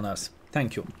angry on us.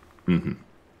 Thank you. Mm-hmm.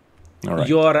 All right.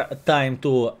 Your time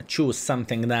to choose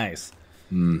something nice.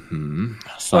 Mm-hmm.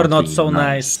 Or not so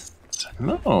nice.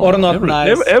 No. Or not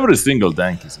nice. Every single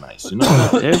dank is nice. You know,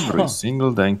 every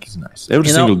single dank is nice. Every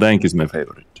single dank is my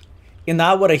favorite. In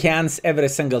our hands, every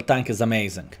single tank is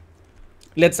amazing.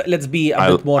 Let's be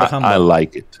a bit more humble. I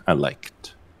like it. I like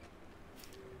it.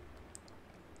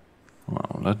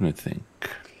 Well, let me think.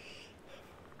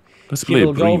 Let's He play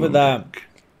will go with a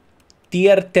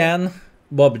tier 10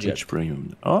 Bobjet. Which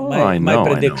premium? Oh, My I know.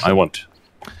 prediction. I want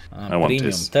Premium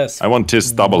this. test. I want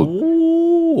this double.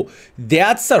 Ooh,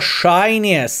 that's a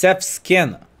shiny SF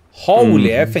skin. Holy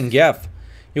effing F.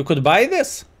 You could buy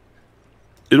this?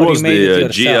 It Or was you made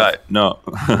it the yourself? GI. No,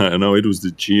 no, it was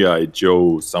the GI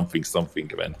Joe something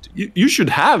event. You should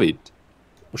have it.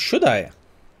 Should I?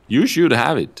 You should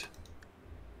have it.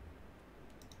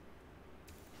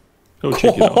 Go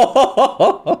check it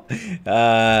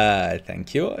out.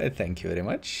 Thank you. Thank you very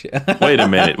much. Wait a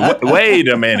minute. Wait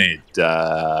a minute.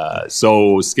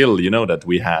 So, Skill, you know that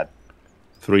we had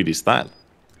 3D style,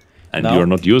 and No. you're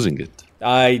not using it.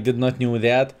 I did not knew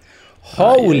that.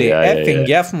 Holy effing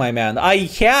F, my man. I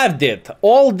had it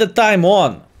all the time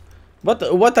on.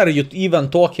 What are you even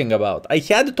talking about? I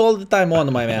had it all the time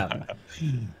on, my man.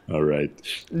 All right.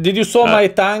 Did you saw my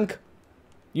tank?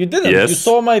 You didn't. Yes. You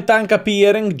saw my tank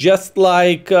appearing just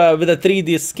like with a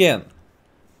 3D skin.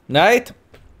 Right?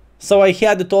 So I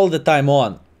had it all the time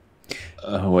on.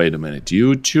 Wait a minute.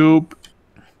 YouTube.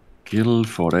 Kill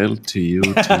for LTU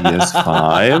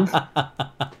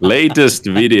TS5. Latest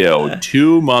video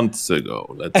 2 months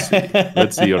ago. Let's see.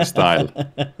 Let's see your style.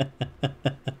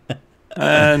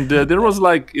 And there was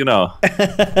like, you know,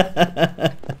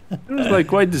 there was like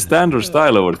quite the standard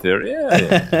style over there.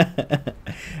 Yeah.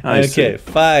 I Okay, see.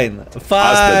 fine.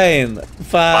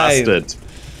 Busted.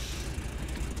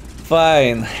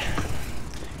 Fine.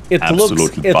 It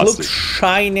Absolutely looks busted.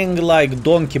 shining like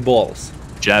donkey balls.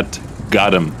 Chat,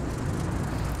 got him.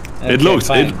 Okay, It looks,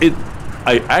 fine.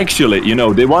 I actually, you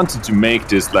know, they wanted to make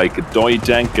this like a toy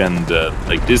tank, and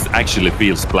like this actually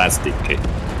feels plastic.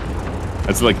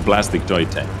 It's like a plastic toy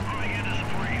tank.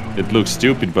 It looks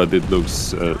stupid, but it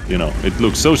looks, you know, it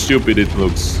looks so stupid, it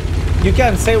looks You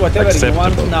can say whatever you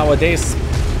want acceptable. nowadays.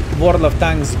 World of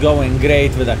Tanks going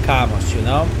great with the camos, you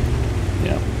know?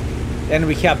 Yeah. And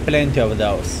we have plenty of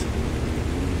those.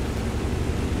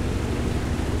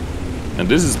 And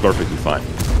this is perfectly fine.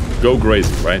 Go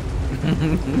crazy, right?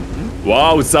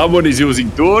 Wow, someone is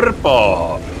using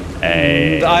turbo.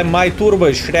 Hey. My turbo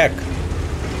is Shrek.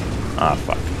 Ah,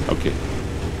 fuck. Okay.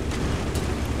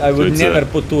 I would it's never a-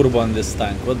 put turbo on this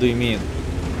tank. What do you mean?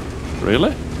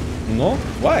 Really? No?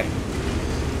 Why?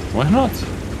 Why not?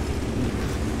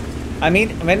 I mean,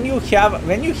 when you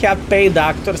have paid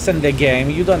actors in the game,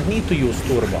 you don't need to use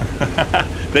turbo.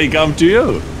 They come to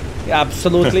you.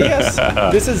 Absolutely yes.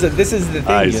 This is the thing,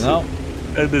 I you see. know.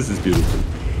 This is beautiful.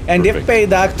 And if Perfect.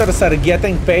 paid actors are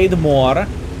getting paid more,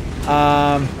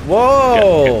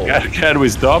 whoa, Can we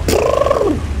stop? you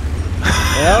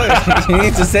know, you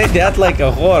need to say that like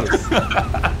a horse.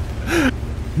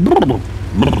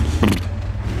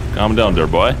 Calm down there,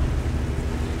 boy.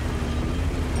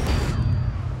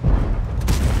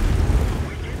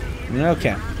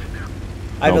 Okay.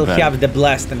 I will Okay. have the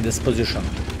blast in this position.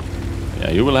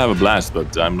 Yeah, you will have a blast,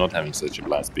 but I'm not having such a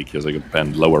blast because I got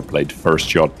penned lower plate first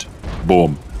shot.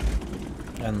 Boom.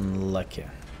 Unlucky.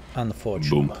 Unfortunate.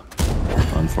 Boom.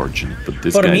 Unfortunate, but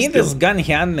this For guy me, still this gun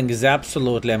handling is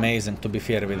absolutely amazing, to be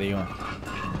fair with you.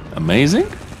 amazing.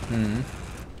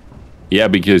 Yeah,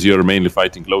 because you're mainly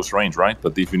fighting close range, right?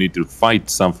 But if you need to fight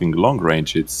something long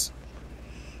range, it's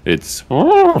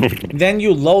Then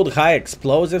you load high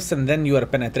explosives and then you are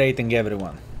penetrating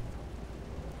everyone.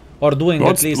 Or doing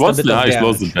what's at least what's a bit the of highest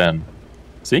damage. explosive pen?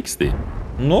 60.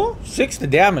 No, 60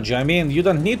 damage. I mean, you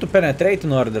don't need to penetrate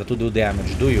in order to do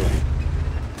damage, do you?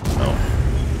 No.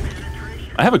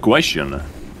 I have a question.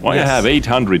 Why Yes. I have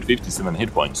 857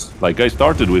 hit points? Like I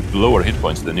started with lower hit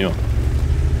points than you.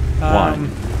 Why?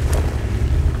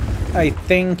 I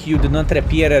think you did not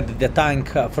repair the tank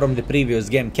from the previous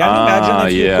game. Can you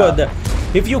imagine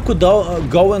if you could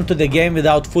go into the game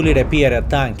without fully repair a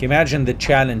tank? Imagine the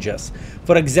challenges.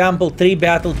 For example, 3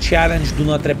 battle challenge, do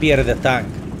not repair the tank.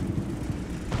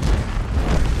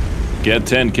 Get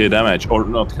 10k damage, or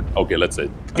not? Okay, let's say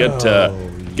get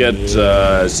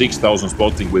 6,000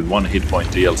 spotting with 1 hit point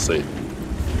DLC.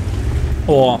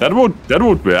 Or That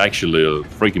would be actually a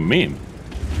freaking meme.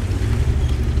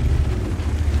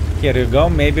 here you go.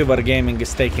 Maybe Wargaming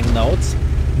is taking notes.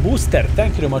 Booster,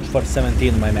 thank you very much for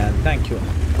 17, my man. Thank you.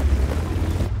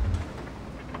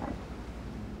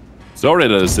 Sorry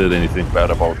that I said anything bad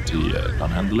about the gun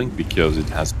handling, because it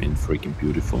has been freaking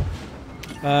beautiful.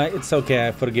 It's okay,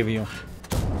 I forgive you.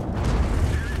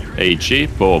 HE,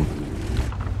 boom.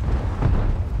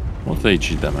 What's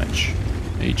HE damage?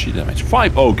 HE damage.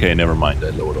 5. Okay, never mind. I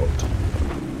lowered out.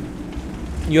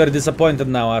 You are disappointed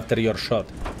now after your shot.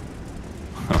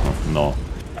 No.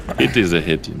 It is a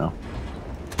hit, you know.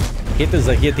 Hit is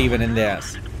a hit even in the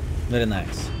ass. Very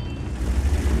nice.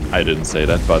 I didn't say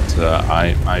that, but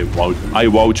I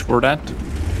vouch for that.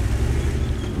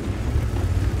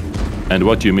 And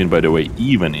what do you mean, by the way,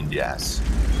 even in the ass?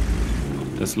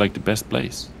 That's like the best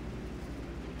place.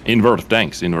 Invert of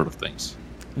thanks, invert of thanks.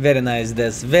 Very nice,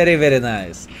 Des. Very, very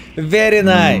nice. Very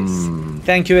nice.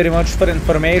 Thank you very much for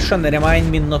information.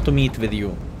 Remind me not to meet with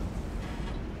you.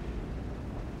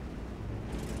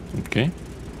 Okay.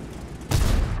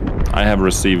 I have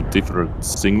received different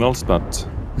signals, but...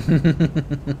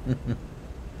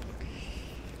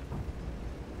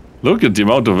 Look at the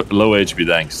amount of low HP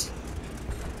tanks.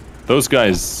 Those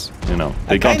guys, you know,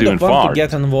 they can't even fart. I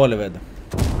kind of want to get involved.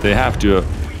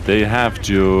 They have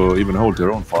to even hold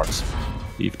their own farts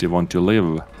if they want to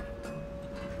live.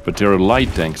 But there are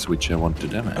light tanks which I want to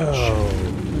damage. Oh,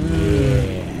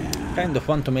 yeah. Kind of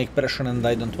want to make pressure and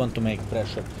I don't want to make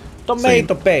pressure.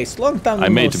 Tomato paste, long time I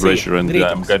made pressure and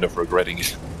I'm kind of regretting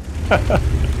it.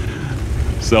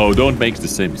 So don't make the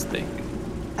same mistake.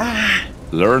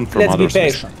 Learn from others. Let's be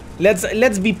patient.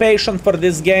 Let's be patient for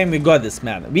this game. We got this,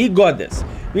 man. We got this.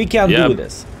 We can do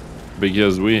this.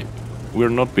 Because we're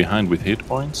not behind with hit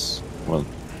points. Well,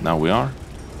 now we are.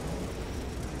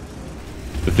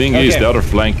 The thing is, the other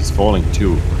flank is falling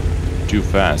too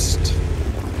fast.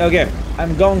 Okay,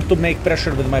 I'm going to make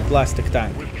pressure with my plastic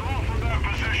tank.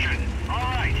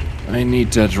 I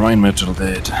need that Rheinmetall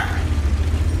dead.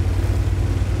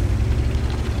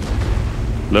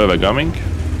 Löwe coming.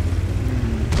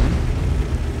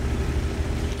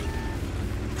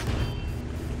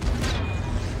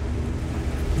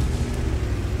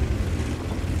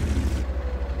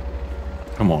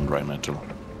 Come on, Rheinmetall.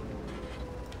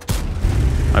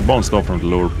 I bounced off from the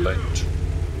lower plate.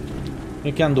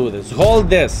 You can do this. Hold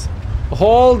this.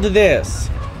 Hold this.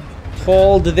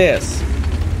 Hold this.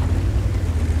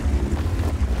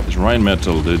 This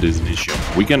Rheinmetall that is an issue.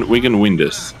 We can win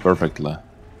this perfectly.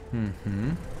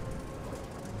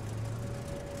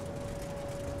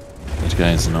 That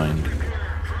guy is annoying.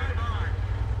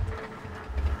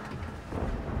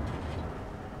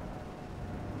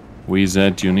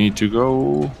 Wizard, you need to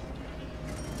go.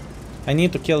 I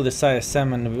need to kill this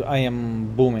ISM and I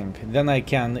am booming. Then I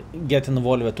can get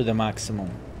involved to the maximum.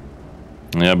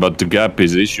 Yeah, but the gap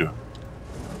is issue.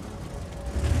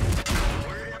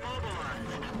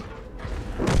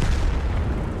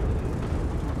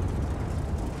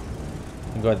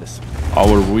 I got this.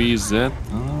 Our Wizard.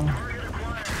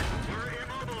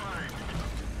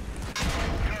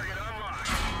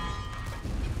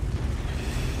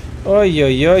 Oi,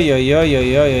 oi, oi, oi, oi,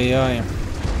 oi, oi, oi.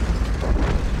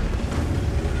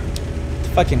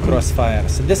 Fucking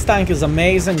crossfires. This tank is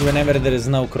amazing whenever there is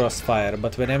no crossfire,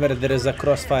 but whenever there is a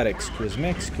crossfire, excuse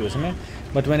me,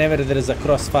 but whenever there is a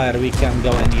crossfire, we can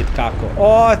go and eat Kako.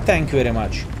 Oh, thank you very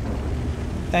much.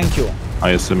 Thank you.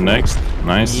 ISM next.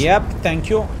 Nice. Yep, thank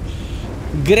you.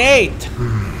 Great.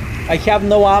 I have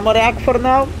no armor rack for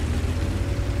now,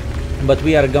 but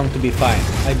we are going to be fine,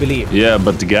 I believe. Yeah,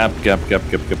 but the gap.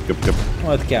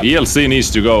 What gap? ELC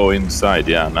needs to go inside.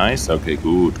 Yeah, nice. Okay,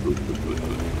 good.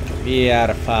 We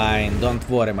are fine. Don't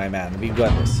worry, my man. We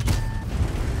got this.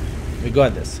 We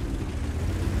got this.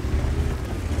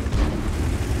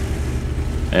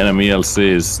 Enemy ELC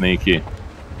is sneaky.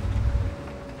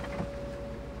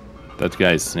 That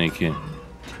guy is sneaky.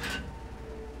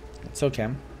 It's okay.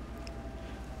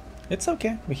 It's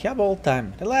okay. We have all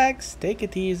time. Relax. Take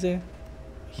it easy.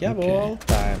 We have all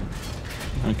time.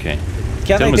 Okay.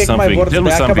 Can I take my words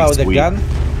back about the gun?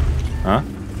 Huh?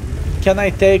 Can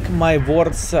I take my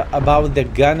words about the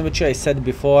gun which I said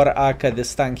before, Aka,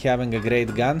 this tank having a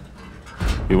great gun?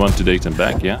 You want to take them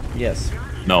back, yeah? Yes.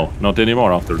 No, not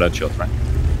anymore after that shot, right?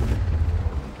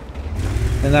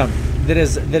 No, there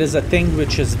is a thing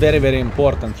which is very, very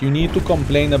important. You need to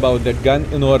complain about the gun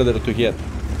in order to hit.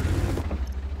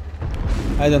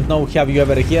 I don't know, have you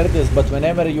ever heard this, but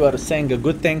whenever you are saying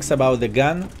good things about the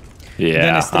gun,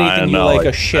 then it's treating you like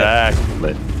a shit.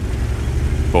 Exactly.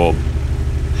 Bob.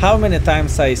 How many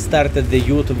times I started the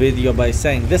YouTube video by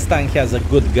saying this tank has a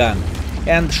good gun,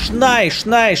 and schnai,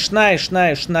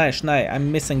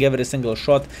 I'm missing every single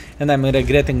shot and I'm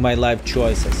regretting my life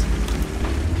choices.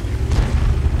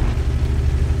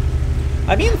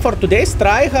 I mean, for today's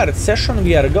tryhard session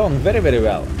we are going very, very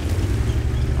well.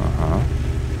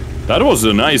 That was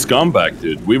a nice comeback,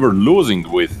 dude. We were losing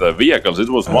with vehicles. It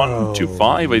was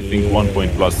 1-5, I think, 1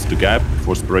 point plus the gap,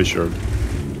 force pressure.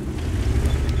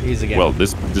 Easy game. Well,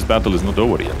 this battle is not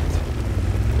over yet.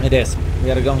 It is. We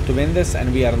are going to win this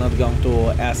and we are not going to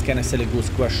ask any silly goose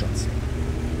questions.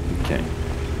 Okay.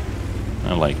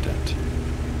 I like that.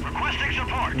 Requesting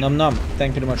support. Nom nom.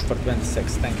 Thank you very much for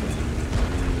 26. Thank you.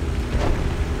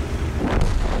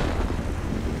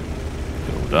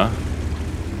 huh?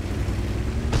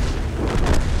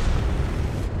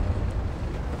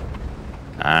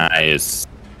 Nice.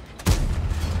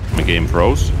 My game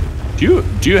froze. Do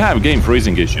you have game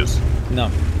freezing issues? No,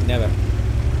 never.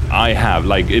 I have.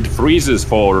 Like, it freezes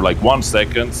for like 1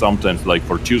 second, sometimes like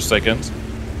for 2 seconds.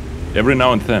 Every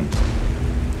now and then.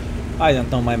 I don't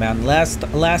know, my man.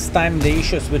 Last time the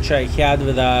issues which I had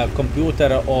with a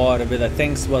computer or with the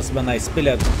things was when I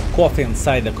spilled coffee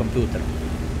inside the computer.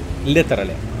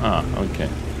 Literally. Ah, okay.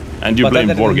 And you blame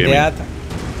wargaming.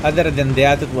 Other than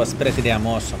that, it was pretty damn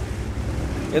awesome.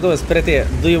 It was pretty...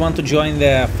 Do you want to join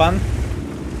the fun?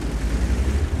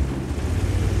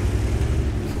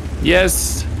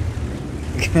 Yes.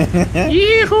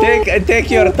 Take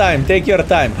your time, take your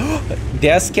time.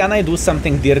 Des, can I do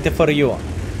something dirty for you?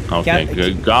 Okay,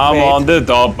 come on the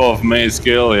top of me,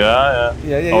 skill, yeah.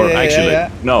 Or actually,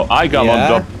 no, I come on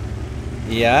top.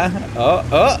 Yeah.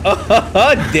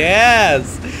 Oh, Des!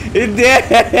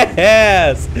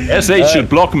 Des! SH should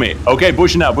block me. Okay,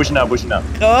 push now.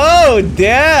 Oh,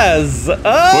 Des!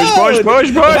 Oh,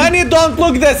 Push. Honey, don't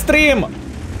look the stream!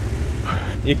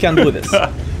 You can do this.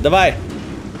 Давай.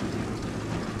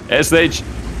 SH.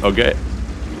 Okay.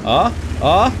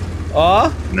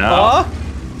 Now.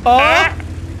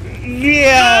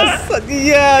 Yes!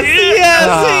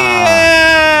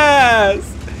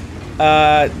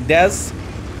 Des?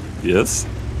 Yes.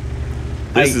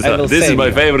 This is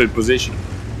my favorite position.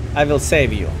 I will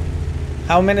save you.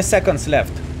 How many seconds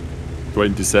left?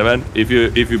 27. If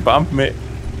you bump me.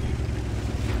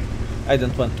 I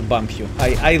don't want to bump you.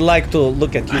 I like to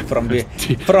look at you from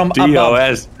above.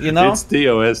 TOS. You know? It's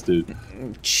TOS, dude.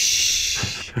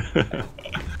 Shh.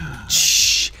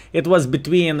 Shh. It was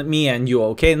between me and you,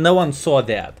 okay? No one saw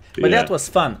that. But that was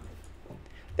fun.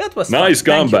 That was nice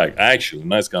fun. comeback, actually.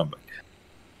 Nice comeback.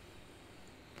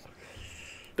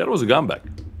 That was a comeback.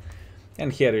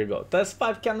 And here you go. Test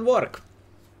 5 can work.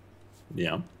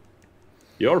 Yeah.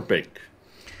 Your pick.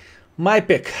 My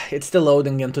pick. It's still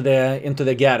loading into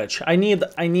the garage. I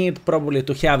need probably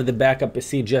to have the backup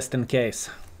PC just in case.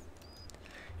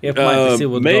 If my PC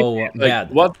would go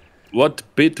bad. What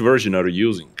bit version are you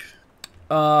using?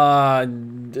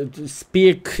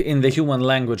 Speak in the human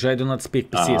language. I do not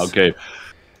speak PCs. Okay.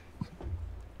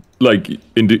 Like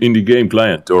in the game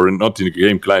client, or not in the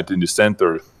game client, in the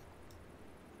center.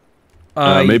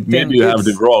 Maybe you have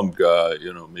the wrong.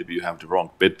 Maybe you have the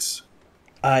wrong bits.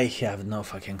 I have no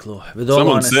fucking clue. With all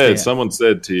honesty, someone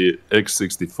said the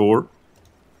X64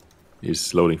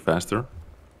 is loading faster.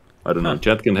 I don't know.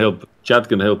 Chat can help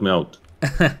me out.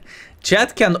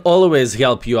 Chat can always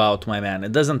help you out, my man.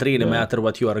 It doesn't really matter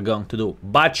what you are going to do.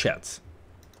 But chats.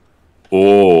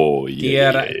 Oh,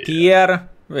 yeah. Tier.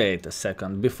 Wait a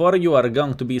second. Before you are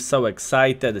going to be so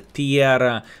excited,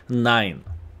 tier 9.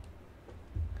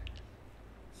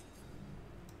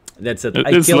 That's it.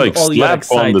 It's like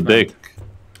slap on the dick.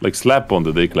 Like slap on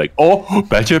the dick. Like, oh,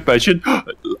 patch it.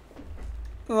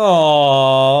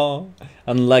 Oh,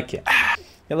 unlucky.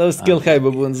 Hello, Skill High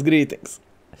Baboons. Greetings.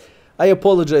 I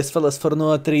apologize, fellas, for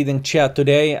not reading chat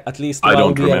today. At least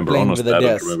while we are playing with the I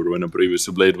don't remember when I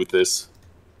previously played with this.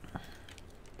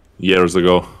 Years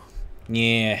ago.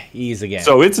 Yeah, easy game.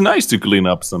 So it's nice to clean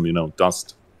up some,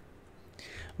 dust.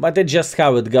 But it's just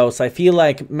how it goes. I feel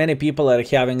like many people are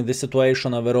having this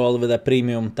situation overall with the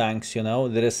premium tanks,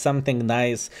 There is something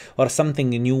nice or something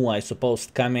new, I suppose,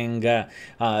 coming.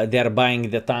 They're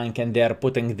buying the tank and they're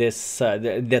putting this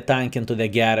the tank into the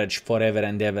garage forever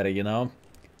and ever,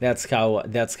 That's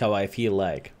how I feel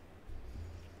like.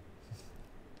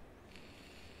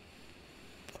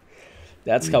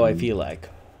 That's how I feel like.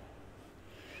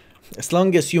 As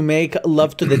long as you make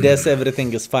love to the death,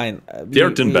 everything is fine. Tier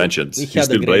 10 benches. You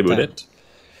still play with it?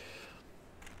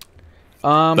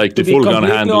 Like the full gun handling? To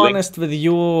be completely honest with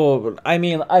you, I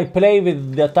mean, I play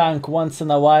with the tank once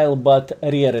in a while, but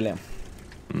rarely.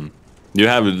 You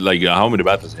have, like, how many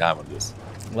battles you have on this?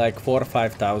 Like 4,000 or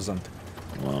 5,000.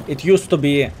 Wow. It used to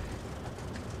be...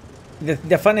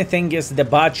 The funny thing is, the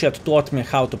budget taught me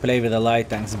how to play with the light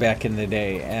tanks back in the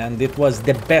day, and it was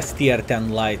the best tier 10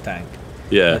 light tank.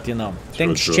 Yeah. But,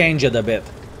 things changed a bit.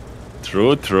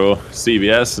 True.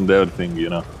 CVS and everything,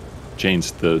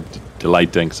 changed the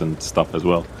light tanks and stuff as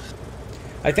well.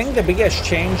 I think the biggest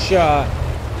change...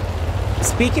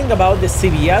 Speaking about the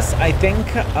CVS, I think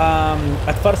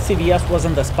at first CVS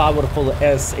wasn't as powerful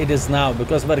as it is now,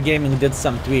 because Wargaming did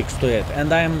some tweaks to it.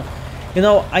 And I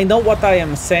know what I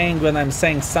am saying when I'm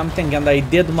saying something, and I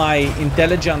did my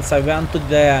intelligence. I went to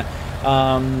the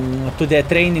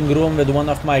training room with one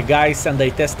of my guys, and I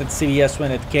tested CVS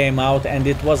when it came out, and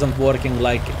it wasn't working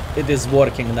like it is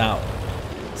working now.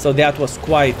 So that was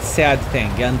quite sad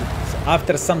thing. And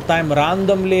After some time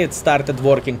randomly, it started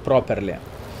working properly.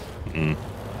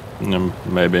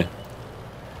 Maybe.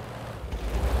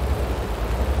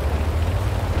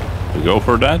 We go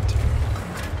for that?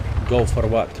 Go for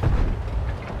what?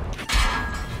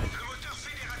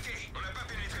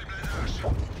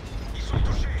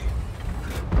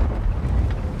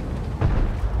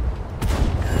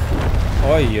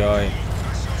 Oi oi.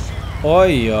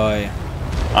 Oi oi.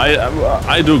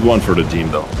 I do one for the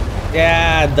team though.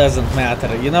 Yeah, it doesn't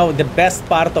matter. You know, the best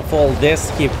part of all this,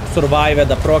 he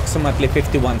survived approximately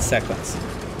 51 seconds.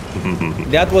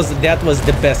 That was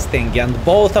the best thing, and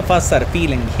both of us are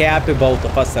feeling happy, both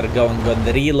of us are going on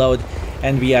the reload,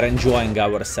 and we are enjoying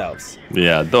ourselves.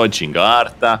 Yeah, dodging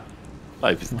Arta.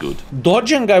 Life is good.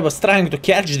 Dodging, I was trying to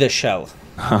catch the shell.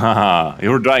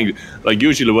 You're trying, like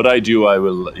usually what I do, I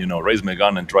will, you know, raise my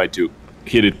gun and try to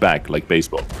hit it back like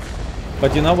baseball.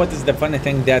 But you know what is the funny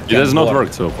thing? That It has not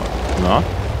worked so far, no?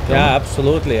 Yeah,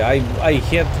 absolutely. I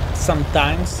hit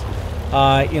sometimes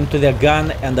into the gun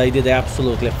and I did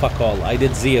absolutely fuck all. I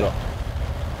did 0.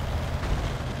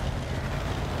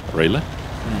 Really?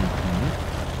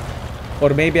 Or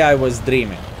maybe I was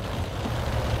dreaming.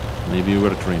 Maybe you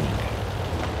were dreaming.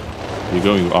 You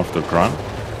going after Kran?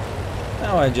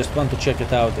 No, I just want to check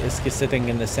it out. Is he sitting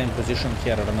in the same position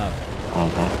here or not?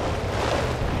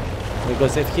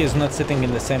 Because if he is not sitting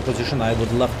in the same position, I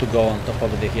would love to go on top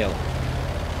of the hill.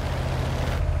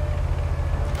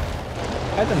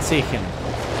 I don't see him.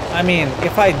 I mean,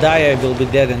 if I die, I will be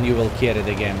dead and you will carry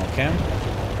the game, okay?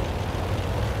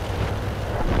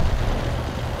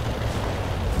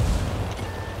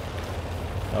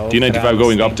 Oh, T95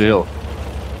 going up the hill.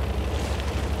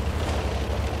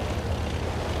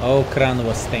 Oh, Kran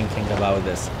was thinking about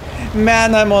this.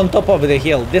 Man, I'm on top of the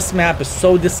hill. This map is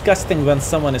so disgusting when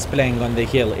someone is playing on the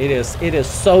hill. It is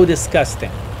so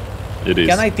disgusting. It is.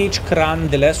 Can I teach Kran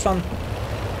the lesson?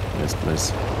 Yes,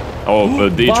 please. Oh,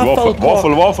 teach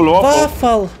waffle.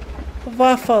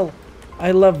 Waffle.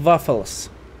 I love waffles.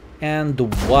 And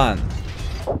 1.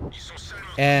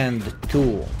 And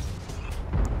 2.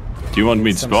 Do you want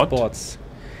me to Some spot? spots.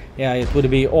 Yeah, it would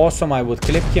be awesome. I would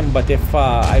clip him, but if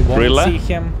I won't see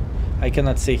him, I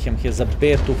cannot see him. He's a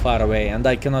bit too far away, and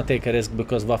I cannot take a risk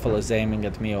because Waffle is aiming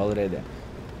at me already.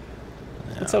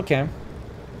 Yeah. It's okay.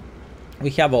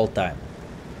 We have all time.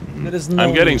 There is no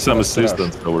I'm getting some rush.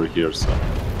 assistance over here, so.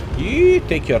 You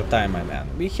take your time, my man.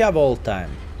 We have all time.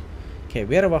 Okay,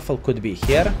 where Waffle could be?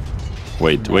 Here?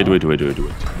 Wait.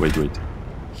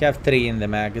 Have 3 in the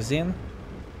magazine.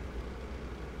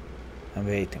 I'm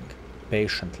waiting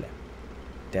patiently.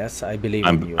 Yes, I believe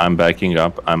in you. I'm backing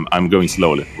up. I'm going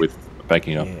slowly with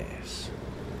backing up.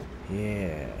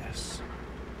 Yes.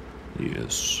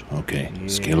 Okay.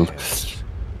 Yes.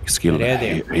 Skill.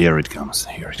 Ready. Here it comes.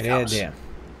 Comes.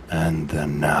 And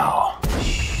then now.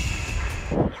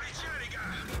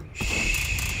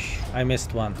 I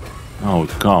missed one. Oh,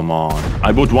 come on.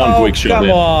 I put one quick shot in.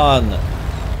 Come on.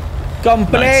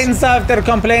 Complaints after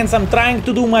complaints. I'm trying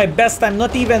to do my best. I'm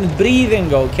not even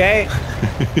breathing, okay?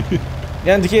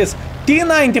 And his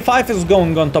T95 is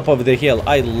going on top of the hill.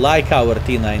 I like our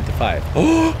T95.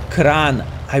 Oh, Kran.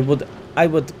 I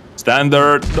would...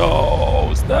 Standard.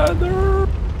 No, standard.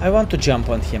 I want to jump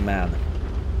on him, man.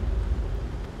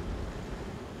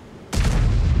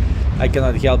 I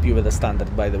cannot help you with the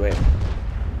standard, by the way.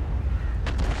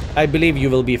 I believe you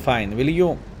will be fine. Will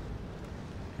you?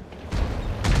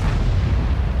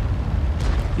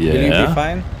 Yeah. Will you be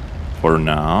fine? For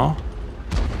now.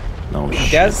 No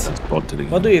shit. Des,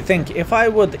 what do you think? If I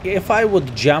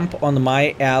would jump on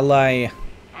my ally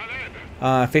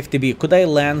 50B, could I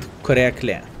land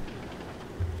correctly?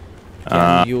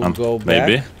 Can you go back?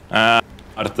 Maybe.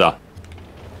 Arta.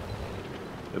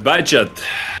 Budget.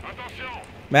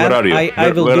 Man, where are you?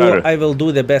 I will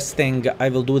do the best thing. I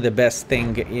will do the best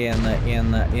thing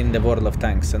in the World of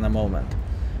Tanks in a moment.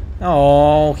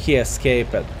 Oh, he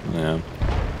escaped. Yeah.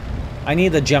 I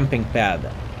need a jumping pad.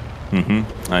 I know.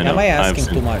 Am I asking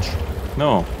too much?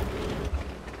 No.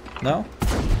 No?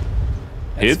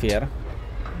 Hit? That's fair.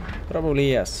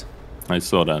 Probably yes. I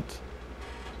saw that.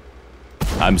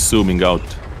 I'm zooming out.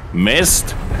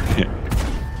 Missed?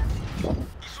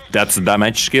 That's a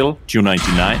damage skill.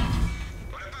 299.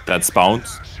 That's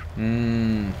pounds.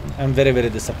 I'm very, very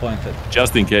disappointed.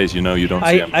 Just in case, you know, you don't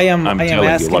see him. I am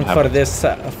asking for happened. this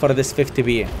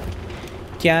 50B.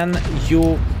 Can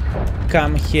you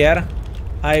come here?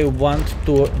 I want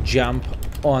to jump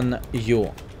on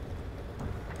you.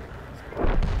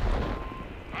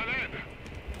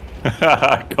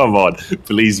 Come on,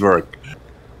 please work.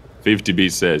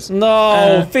 50B says.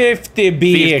 No,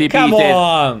 50B. Come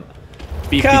on.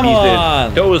 50B Come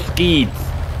on. Those kids.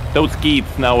 Those kids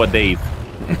nowadays.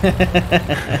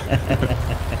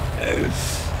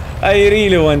 I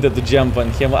really wanted to jump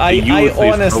on him. I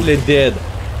honestly did.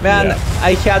 Man, Yeah.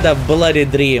 I had a bloody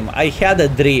dream. I had a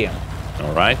dream.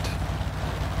 All right.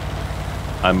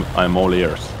 I'm all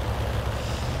ears.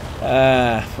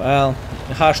 Well,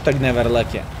 hashtag never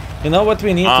lucky. You know what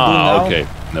we need to do now? Okay.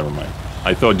 Never mind.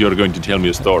 I thought you were going to tell me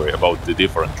a story about the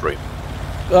different dream.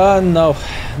 No.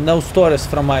 No stories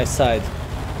from my side.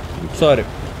 Sorry.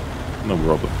 No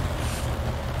problem.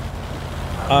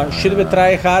 Should we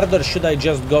try hard or should I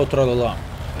just go trollolo?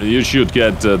 You should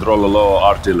get Trollolo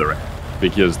artillery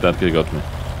because that guy got me.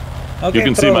 Okay, You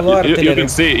can see my, trollolo you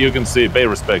artillery. can see. Pay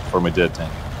respect for my dead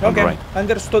tank. On the Okay, right.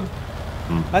 understood.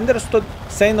 Understood.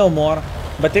 Say no more.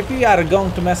 But if we are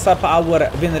going to mess up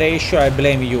our win ratio, I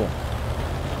blame you.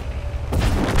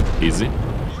 Easy.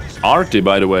 Arty,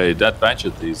 by the way, that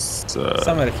budget is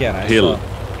Somewhere here, I hill.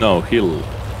 saw. No, hill.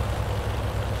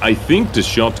 I think the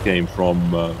shot came from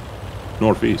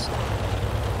northeast.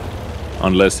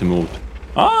 Unless he moved.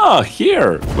 Ah,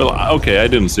 here. Well, okay, I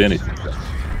didn't see anything.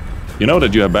 You know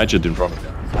that you have budget in front of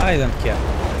you. I don't care.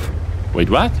 Wait,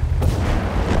 what?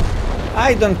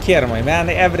 I don't care, my man.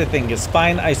 Everything is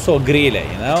fine. I saw Grille,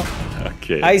 you know?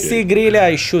 Okay. I see Grille,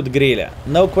 I shoot Grille.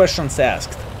 No questions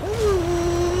asked.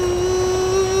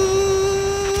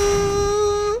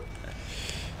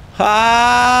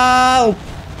 Help!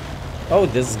 Oh,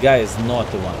 this guy is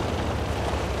naughty one.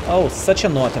 Oh, such a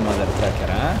naughty mother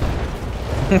trucker, huh?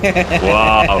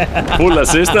 Wow. Full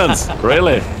assistance?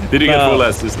 Really? Did you get full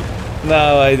assistance?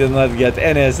 No, I did not get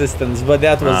any assistance, but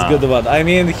that was good one. I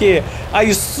mean,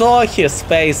 I saw his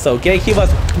face, okay? He was...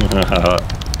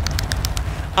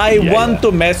 I want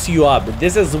to mess you up.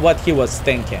 This is what he was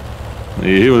thinking.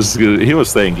 He was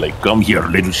saying like, come here,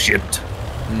 little shit.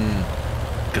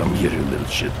 Come here, you little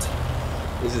shit.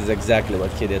 This is exactly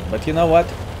what he did. But you know what?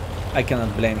 I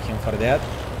cannot blame him for that.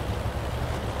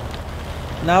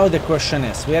 Now the question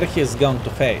is, where he is going to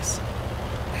face?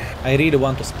 I really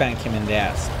want to spank him in the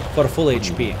ass for full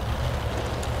HP.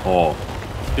 Oh,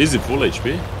 is it full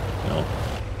HP? No.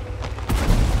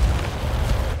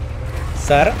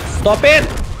 Sir, stop it!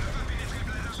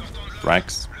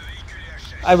 Tracks.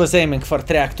 I was aiming for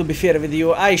track, to be fair with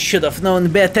you. I should have known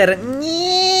better.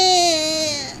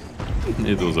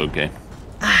 It was okay.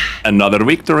 Another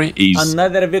victory is...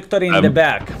 Another victory in the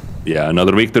back. Yeah,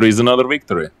 another victory is another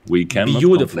victory. We cannot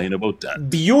complain about that.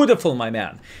 Beautiful, my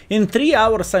man. In 3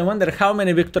 hours, I wonder how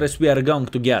many victories we are going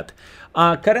to get.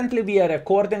 Currently, we are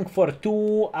recording for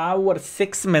 2 hours,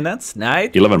 6 minutes,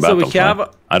 right? 11 battles, so we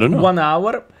have I don't know. 1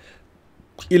 hour,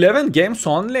 11 games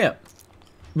only.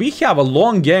 We have a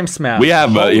long games, man. We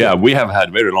have, yeah, we have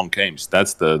had very long games.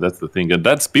 That's the thing, and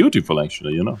that's beautiful,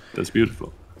 actually. You know, that's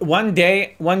beautiful. One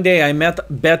day I met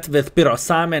bet with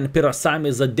Pirosami, and Pirosami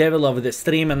is the devil of the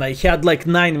stream, and I had like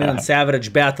 9 minutes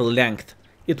average battle length.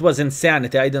 It was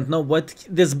insanity. I don't know what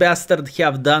this bastard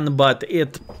have done, but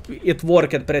it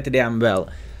worked pretty damn well.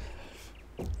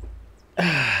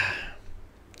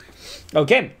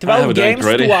 Okay, 12 games,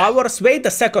 2 hours. Wait a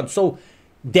second. So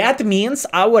that means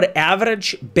our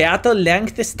average battle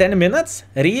length is 10 minutes?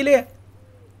 Really?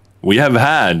 We have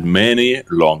had many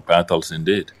long battles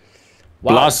indeed.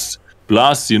 Wow.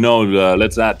 Plus, you know,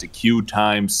 let's add the queue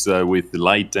times with the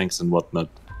light tanks and whatnot.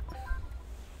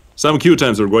 Some queue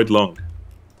times are quite long.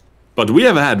 But we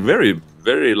have had very,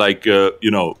 very, like,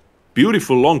 you know,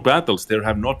 beautiful long battles. There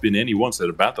have not been any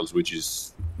one-sided battles, which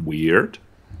is weird.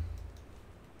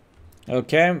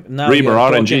 Okay, now you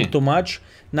are talking too much.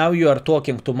 Now you are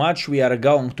talking too much. We are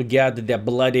going to get the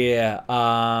bloody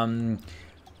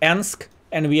Ensk.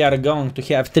 And we are going to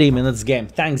have 3 minutes game.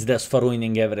 Thanks, Des, for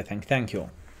ruining everything. Thank you.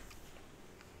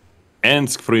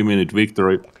 Ensk 3-minute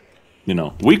victory. You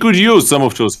know, we could use some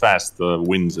of those fast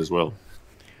wins as well.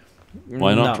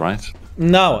 Why not, right?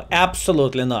 No,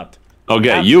 absolutely not.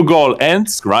 Okay, you goal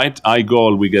Ensk, right? I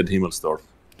goal we get Himmelsdorf.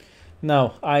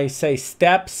 No, I say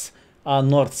steps,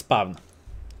 north spawn.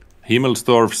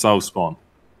 Himmelsdorf, south spawn.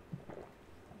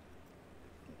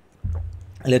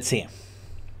 Let's see.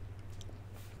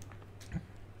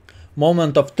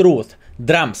 Moment of truth.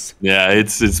 Drums. Yeah,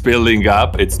 it's building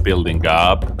up. It's building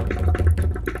up.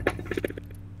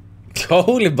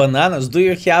 Holy bananas! Do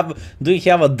you have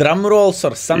a drum rolls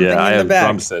or something in the back? Yeah, I have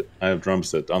drum set. I have drum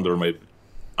set under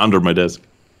my desk.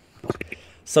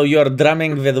 So you're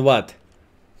drumming with what?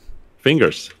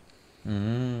 Fingers.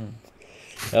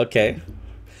 Okay.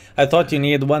 I thought you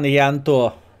need one hand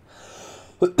to.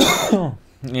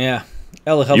 Yeah.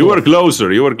 You were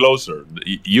closer, you were closer.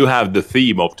 You have the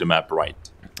theme of the map right.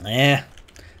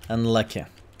 Unlucky.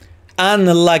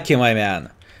 Unlucky, my man.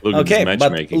 Look at Okay, this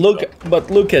but matchmaking.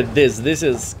 look at this. This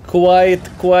is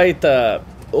quite a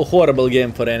horrible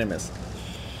game for enemies.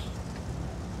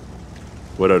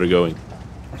 Where are they going?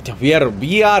 We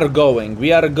are going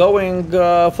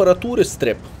for a tourist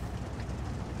trip.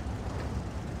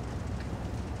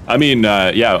 I mean,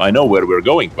 yeah, I know where we're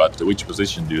going, but which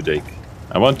position do you take?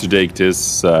 I want to take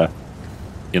this,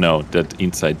 you know, that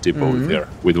inside tip over there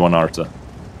with one Arta.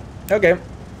 Okay.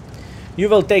 You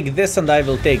will take this and I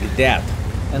will take that.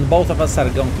 And both of us are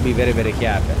going to be very, very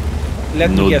happy.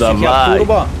 Let me guess, you have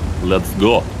turbo? Let's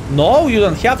go. No, you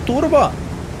don't have turbo.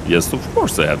 Yes, of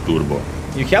course I have turbo.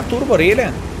 You have turbo, really?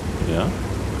 Yeah,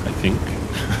 I think.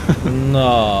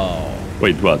 No.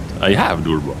 Wait, what? I have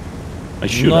turbo. I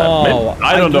should No, have. Maybe,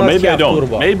 I don't know. Maybe I don't.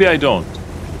 turbo. Maybe I don't.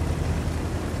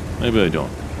 Maybe I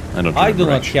don't. I don't. I do remember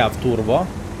not actually. have turbo.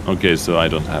 Okay, so I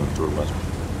don't have turbo.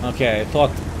 Okay,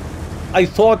 I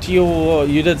thought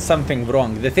you did something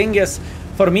wrong. The thing is,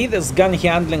 for me, this gun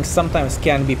handling sometimes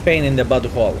can be pain in the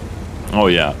butthole. Oh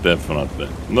yeah, definitely.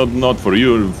 Not for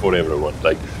you, for everyone.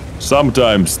 Like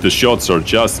sometimes the shots are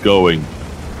just going.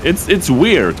 It's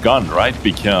weird gun, right?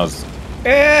 Because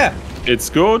it's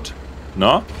good.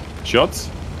 No shots.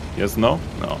 Yes. No.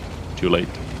 No. Too late.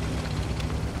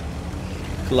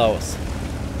 Close.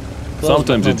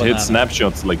 Sometimes but it no hits banana.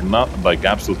 snapshots like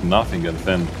absolute nothing, and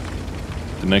then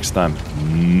the next time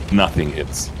nothing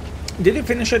hits. Did you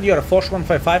finish at your Foch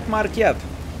 155 mark yet?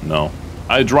 No.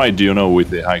 I tried, you know, with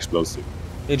the high explosive.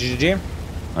 HGG?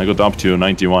 I got up to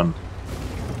 91.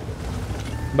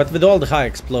 But with all the high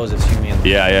explosives, you mean?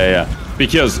 Yeah.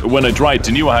 Because when I tried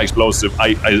the new high explosive,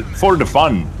 I for the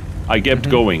fun, I kept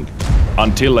going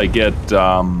until I get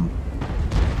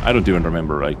I don't even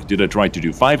remember. Like, did I try to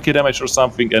do 5k damage or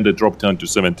something, and it dropped down to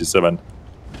 77,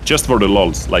 just for the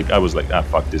lols. Like, I was like, ah,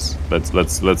 fuck this.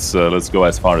 Let's go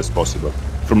as far as possible.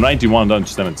 From 91 down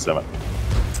to 77.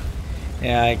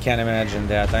 Yeah, I can imagine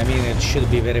that. I mean, it should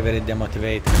be very, very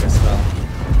demotivating as well.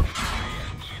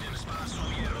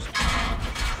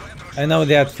 I know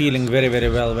that feeling very, very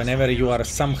well. Whenever you are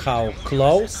somehow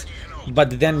close,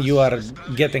 but then you are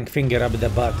getting finger up the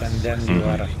butt, and then you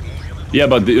are. Yeah,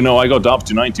 but you know, I got up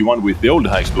to 91 with the old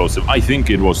high explosive. I think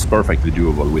it was perfectly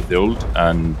doable with the old,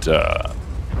 and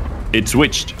it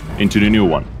switched into the new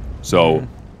one. So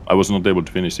I was not able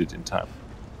to finish it in time.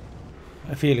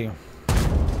 I feel you.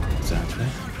 Exactly.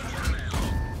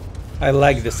 I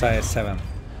like this IS-7.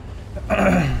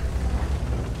 I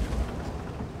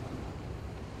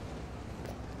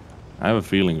have a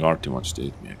feeling Artie wants to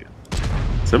hit me again.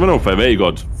 705A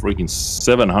got freaking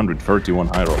 731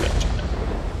 high roll engine.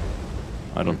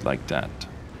 I don't like that.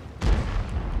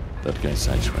 That guy's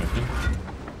side-swiping.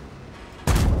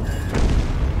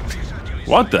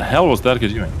 What the hell was that guy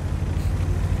doing?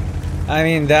 I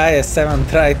mean, the IS-7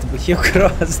 tried, he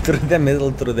crossed through the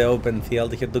middle, through the open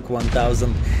field, he took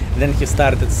 1000, then he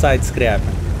started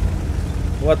side-scrapping.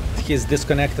 What? He's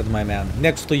disconnected, my man.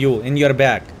 Next to you, in your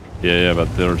back. Yeah, but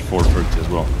there's 430 as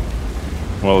well.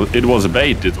 Well, it was a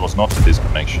bait, it was not a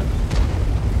disconnection.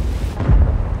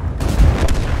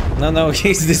 No,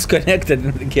 he's disconnected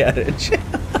in the garage.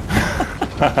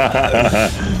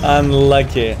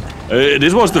 Unlucky.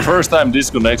 This was the first time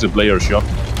disconnected player shot.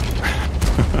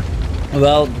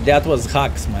 Well, that was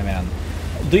hacks, my man.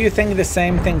 Do you think the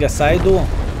same thing as I do?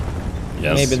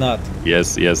 Yes. Maybe not.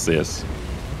 Yes.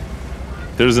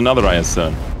 There's another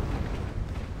IS-7.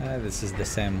 This is the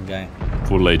same guy.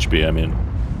 Full HP, I mean.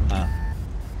 Ah,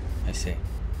 I see.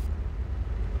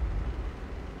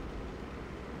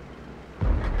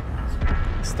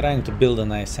 He's trying to build a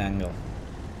nice angle.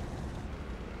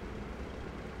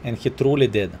 And he truly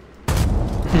did.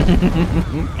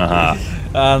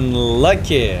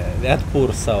 Unlucky! That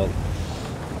poor soul.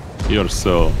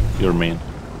 You're mean.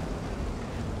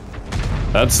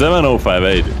 That's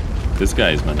 705A, dude. This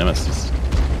guy is my nemesis.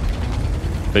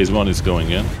 Phase 1 is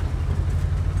going in.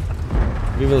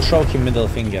 We will show him middle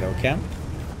finger, okay?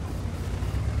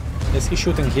 Is he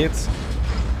shooting hits?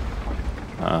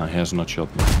 He has not shot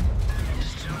me.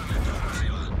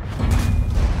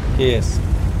 He is.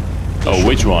 Oh,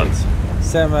 which one?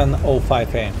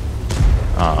 705A.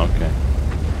 Ah, okay.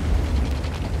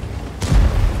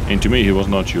 And to me, he was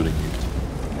not shooting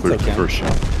it. Okay. First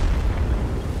shot.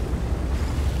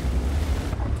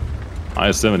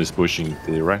 IS-7 is pushing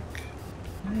the wreck.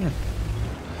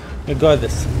 We got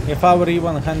this. If our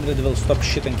E100 will stop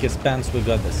shitting his pants, we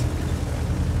got this.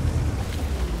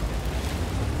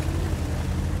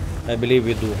 I believe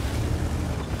we do.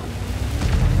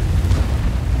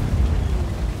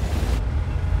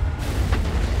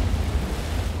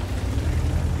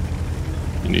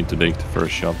 You need to take the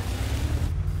first shot.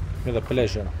 With a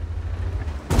pleasure.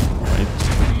 Right.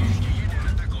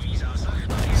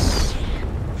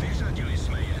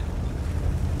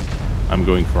 I'm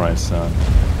going for ice.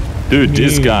 Dude,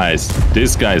 this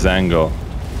guy's angle.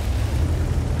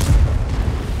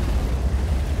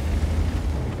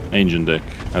 Ancient deck.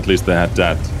 At least they had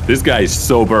that. This guy is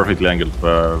so perfectly angled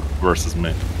versus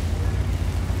me.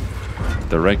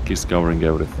 The wreck is covering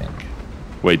everything.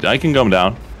 Wait, I can come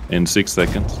down in 6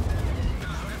 seconds.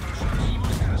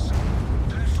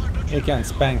 You can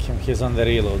spank him, he's on the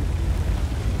reload.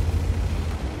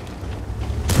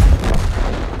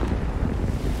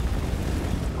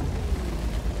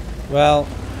 Well,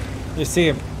 you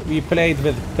see, we played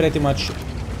with pretty much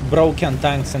broken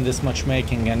tanks in this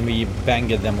matchmaking and we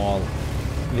banged them all.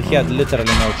 They had literally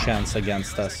no chance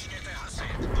against us.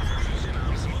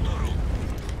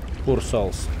 Poor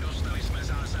souls.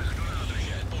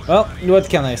 Well, what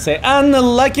can I say?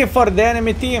 Unlucky for the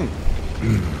enemy team!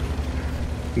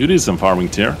 You did some farming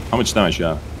tier. How much damage you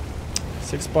have?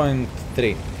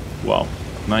 6.3. Wow,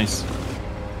 nice.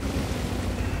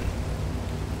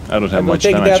 I don't I have will much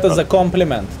take damage. that as a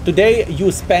compliment. Today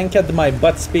you spanked my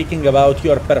butt speaking about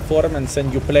your performance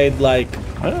and you played like...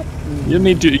 You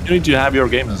need to have your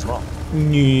games as well.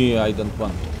 No, I don't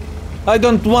want to. I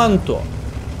don't want to!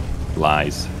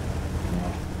 Lies.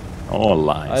 All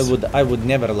lies. I would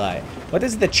never lie. What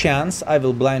is the chance I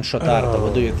will blind shot Arta?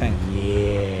 What do you think?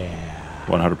 Yeah.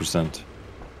 100%.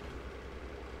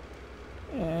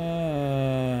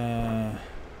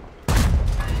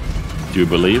 Do you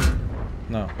believe?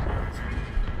 No.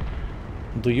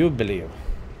 Do you believe?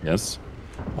 Yes.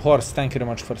 Horse, thank you very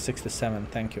much for 67.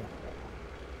 Thank you.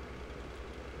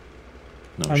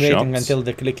 No I'm shots. waiting until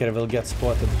the clicker will get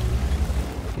spotted.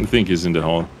 I think he's in the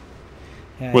hole.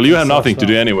 Yeah, Well, you have nothing to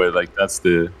do do anyway. Like that's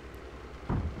the.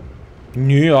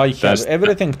 No, I have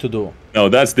everything to do. No,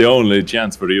 that's the only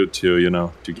chance for you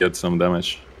to, to get some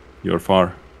damage. You're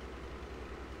far.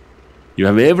 You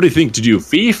have everything to do.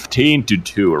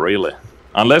 15-2, really.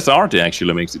 Unless Artie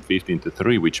actually makes it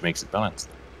 15-3, which makes it balanced.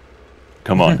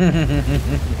 Come on.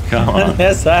 Come on.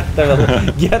 Yes, Arta will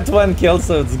get one kill,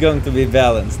 so it's going to be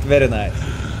balanced. Very nice.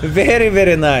 Very,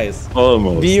 very nice.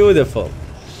 Almost. Beautiful.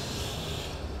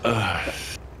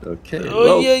 Okay. Oh,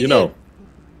 Well, yeah.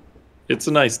 It's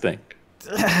a nice thing.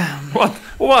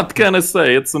 What can I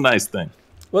say? It's a nice thing.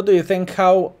 What do you think?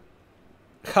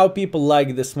 How people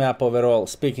like this map overall?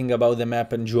 Speaking about the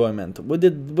map enjoyment, would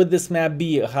this map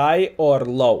be high or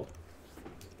low?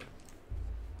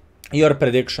 Your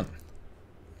prediction?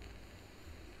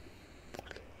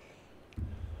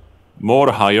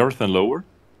 More higher than lower.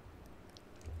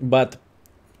 But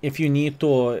if you need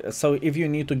to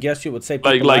guess, you would say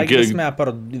people like this map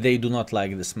or they do not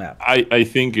like this map. I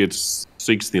think it's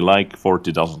 60 like,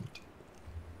 40 doesn't.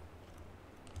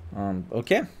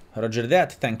 Okay, Roger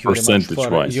that. Thank you very much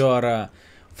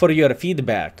for your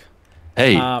feedback.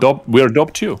 Hey, we're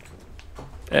top 2.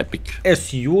 Epic.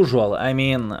 As usual, I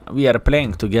mean, we are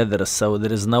playing together, so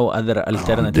there is no other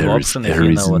alternative option. There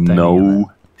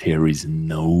is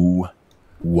no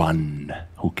one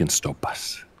who can stop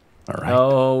us. All right.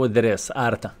 Oh, there is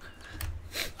Arta.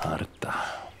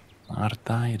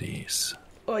 Arta it is.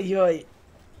 Oi, oi.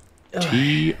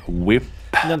 T-Whip.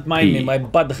 Don't mind me, my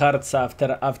butt hurts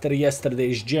after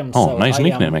yesterday's gym. Oh, so nice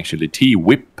nickname actually.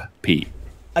 T-Whip P.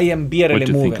 I am barely what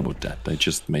do you moving. think about that? I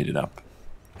just made it up.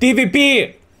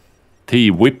 TVP!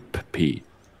 T-Whip P.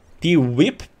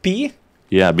 T-Whip P?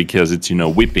 Yeah, because it's,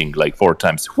 whipping like 4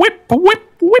 times. Whip, whip,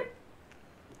 whip.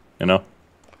 Man,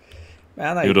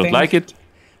 you don't like it?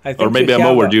 Or maybe I'm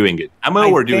overdoing it. I'm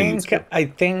overdoing it. I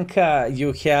think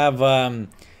you have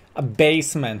a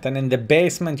basement, and in the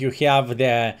basement you have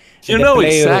the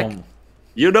playroom.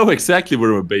 You know exactly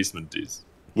where my basement is.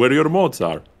 Where your mods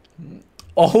are.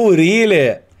 Oh,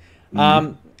 really?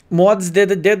 Mods,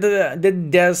 did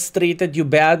Dez treated you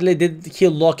badly? Did he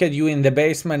lock at you in the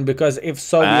basement? Because if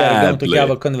so, we are going to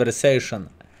have a conversation.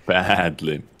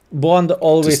 Badly. Bond,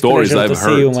 always pleasure to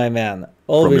see you, my man.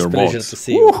 Always pleasure to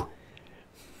see you.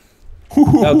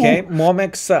 Okay,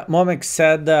 Momix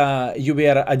said you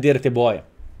were a dirty boy.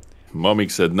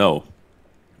 Momix said no.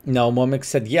 No, Momix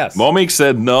said yes. Momix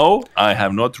said no. I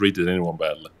have not treated anyone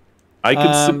badly. I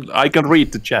can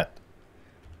read the chat.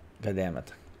 God damn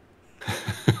it.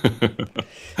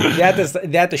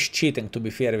 that is cheating, to be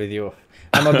fair with you.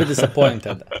 I'm a bit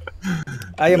disappointed.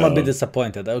 I am a bit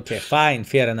disappointed. Okay, fine,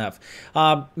 fair enough.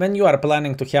 When you are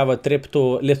planning to have a trip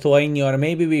to Lithuania, or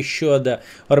maybe we should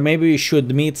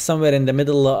meet somewhere in the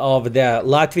middle of the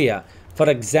Latvia. For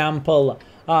example,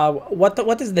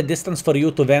 what is the distance for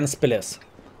you to Ventspils?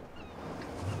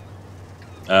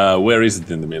 Where is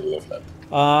it in the middle of that?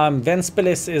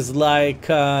 Ventspils is like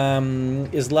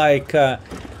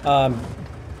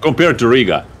compared to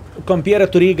Riga.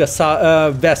 Compared to Riga,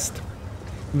 west.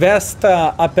 West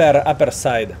upper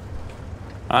side.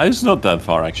 It's not that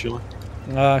far actually.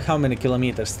 How many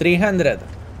kilometers? 300.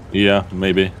 Yeah,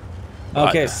 maybe.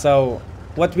 Okay, so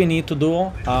what we need to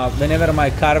do, whenever my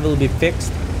car will be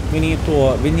fixed, we need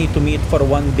to meet for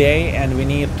 1 day and we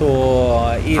need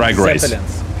to eat Drag race.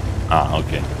 zeppelins. Ah,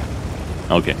 okay.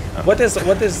 Okay. What is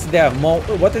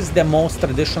the most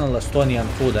traditional Estonian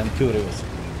food? I'm curious.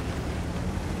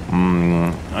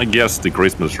 I guess the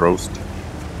Christmas roast.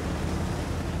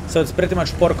 So it's pretty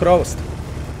much pork roast.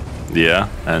 Yeah,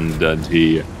 and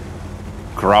the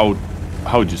kraut.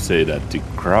 How would you say that? The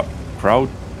kraut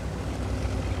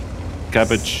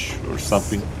cabbage or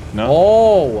something? No.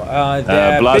 Oh,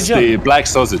 the plus pigeon. the black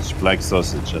sausage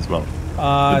as well.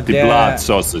 The blood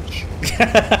sausage.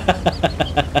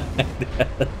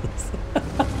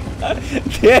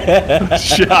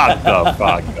 Shut the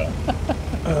fuck up.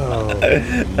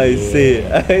 I see.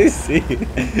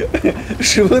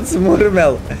 Schmutz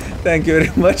Murmel. Thank you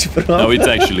very much, bro. No, it's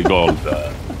actually called.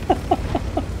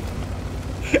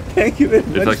 Thank you very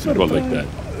much. It's actually called like that.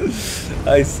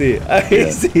 I see. I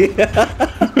see.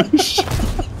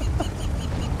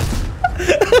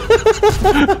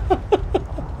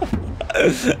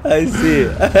 I see.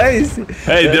 I see.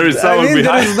 Hey, there is someone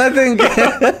behind.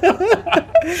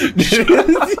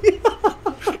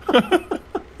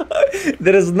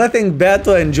 There is nothing bad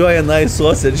to enjoy a nice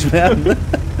sausage, man.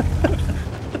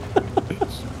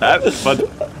 But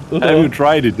have you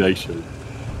tried it actually?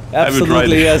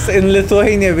 Absolutely, yes. In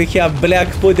Lithuania, we have black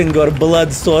pudding or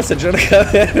blood sausage, or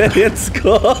however it's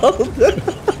called.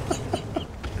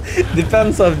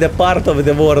 Depends on the part of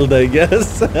the world, I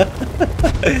guess.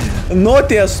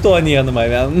 Naughty Estonian, my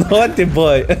man. Naughty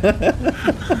boy.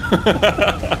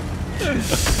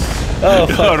 Oh,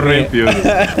 fuck me.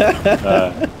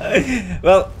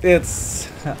 Well, it's...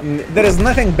 there is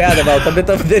nothing bad about a bit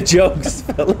of the jokes,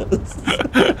 fellas.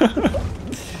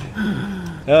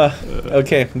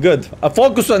 Okay, good.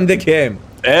 Focus on the game.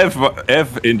 F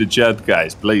in the chat,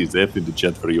 guys. Please, F in the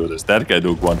chat for Jonas. That guy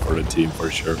took one for the team for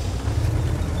sure.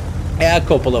 A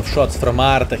couple of shots from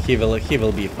Arta, he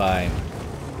will be fine.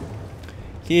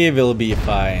 He will be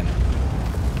fine.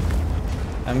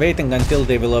 I'm waiting until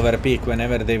they will overpeak.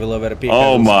 Whenever they will overpeak,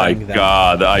 oh my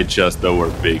god, I just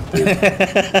overpeaked it.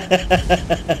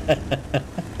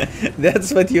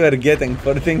 That's what you are getting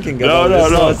for thinking about the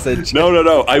sausage.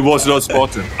 No. I was not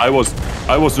spotted. I was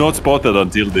not spotted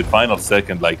until the final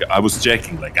second. Like I was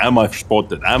checking. Like, am I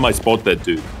spotted? Am I spotted,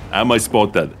 dude? Am I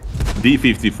spotted?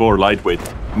 D54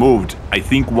 lightweight moved. I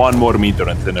think 1 more meter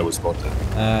and then I was spotted.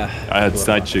 I had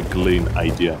such a clean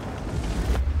idea.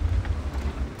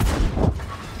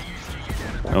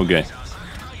 Okay.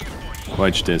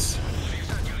 Watch this.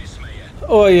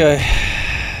 Oi, oi.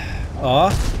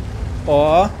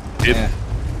 Oh. Hit. Yeah.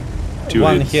 2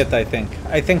 1 hits. hit, I think.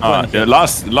 One hit.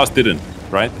 Last didn't,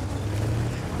 right?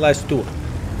 Last 2.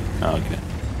 Okay.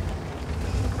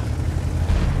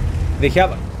 They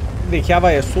have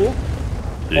ISU.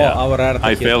 Yeah. Oh, our Arta I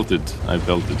hit. felt it. I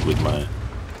felt it with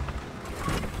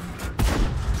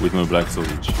my black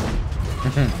sausage.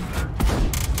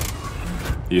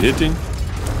 You hitting?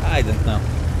 I don't know.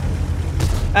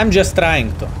 I'm just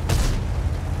trying to.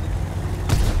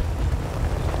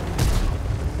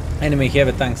 Enemy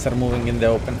heavy tanks are moving in the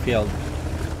open field.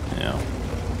 Yeah.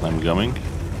 I'm coming.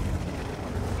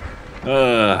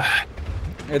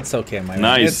 It's okay, my man.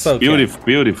 Nice. It's okay.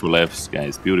 Beautiful Fs,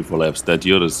 guys. Beautiful Fs. That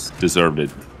Jonas deserved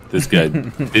it. This guy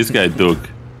took.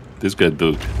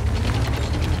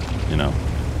 You know.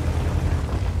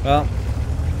 Well,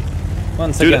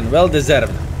 once again, well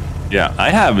deserved. Yeah, I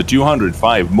have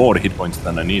 205 more hit points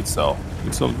than I need, so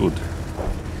it's all good.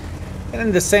 And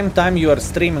at the same time, you are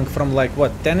streaming from like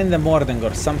what, 10 in the morning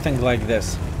or something like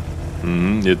this.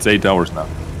 It's 8 hours now.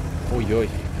 Oi oi.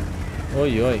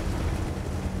 Oi oi.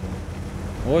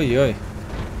 Oi oi.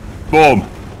 Boom!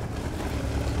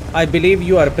 I believe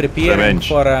you are preparing Revenge.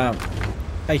 for.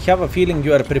 I have a feeling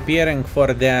you are preparing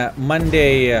for the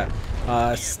Monday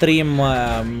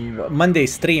Monday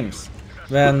streams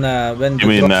when the You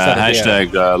mean drops are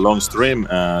hashtag long stream?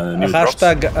 New drops?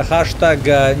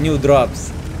 Hashtag new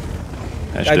drops.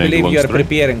 Hashtag I believe long you are stream?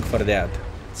 preparing for that.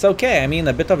 It's okay. I mean,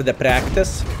 a bit of the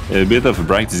practice. A bit of a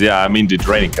practice. Yeah, I'm in the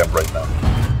training camp right now.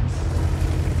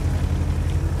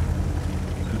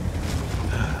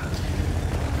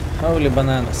 Holy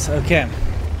bananas. Okay.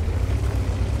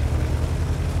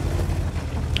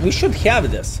 We should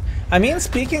have this. I mean,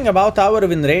 speaking about our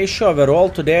win ratio overall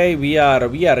today, we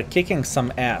are kicking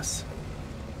some ass.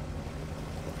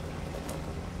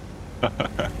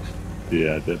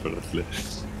 Yeah, definitely.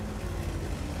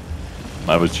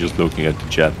 I was just looking at the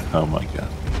chat. Oh my god.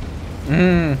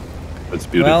 That's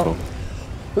beautiful.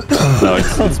 No,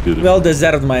 it's beautiful. Well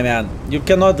deserved, my man. You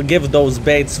cannot give those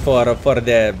baits for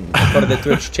the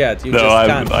Twitch chat. You just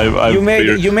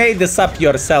can't. You made this up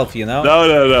yourself, you know.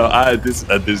 No. This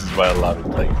is why I love it.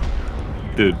 Like,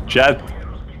 dude, chat.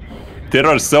 There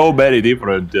are so many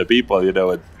different people, you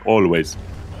know, always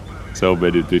so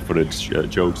many different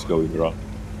jokes going wrong.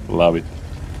 Love it.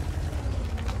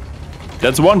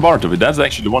 That's one part of it. That's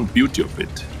actually one beauty of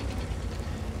it.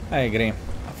 I agree.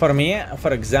 For me,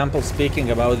 for example, speaking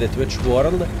about the Twitch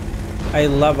world, I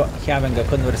love having a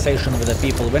conversation with the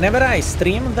people. Whenever I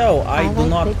stream, though, I do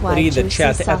not read the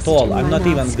chat at all. I'm not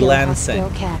even glancing.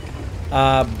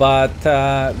 But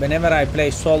whenever I play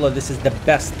solo, this is the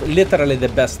best, literally the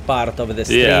best part of the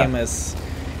stream. Is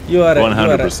you are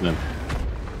 100%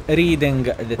 reading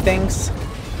the things.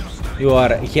 You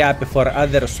are happy for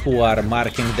others who are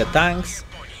marking the tanks.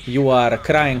 You are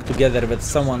crying together with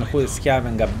someone who is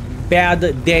having a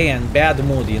bad day and bad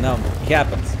mood, you know. It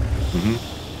happens.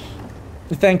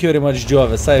 Thank you very much,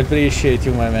 Jovis. I appreciate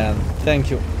you, my man.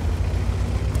 Thank you.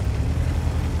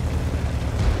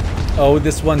 Oh,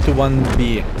 this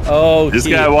 1-to-1B. Oh, this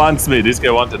guy wants me. This guy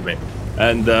wanted me.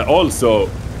 And also,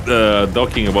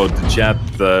 talking about the chat,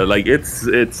 like it's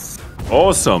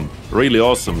awesome, really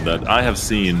awesome that I have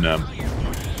seen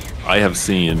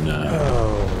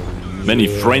many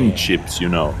friendships, you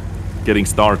know, getting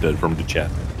started from the chat.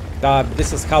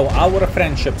 This is how our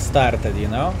friendship started, you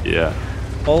know. Yeah.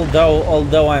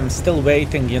 Although I'm still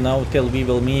waiting, you know, till we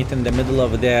will meet in the middle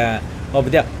of the.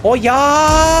 Oh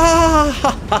yeah!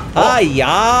 Oh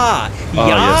yeah!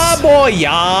 Yes. Boy,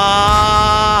 yeah!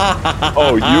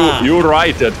 Oh, you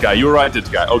right, that guy. You right,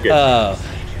 that guy. Okay.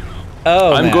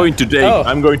 I'm going to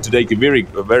take a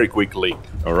very quick leak.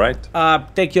 All right.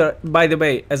 Take your. By the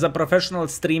way, as a professional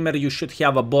streamer, you should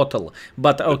have a bottle.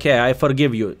 But okay, I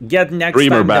forgive you. Get next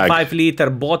time the 5-liter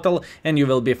bottle, and you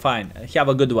will be fine. Have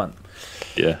a good one.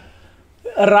 Yeah.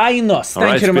 Rhinos,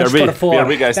 thank you very much for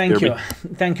 4. Guys, thank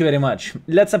you very much.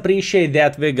 Let's appreciate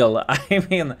that wiggle. I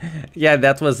mean, yeah,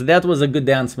 that was a good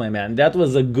dance, my man. That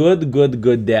was a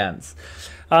good dance.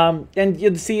 And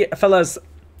you see, fellas.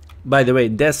 By the way,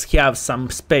 Des have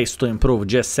some space to improve.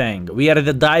 Just saying, we are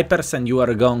the diapers, and you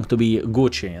are going to be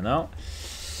Gucci, you know.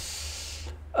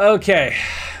 Okay.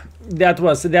 That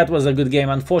was a good game.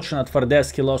 Unfortunate for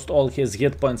Des, he lost all his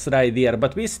hit points right there,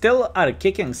 but we still are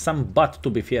kicking some butt,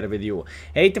 to be fair with you.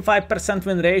 85%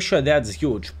 win ratio, that's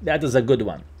huge. That is a good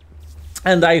one.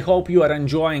 And I hope you are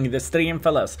enjoying the stream,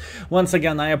 fellas. Once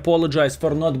again, I apologize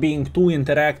for not being too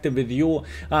interactive with you.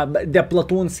 The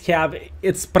platoons have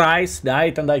its price,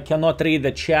 right? And I cannot read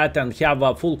the chat and have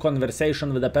a full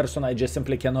conversation with the person. I just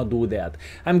simply cannot do that.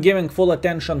 I'm giving full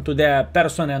attention to the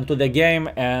person and to the game,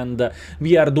 and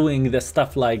we are doing the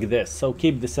stuff like this. So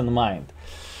keep this in mind.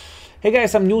 Hey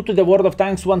guys, I'm new to the World of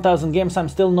Tanks 1000 games. I'm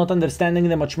still not understanding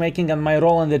the matchmaking and my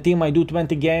role in the team. I do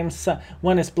 20 games.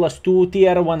 One is +2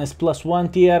 tier, one is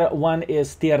 +1 tier, one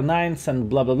is tier 9s, and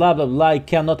blah blah blah blah blah. I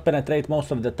cannot penetrate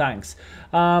most of the tanks.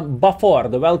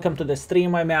 Buford, welcome to the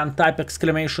stream, my man. Type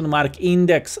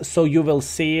 !index so you will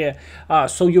see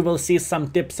some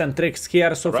tips and tricks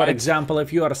here. So for example,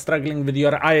 if you are struggling with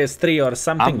your IS-3 or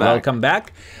something, welcome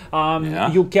back.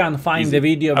 You can find the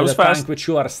video of the tank which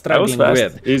you are struggling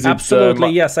with. Absolutely,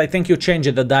 yes. I think you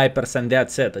changed the diapers and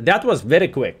that's it. That was very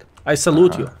quick. I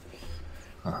salute you.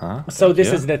 So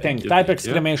this is the thing. Type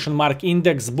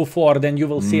 !index before, then you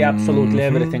will see absolutely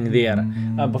everything there.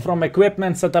 From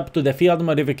equipment setup to the field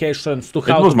modifications to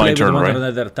how to play with one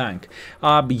another tank.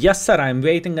 Yes, sir. I'm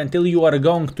waiting until you are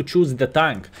going to choose the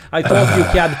tank. I thought you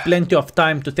had plenty of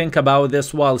time to think about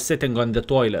this while sitting on the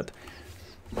toilet.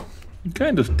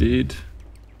 Kind of did.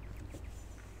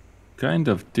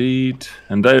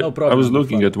 And I was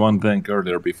looking at one tank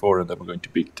earlier before, and I'm going to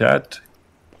pick that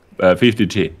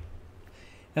 50T.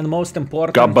 And most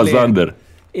importantly,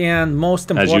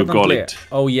 as you call it.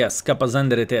 Oh yes,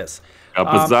 Kapazander it is.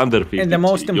 Kapazander 50T. And the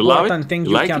most important thing,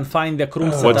 you can find the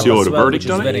crew setup What's your as well, verdict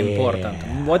which is very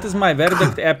important. What is my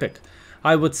verdict? Epic.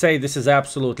 I would say this is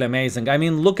absolutely amazing. I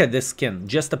mean, look at this skin.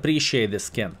 Just appreciate this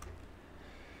skin.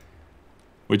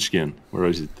 Which skin? Where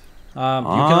is it? You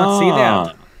cannot see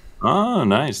that. Ah,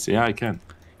 nice. Yeah, I can.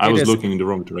 I was looking in the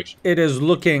wrong direction. It is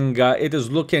looking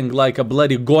like a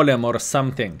bloody golem or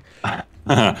something.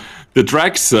 The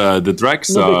tracks thank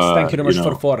you very much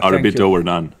for 4. Are a bit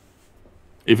overdone.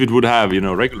 If it would have,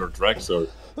 regular tracks, or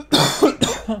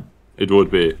it would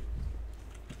be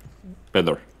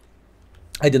better.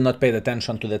 I did not pay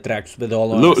attention to the tracks with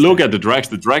all honesty. Look at the tracks.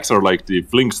 The tracks are like the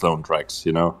Flintstone tracks,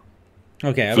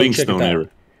 Okay, I will check it out.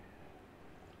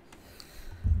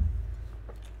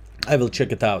 I will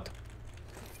check it out.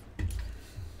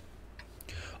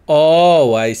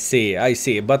 Oh, I see, I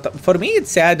see. But for me,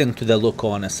 it's adding to the look,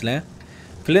 honestly.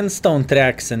 Flintstone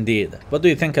tracks, indeed. What do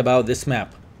you think about this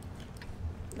map?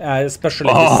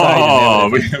 Especially this side and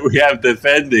everything. we have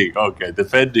defending. Okay,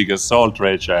 defending assault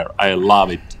rager. I love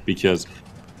it because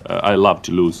I love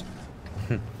to lose.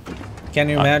 Can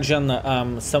you imagine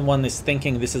someone is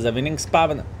thinking this is a winning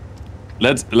spawn?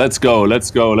 Let's go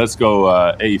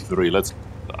A3.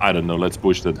 I don't know. Let's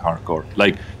push that hardcore.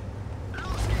 Like,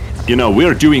 you know,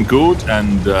 we're doing good,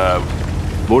 and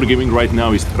Wargaming right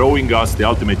now is throwing us the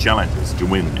ultimate challenges to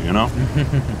win. You know.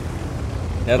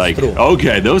 That's like, true.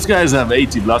 Okay, those guys have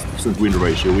 80+% win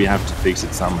ratio. We have to fix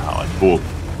it somehow. And boom,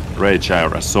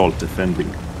 Rage-Hour, assault,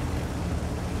 defending.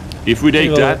 If we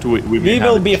take that, we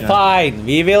will be fine.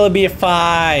 We will be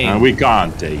fine. And we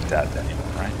can't take that anymore,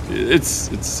 right? It's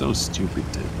so stupid.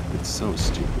 It's so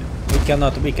stupid.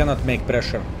 We cannot make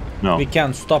pressure. No. We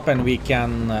can stop and we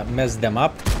can mess them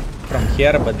up from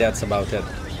here, but that's about it.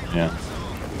 Yeah.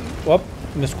 Op,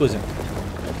 mi scusi.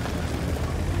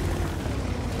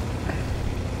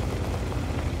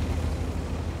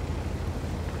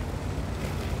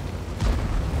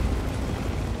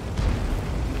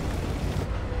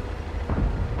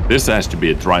 This has to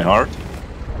be a try-hard.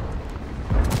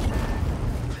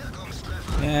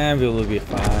 Yeah, we will be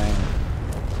fine.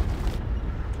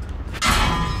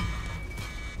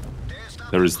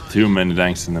 There is too many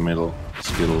tanks in the middle.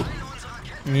 Still.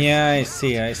 Yeah, I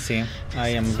see, I see. I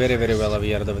am very, very well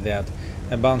aware of that.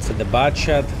 I bounced at the bot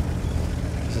shot.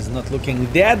 This is not looking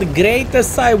that great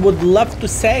as I would love to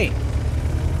say.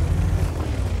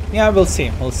 Yeah, we'll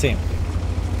see, we'll see.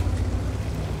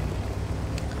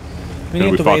 We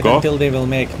need to wait until they will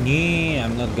make... Nee,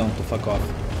 I'm not going to fuck off.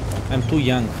 I'm too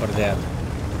young for that.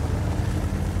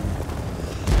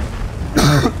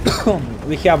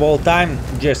 We have all time,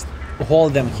 just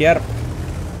hold them here.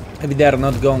 If they're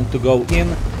not going to go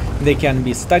in, they can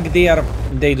be stuck there.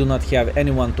 They do not have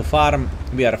anyone to farm.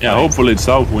 We are fine. Yeah, hopefully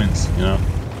South wins, you know.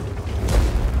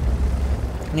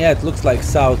 Yeah, it looks like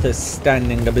South is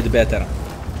standing a bit better.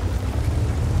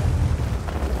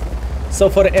 So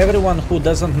for everyone who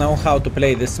doesn't know how to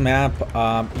play this map,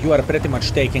 you are pretty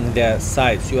much taking the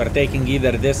sides. You are taking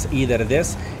either this,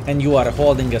 and you are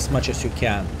holding as much as you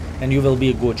can. And you will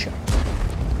be Gucci.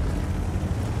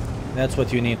 That's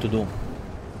what you need to do.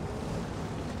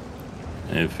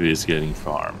 If he's getting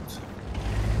farmed.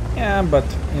 Yeah, but,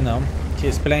 you know,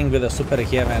 he's playing with a super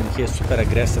heavy and he's super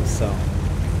aggressive, so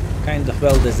kind of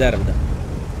well deserved.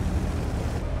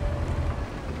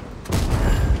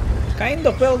 Kind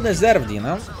of well deserved, you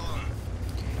know?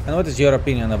 And what is your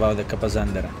opinion about the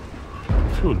Capazandera?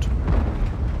 Good.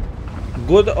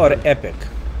 Good or epic?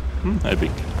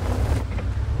 Epic.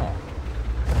 Oh.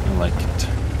 I like it.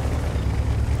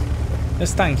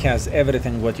 This tank has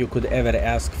everything what you could ever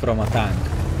ask from a tank.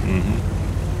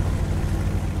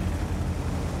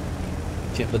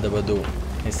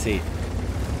 I see.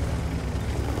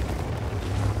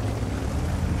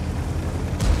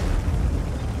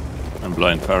 I'm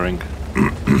blind firing.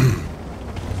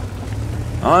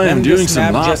 I am doing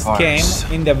some map just fires.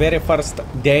 came in the very first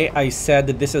day. I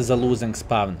said this is a losing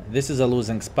spawn. This is a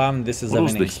losing spawn. This is a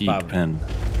winning spawn. What was the heat pen?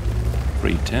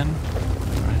 310?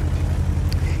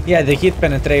 Yeah, the heat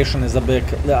penetration is a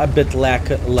bit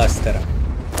lackluster.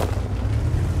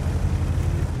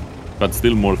 But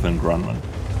still more than Grunman.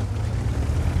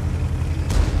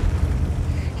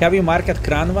 Have you marked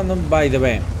Kranvan, by the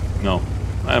way? No,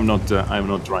 I have not. I have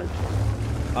not tried.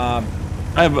 I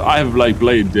have like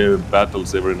played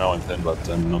battles every now and then, but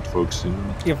I'm not focusing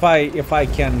on it. If I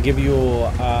can give you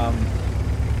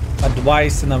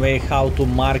advice in a way how to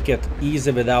mark it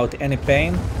easy without any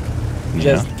pain,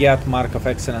 just get Mark of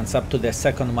Excellence up to the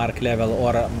second mark level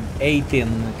or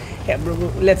 18,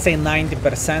 let's say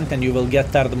 90%, and you will get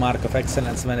third Mark of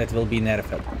Excellence when it will be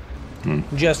nerfed.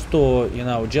 Just to, you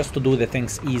know, just to do the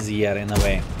things easier in a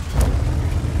way.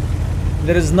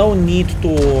 There is no need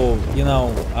to, you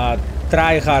know,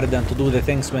 try hard and to do the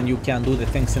things when you can do the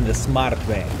things in the smart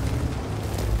way.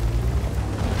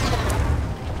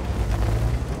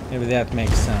 If that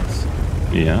makes sense.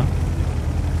 Yeah.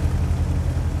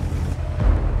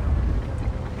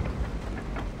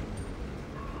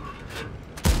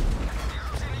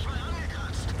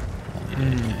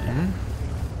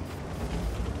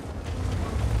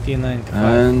 T95.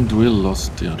 And we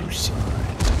lost the other side.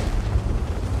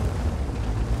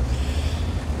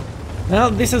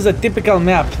 Well, this is a typical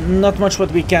map. Not much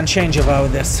what we can change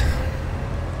about this.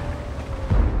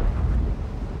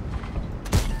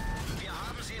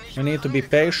 We need to be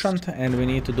patient and we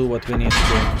need to do what we need to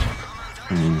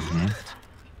do.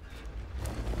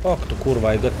 Fuck to kurva,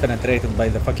 I got penetrated by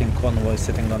the fucking convoy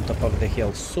sitting on top of the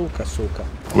hill. Suka, suka.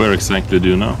 Where exactly do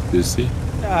you know? Do you see?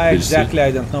 Exactly, I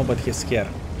don't know, but he's scared.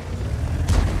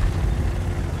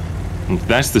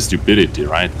 That's the stupidity,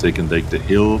 right? They can take the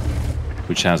hill,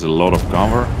 which has a lot of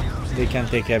cover. They can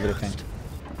take everything.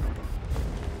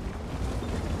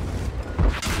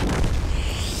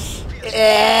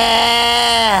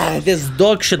 This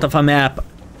dog shit of a map.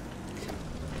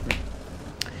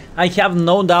 I have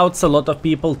no doubts a lot of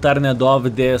people turned off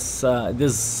this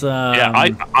Yeah,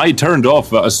 I turned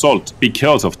off assault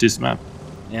because of this map.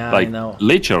 Yeah, like, I know.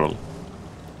 literal.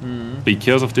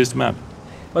 Because of this map.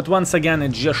 But once again,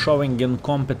 it's just showing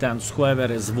incompetence,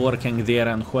 whoever is working there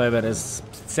and whoever is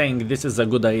saying this is a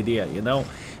good idea, you know?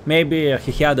 Maybe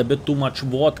he had a bit too much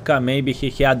vodka, maybe he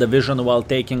had a vision while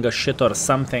taking a shit or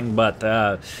something, but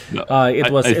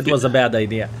it was a bad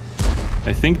idea.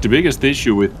 I think the biggest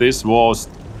issue with this was,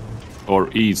 or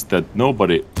is, that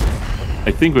nobody,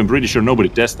 I think I'm pretty sure nobody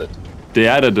tested. They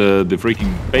added the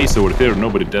freaking base over there,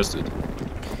 nobody tested.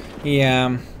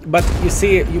 Yeah, but you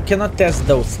see, you cannot test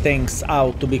those things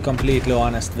out, to be completely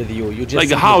honest with you. You just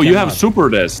like how you have super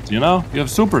test, you know? You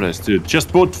have super test, dude.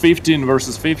 Just put 15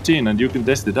 versus 15 and you can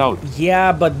test it out.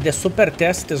 Yeah, but the super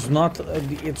test is not,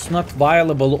 it's not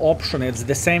viable option. It's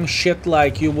the same shit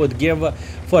like you would give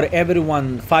for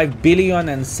everyone 5 billion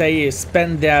and say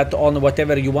spend that on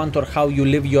whatever you want or how you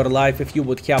live your life if you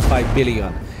would have 5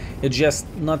 billion. It's just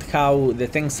not how the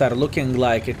things are looking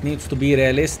like. It needs to be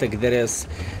realistic. There is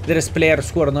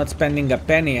players who are not spending a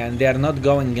penny and they are not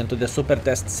going into the super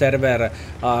test server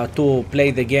to play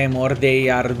the game, or they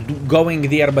are going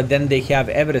there but then they have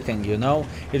everything, you know?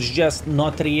 It's just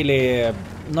not really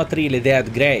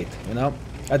that great, you know?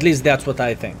 At least that's what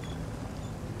I think.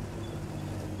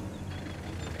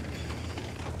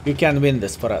 You can win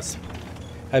this for us.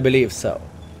 I believe so.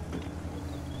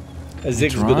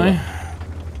 Zig's good one.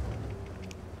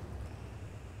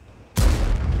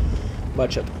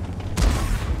 Watch it.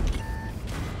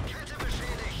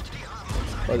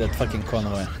 Oh, that fucking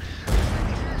convoy.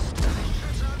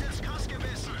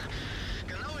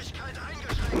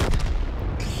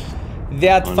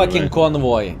 That fucking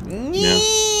convoy.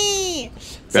 Yeah.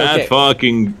 That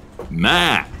fucking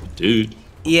map, dude.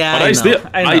 Yeah, but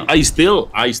I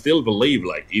I still believe,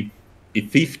 like, if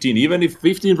 15, even if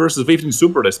 15 versus 15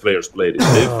 super test players played it,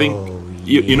 they think,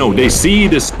 you know, they see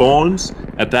the spawns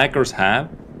attackers have.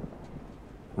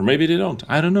 Or maybe they don't.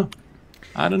 I don't know.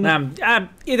 I don't know.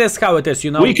 It is how it is,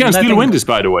 you know. We can still win this,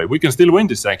 by the way. We can still win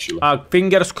this, actually.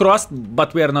 Fingers crossed,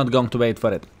 but we are not going to wait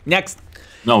for it. Next.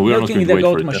 No, we are not going to wait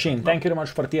for it. Machine. Thank you very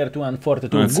much for tier 2 and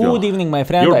 42. Let's Good go. evening, my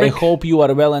friend. I hope you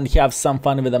are well and have some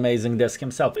fun with amazing Desk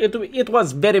himself. It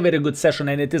was very, very good session,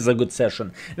 and it is a good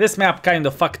session. This map kind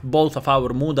of fucked both of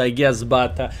our mood, I guess,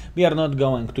 but we are not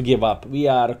going to give up. We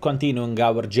are continuing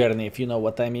our journey, if you know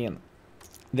what I mean.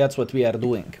 That's what we are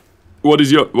doing. What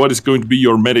is going to be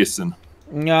your medicine?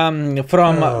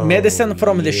 Medicine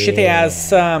from the shitty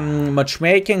ass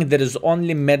matchmaking, there is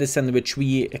only medicine which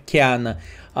we can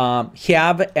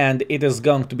have, and it is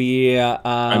going to be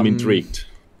I'm intrigued.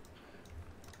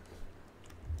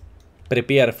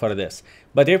 Prepare for this.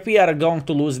 But if we are going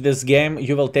to lose this game,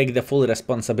 you will take the full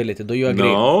responsibility. Do you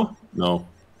agree? No.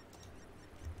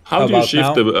 How do you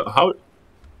shift how?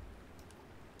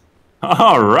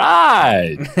 All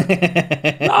right.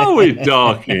 Now we're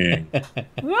talking.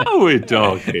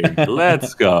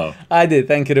 Let's go. I did.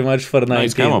 Thank you very much for 19.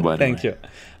 Nice camo, by the Thank you.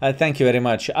 Thank you very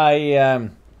much. I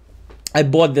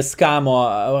bought this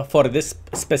camo for this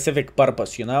specific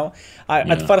purpose, you know.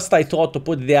 At first I thought to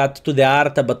put that to the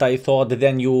art, but I thought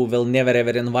then you will never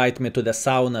ever invite me to the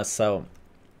sauna, so.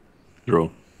 True.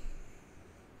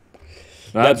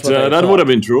 That would have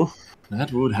been true.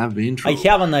 That would have been true. I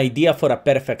have an idea for a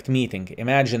perfect meeting.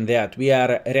 Imagine that. We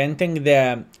are renting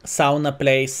the sauna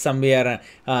place somewhere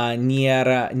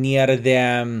near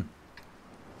the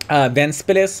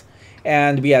Ventspils,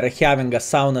 and we are having a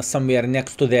sauna somewhere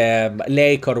next to the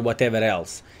lake or whatever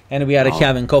else. And we are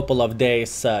having a couple of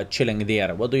days chilling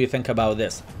there. What do you think about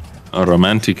this?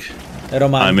 Romantic.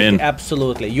 I'm in.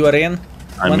 Absolutely. You are in?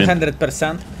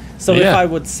 100%? So if I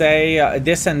would say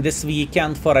this and this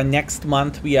weekend for next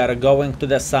month we are going to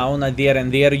the sauna there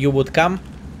and there, you would come?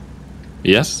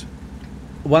 Yes.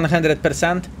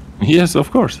 100%? Yes, of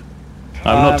course.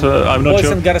 I'm not boys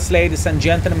sure. and girls, ladies and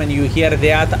gentlemen, you hear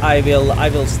that? I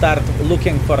will start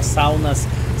looking for saunas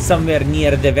somewhere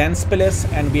near the Ventspils,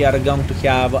 and we are going to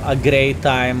have a great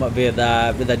time with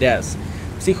the Dez.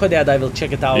 Psychodad, I will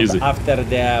check it out after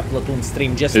the Platoon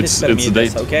stream. Just whisper me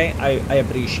this, okay? I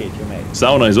appreciate you, mate.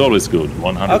 Sauna is always good.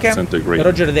 100% agree.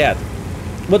 Roger that.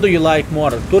 What do you like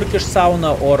more, Turkish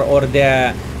sauna or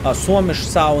the Suomish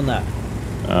sauna?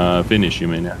 Finnish, you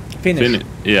mean? Yeah. Finnish.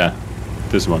 Yeah,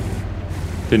 this one.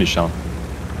 Finnish sauna.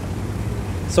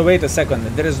 So wait a second.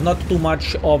 There is not too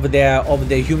much of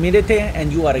the humidity,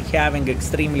 and you are having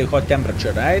extremely hot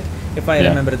temperature, right? If I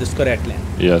remember this correctly.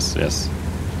 Yes, yes.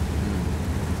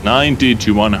 90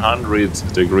 to 100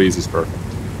 degrees is perfect.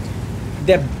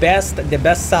 The best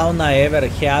sauna I ever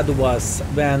had was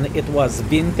when it was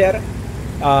winter.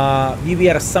 We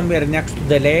were somewhere next to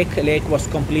the lake. Lake was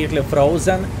completely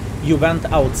frozen. You went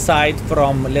outside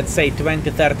from, let's say,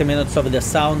 20-30 minutes of the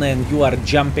sauna, and you are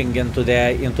jumping into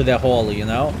the hole, you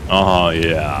know? Oh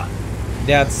yeah.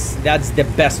 That's the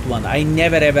best one. I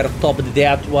never ever topped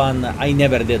that one. I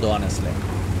never did, honestly.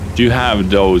 Do you have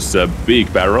those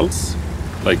big barrels?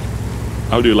 Like,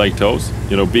 how do you like those?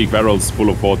 You know, big barrels full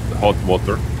of hot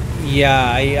water.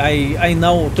 Yeah, I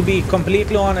know. To be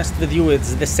completely honest with you,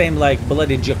 it's the same like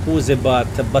bloody jacuzzi,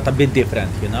 but a bit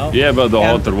different, you know? Yeah, but the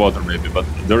hotter water maybe. But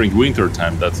during winter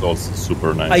time, that's also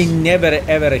super nice. I never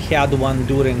ever had one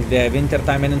during the winter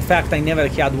time, and in fact, I never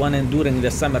had one during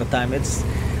the summertime.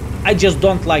 I just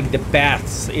don't like the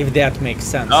baths, if that makes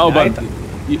sense. No, right? but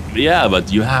yeah,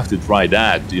 but you have to try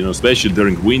that. You know, especially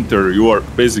during winter, you are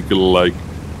basically like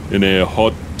in a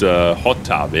hot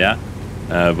tub, yeah.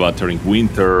 But during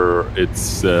winter,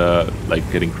 it's like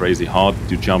getting crazy hot.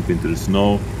 You jump into the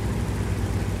snow,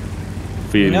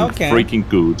 feeling freaking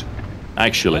good.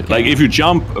 Actually, like if you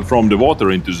jump from the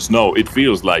water into the snow, it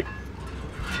feels like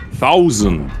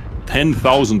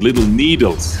 10,000 little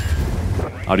needles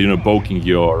are, you know, poking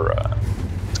your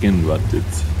skin. But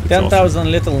it's 10,000 awesome.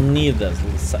 little needles.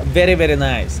 Very, very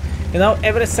nice. You know,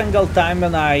 every single time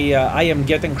when I am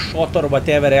getting shot or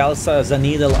whatever else as a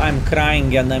needle, I'm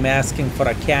crying and I'm asking for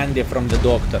a candy from the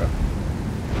doctor.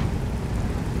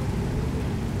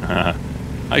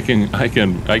 I can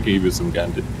give you some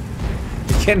candy.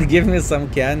 You can give me some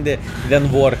candy,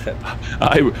 then worth it.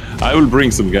 I will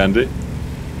bring some candy.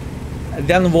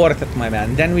 Then worth it, my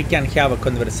man. Then we can have a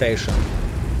conversation.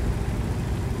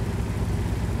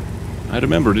 I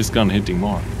remember this gun hitting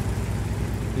more.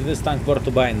 Is this tank worth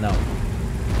to buy now?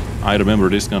 I remember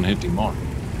this gun hitting more.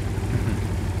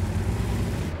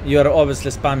 You are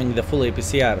obviously spamming the full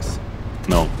APCRs.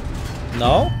 No.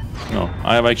 No? No,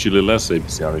 I have actually less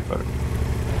APCR if I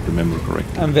remember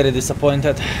correctly. I'm very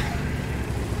disappointed.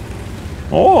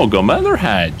 Oh, Commander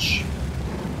Hatch.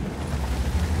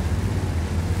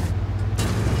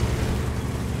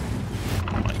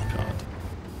 Oh my god.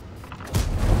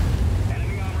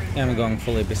 I'm going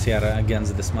full APCR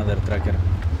against this mother tracker.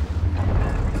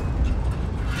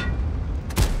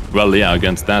 Well, yeah,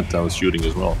 against that I was shooting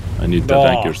as well. I need that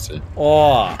accuracy.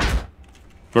 Oh.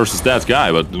 Versus that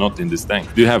guy, but not in this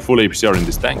tank. Do you have full APCR in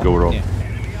this tank overall? Yeah.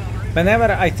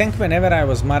 Whenever I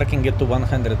was marking it to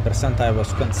 100%, I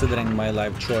was considering my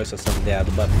life choices of that,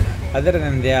 but other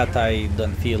than that, I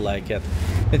don't feel like it.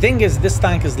 The thing is, this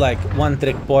tank is like one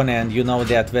trick pony, and you know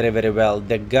that very, very well.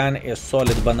 The gun is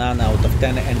solid banana out of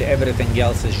 10, and everything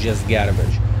else is just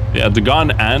garbage. Yeah, the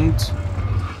gun and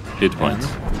hit points.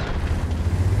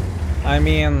 I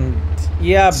mean,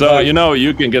 yeah, so, but you know,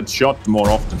 you can get shot more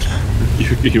often.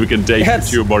 you can take a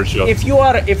few more shots. If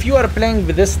you are playing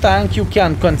with this tank, you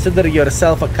can consider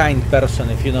yourself a kind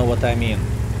person, if you know what I mean.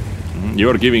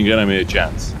 You are giving enemy a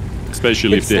chance,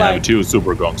 especially if they have two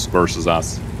super gongs versus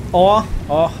us. Oh,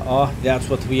 that's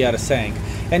what we are saying.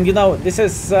 And you know, this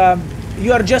is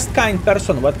you are just kind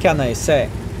person. What can I say?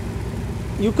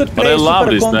 You could play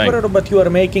Super Conqueror, but you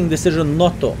are making decision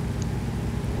not to.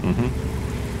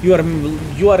 You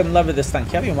are in love with this tank.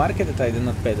 Have you marketed it? I did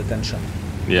not pay attention.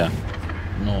 Yeah.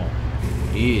 No.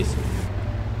 Easy.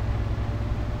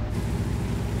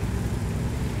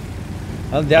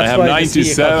 Well, that's I have why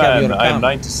 97. I have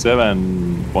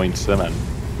 97.7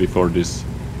 before this.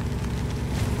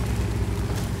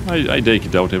 I take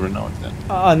it out every now and then.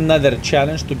 Another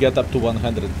challenge to get up to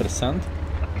 100%.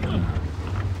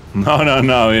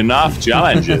 No. Enough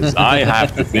challenges. I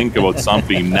have to think about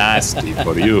something nasty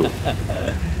for you.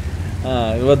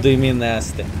 What do you mean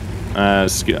nasty?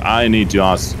 I need to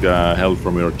ask help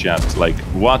from your chat. Like,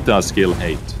 what does skill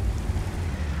hate?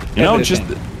 You know, just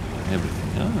everything.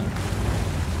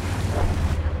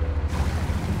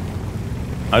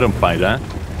 I don't buy that.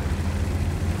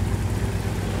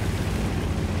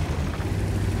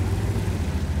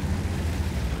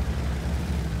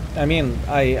 I mean,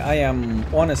 I am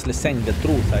honestly saying the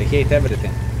truth. I hate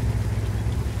everything.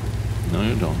 No,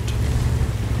 you don't.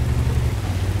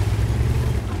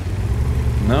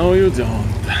 No, you don't.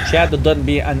 Chad, don't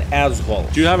be an asshole.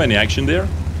 Do you have any action there?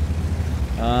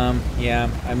 Yeah,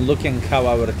 I'm looking how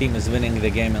our team is winning the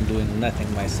game and doing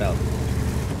nothing myself.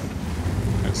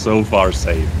 So far,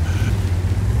 safe.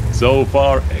 So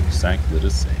far, exactly the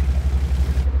same.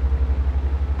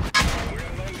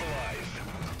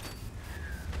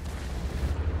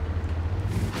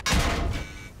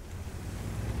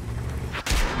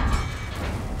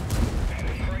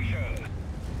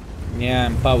 Yeah,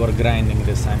 I'm power grinding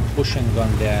this. I'm pushing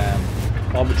on the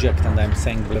object and I'm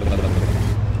saying blah, blah, blah, blah.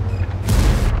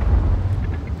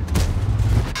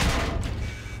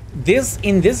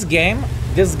 In this game,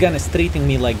 this gun is treating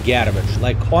me like garbage.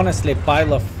 Like honestly,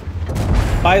 pile of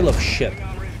shit.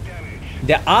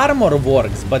 The armor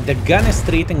works, but the gun is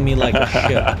treating me like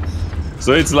shit.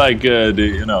 So it's like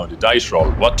the dice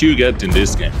roll. What do you get in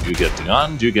this game? Do you get the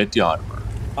gun? Do you get the armor?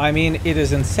 I mean, it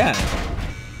is insanity.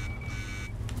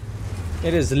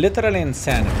 It is literally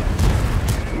insanity.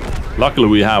 Luckily,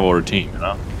 we have our team, you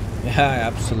know. Yeah,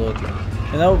 absolutely.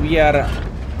 You know,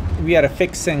 we are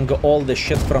fixing all the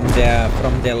shit from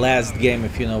the last game,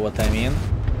 if you know what I mean.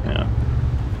 Yeah.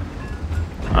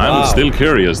 I'm still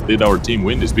curious. Did our team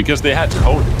win this? Because they had to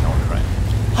hold it on,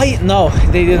 right? No,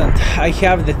 they didn't. I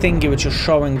have the thingy which is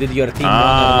showing did your team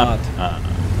won or not.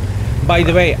 By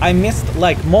the way, I missed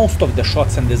like most of the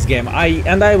shots in this game.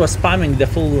 I was spamming the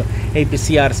full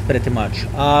APCRs pretty much.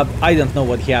 I don't know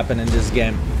what happened in this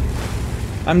game.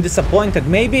 I'm disappointed.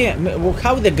 Maybe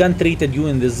how the gun treated you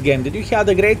in this game. Did you have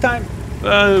a great time?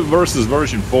 Versus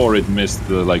version 4, it missed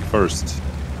like first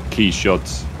key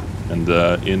shots, and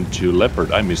into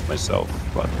Leopard, I missed myself,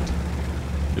 but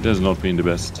it has not been the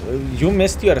best. You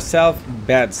missed yourself,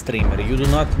 bad streamer. You do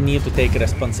not need to take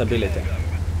responsibility.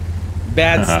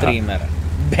 Bad streamer.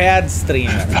 Bad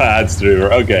streamer. Bad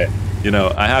streamer. Okay. You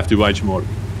know, I have to watch more.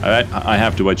 I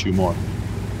have to watch you more.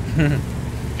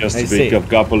 Just to pick up a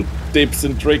couple tips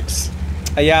and tricks.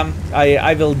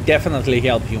 I will definitely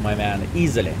help you, my man.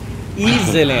 Easily.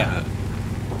 Easily.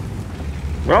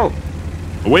 Well,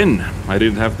 win. I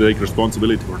didn't have to take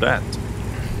responsibility for that.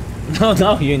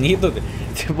 No, you need to.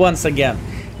 Once again,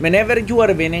 whenever you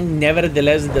are winning,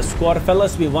 nevertheless, the score,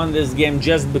 fellas, we won this game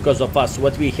just because of us,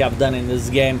 what we have done in this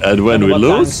game. And when we what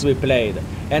lose? tanks we played.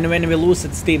 And when we lose,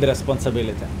 it's Steve's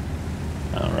responsibility.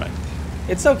 Alright.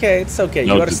 It's okay, it's okay.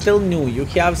 Noted. You are still new. You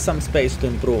have some space to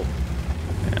improve.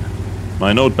 Yeah.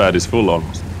 My notepad is full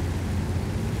almost.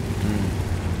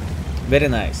 Very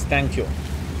nice, thank you.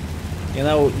 You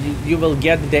know, you will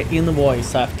get the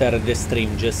invoice after this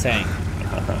stream, just saying.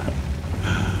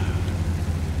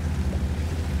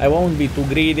 I won't be too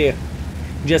greedy.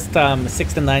 Just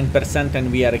 69%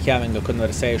 and we are having a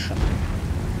conversation.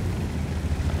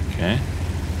 Okay.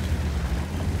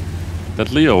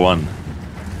 That Leo one,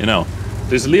 you know,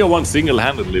 this Leo one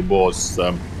single-handedly was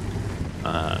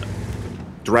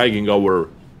dragging our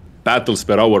battles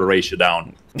per hour ratio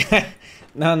down.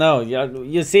 No,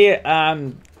 you see,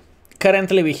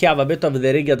 currently we have a bit of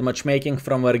the rigged matchmaking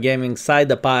from our gaming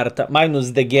side apart,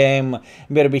 minus the game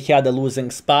where we had a losing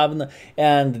spawn,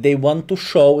 and they want to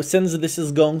show, since this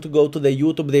is going to go to the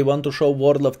YouTube, they want to show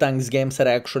World of Tanks games are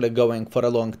actually going for a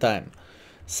long time.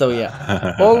 So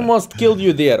yeah, almost killed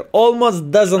you there.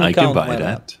 Almost doesn't count, my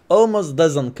man. Almost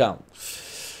doesn't count.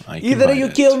 Either you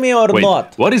kill me or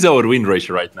not. What is our win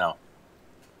ratio right now?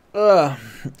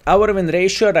 Our win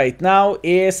ratio right now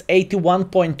is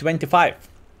 81.25.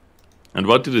 And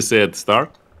what did you say at the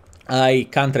start? I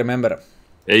can't remember.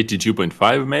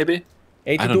 82.5 maybe?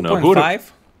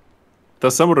 82.5?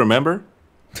 Does someone remember?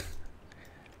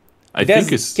 I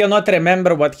think it's... cannot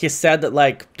remember what he said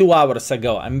like 2 hours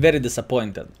ago. I'm very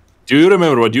disappointed. Do you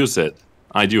remember what you said?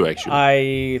 I do actually.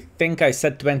 I think I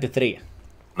said 23.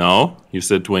 No, you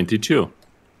said 22.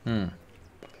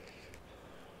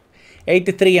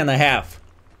 83 and a half.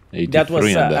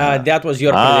 83 that was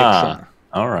your prediction.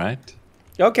 All right.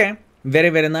 Okay. Very,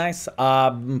 very nice.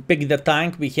 Pick the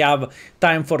tank. We have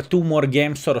time for 2 more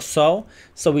games or so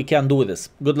we can do this.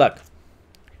 Good luck.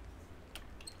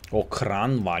 Oh,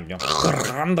 Kranwagen,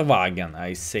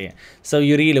 I see. So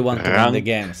you really want to win the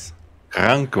games?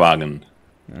 Krankwagen,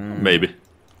 maybe.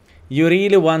 You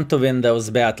really want to win those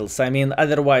battles. I mean,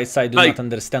 otherwise I do not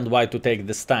understand why to take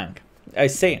this tank. I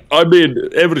see. I mean,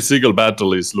 every single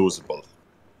battle is losable.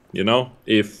 You know,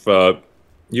 if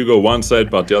you go one side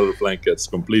but the other flank gets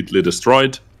completely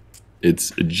destroyed,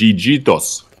 it's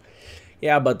GG-tos.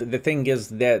 Yeah, but the thing is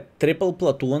that triple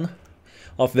platoon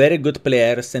of very good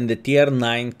players in the tier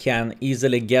 9 can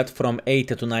easily get from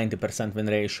 80 to 90% win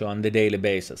ratio on the daily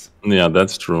basis. Yeah,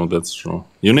 that's true, that's true.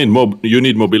 You need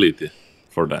mobility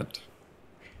for that.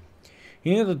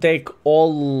 You need to take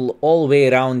all way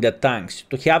around the tanks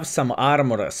to have some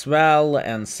armor as well,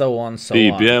 and so on, so on.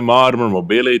 BPM, armor,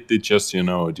 mobility, just you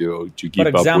know, to keep For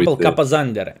example, up with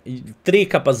Capazander, 3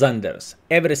 Capazanders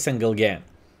every single game.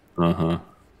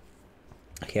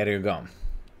 Here you go.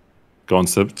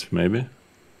 Concept, maybe.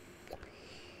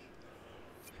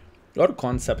 Or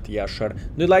concept, yeah, sure. Do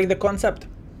you like the concept?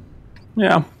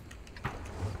 Yeah,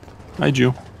 I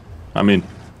do. I mean,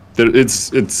 there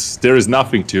is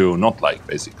nothing to not like,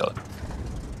 basically.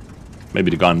 Maybe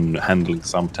the gun handling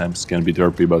sometimes can be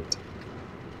derpy, but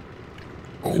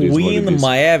Queen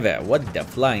Maeve. What the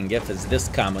flying F is this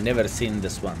camo? Never seen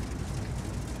this one.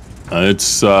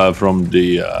 It's from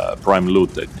the prime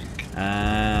loot technique.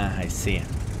 Ah, I see.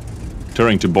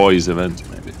 Turning to boys event,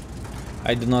 maybe.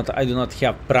 I do not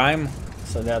have prime,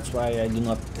 so that's why I do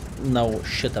not know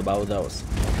shit about those.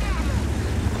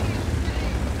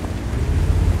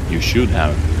 You should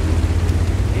have.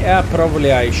 Yeah,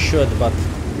 probably I should, but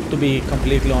to be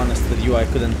completely honest with you, I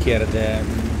couldn't care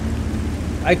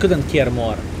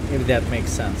more, if that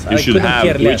makes sense. You should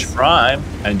have Twitch Prime,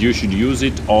 and you should use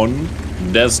it on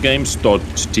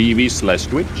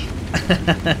DezGamez.tv/Twitch.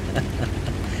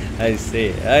 I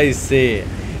see.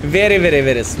 Very, very,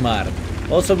 very smart.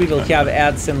 Also, we will have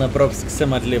ads in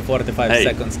approximately 45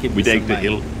 seconds. Keep we this take in the mind.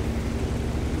 hill.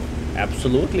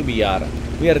 Absolutely, we are.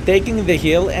 We are taking the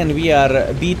hill, and we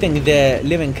are beating the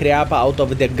living crap out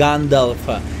of the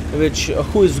Gandalf,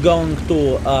 who is going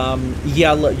to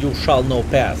yell, "You shall no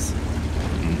pass."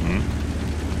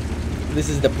 This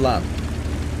is the plan.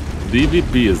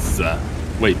 DVP is...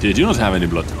 wait, did you not have any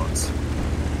Platoons?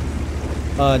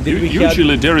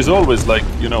 Usually there is always, like,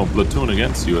 you know, Platoon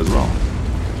against you as well.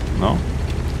 No?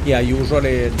 Yeah,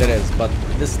 usually there is, but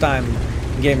this time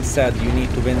game said you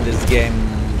need to win this game,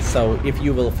 so if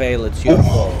you will fail, it's your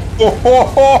fault.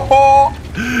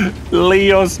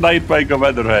 Leo sniped by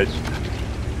Commander Hedge.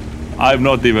 I'm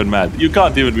not even mad. You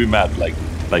can't even be mad like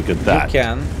at that.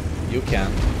 You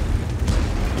can.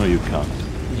 No, you can't.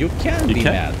 You can be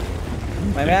mad.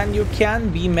 My man, you can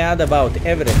be mad about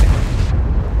everything.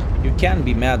 You can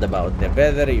be mad about the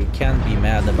weather, you can be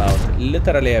mad about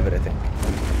literally everything.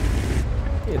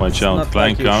 Watch out,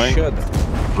 flank coming.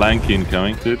 Flank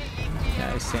incoming, dude.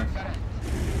 Yeah, I see.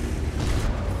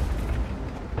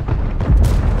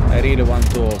 I really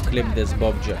want to clip this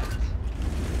bobjet.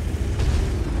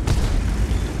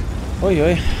 Oi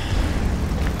oi.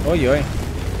 Oi oi.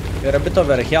 You're a bit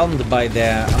overwhelmed by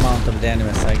the amount of the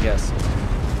enemies, I guess.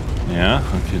 Yeah,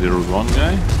 okay, there was one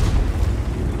guy.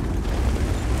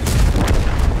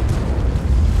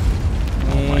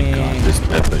 Oh my god, this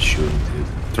pepper shooting, dude.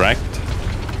 Tracked.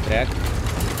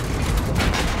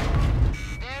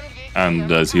 And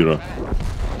 0.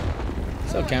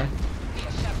 It's okay.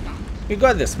 We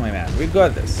got this, my man. We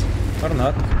got this. Or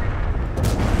not.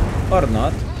 Or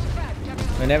not.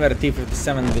 Whenever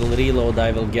T-57 will reload,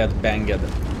 I will get banged.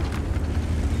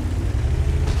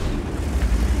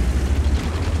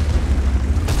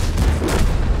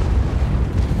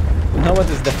 You know what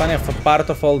is the funny part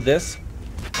of all this?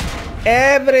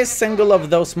 Every single of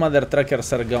those mother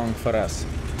truckers are going for us.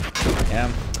 Yeah.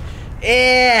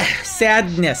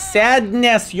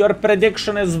 Sadness. Your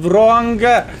prediction is wrong.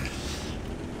 FE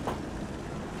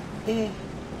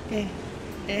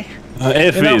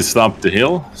is up the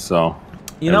hill, so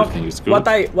you know everything is good.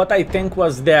 what I think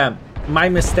was my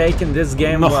mistake in this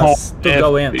game was to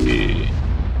go in.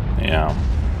 Yeah.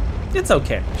 It's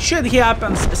okay. Shit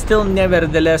happens. Still,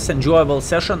 nevertheless, enjoyable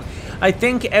session. I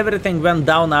think everything went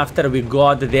down after we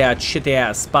got that shitty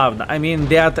ass spawn. I mean,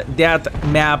 that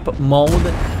map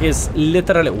mode is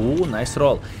literally... Ooh, nice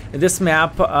roll. This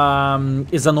map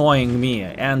is annoying me,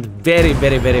 and very,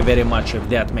 very, very, very much, if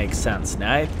that makes sense,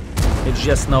 right? It's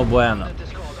just no bueno.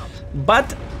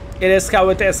 But it is how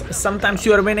it is. Sometimes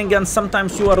you are winning and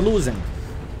sometimes you are losing.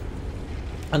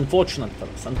 Unfortunate for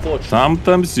us, unfortunate.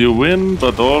 Sometimes you win,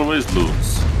 but always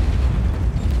lose.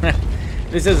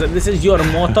 This is your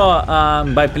motto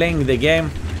by playing the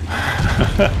game.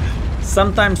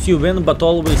 Sometimes you win, but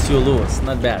always you lose.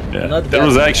 Not bad. Yeah. Not there bad.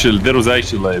 was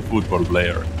actually a football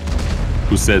player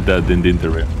who said that in the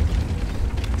interview.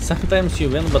 Sometimes you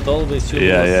win, but always you lose.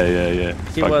 Yeah.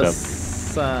 He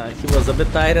was a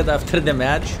bit tired after the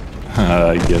match.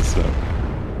 I guess so.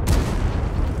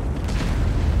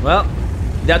 Well,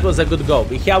 that was a good go.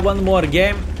 We have one more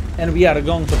game, and we are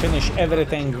going to finish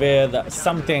everything with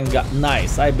something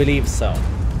nice. I believe so.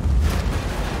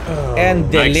 And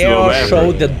the Leo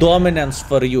showed the dominance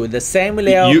for you. The same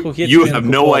Leo who hit you me. You have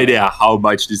no idea how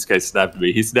much this guy snapped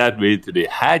me. He snapped me to the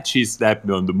hatch. He snapped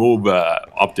me on the move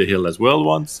up the hill as well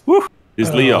once. Woo!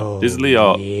 This Leo.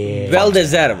 Yeah. Well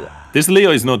deserved. This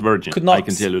Leo is not virgin. Knox, I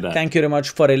can tell you that. thank you very much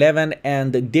for 11.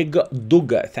 And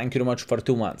Duga, thank you very much for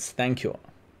 2 months. Thank you.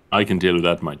 I can tell you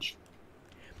that much.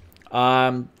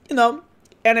 You know,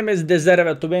 enemies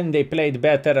deserve to win. They played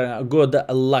better. Good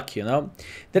luck, you know.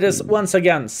 There is, once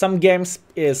again, some games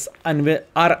are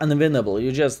unwinnable.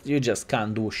 You just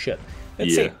can't do shit.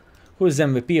 Let's see. Who's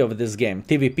MVP of this game?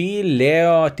 TVP,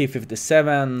 Leo,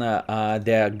 T57,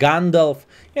 the Gandalf.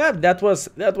 Yeah, that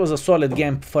was a solid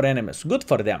game for enemies. Good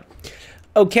for them.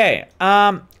 Okay,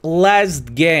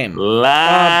 last game.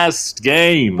 Last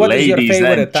game, ladies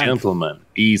and gentlemen,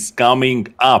 is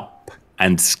coming up,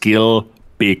 and Skill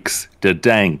picks the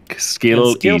tank.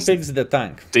 Skill picks the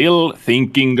tank. Still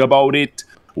thinking about it.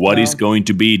 What is going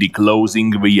to be the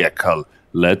closing vehicle?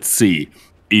 Let's see.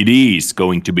 It is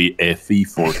going to be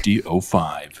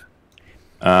FE4005.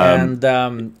 And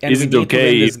is it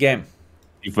okay this game?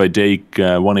 If I take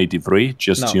 183,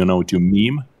 just, you know, to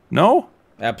meme? No?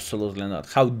 Absolutely not.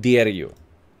 How dare you?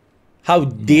 How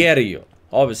dare you?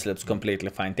 Obviously, it's completely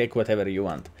fine. Take whatever you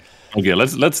want. Okay,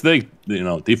 let's take, you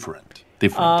know, different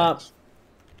things.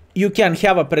 You can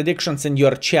have a predictions in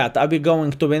your chat. Are we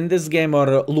going to win this game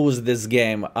or lose this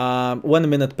game? 1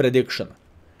 minute prediction.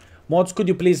 Mods, could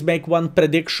you please make one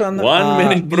prediction? 1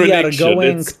 minute prediction. We are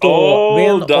going to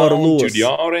win or lose. To the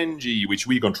RNG, which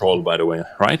we control, by the way,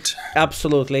 right?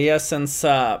 Absolutely, yes. Since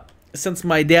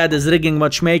my dad is rigging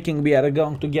matchmaking, we are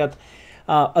going to get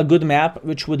a good map,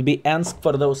 which would be Ensk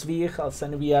for those vehicles,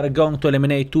 and we are going to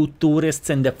eliminate 2 tourists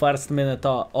in the first minute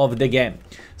of the game.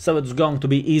 So it's going to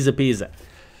be easy peasy.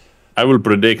 I will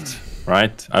predict,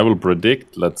 right? I will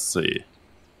predict, let's see.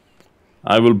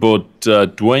 I will put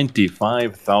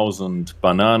 25,000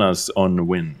 bananas on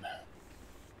win.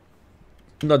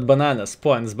 Not bananas,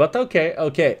 points, but okay,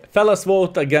 okay. Fellas,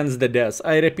 vote against the Dez.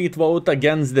 I repeat, vote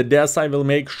against the Dez. I will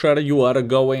make sure you are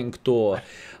going to...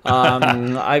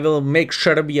 I will make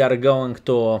sure we are going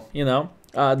to, you know,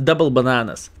 double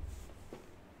bananas.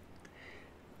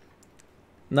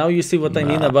 Now you see what I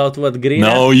mean about what green...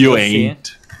 No, you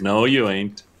ain't. No, you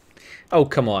ain't. Oh,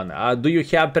 come on. Do you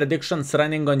have predictions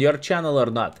running on your channel or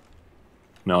not?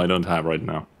 No, I don't have right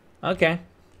now. Okay.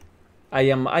 I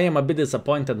am a bit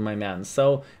disappointed, my man.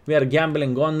 So we are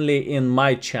gambling only in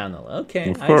my channel. Okay,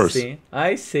 of course.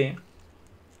 I see.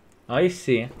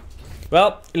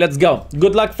 Well, let's go.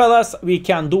 Good luck, fellas. We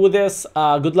can do this.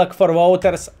 Good luck for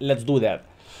voters. Let's do that.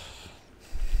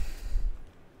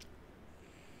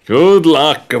 Good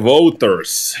luck,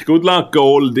 voters. Good luck,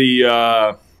 all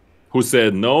the... who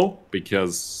said no,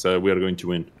 because we are going to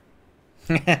win.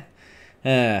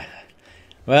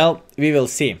 Well, we will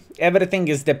see. Everything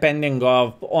is depending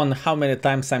on how many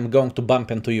times I'm going to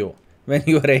bump into you when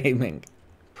you're aiming.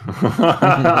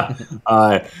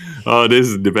 Oh, this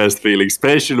is the best feeling,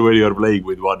 especially when you're playing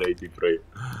with 183.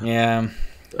 Yeah.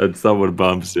 And someone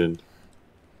bumps in.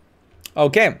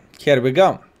 Okay, here we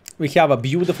go. We have a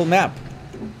beautiful map.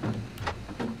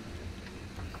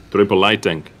 Triple light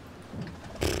tank.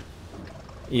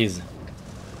 Easy.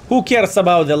 Who cares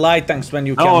about the light tanks when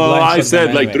you can blind shot I said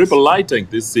them like triple light tank.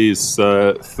 This is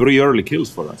 3 early kills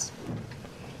for us.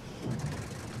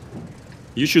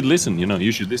 You should listen, you know,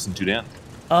 you should listen to that.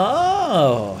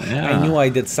 Oh, yeah. I knew I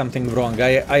did something wrong.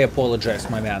 I apologize,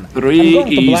 my man. 3 I'm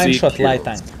going to blind shot kills. light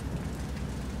tank.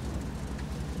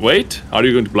 Wait, are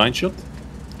you going to blind shot?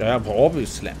 Yeah,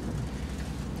 obviously.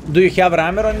 Do you have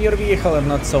rammer on your vehicle or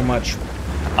not so much?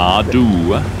 I do.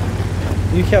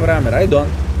 You have rammer, I don't.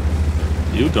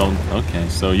 You don't? Okay,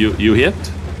 so you hit?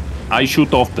 I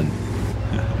shoot often.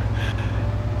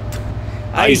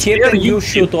 I hit and you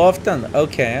shoot often?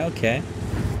 Okay, okay.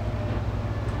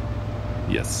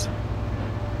 Yes.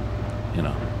 You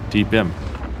know, TPM.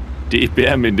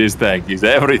 TPM in this tank is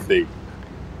everything.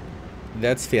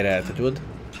 That's fair attitude.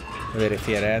 Very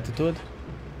fair attitude.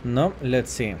 No,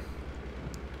 let's see.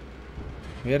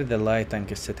 Where the light tank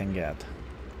is sitting at?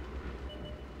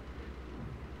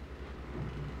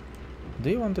 Do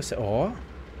you want to say... Oh?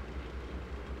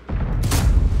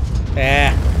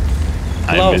 Eh.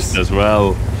 Close. I missed as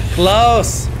well.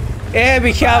 Close. Eh,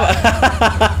 we have...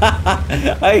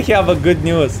 I have a good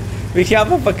news. We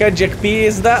have a FK Jack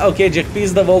Pizda. Okay, Jack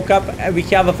Pizda woke up. We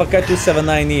have a FK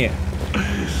 279E.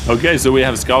 Okay, so we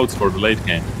have scouts for the late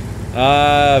game.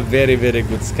 Very, very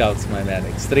good scouts, my man.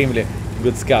 Extremely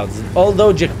good scouts.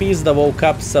 Although Jack Pizda woke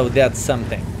up, so that's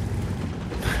something.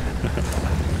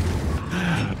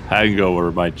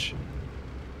 Hangover match.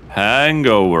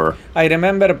 Hangover. I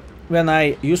remember when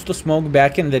I used to smoke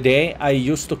back in the day, I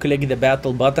used to click the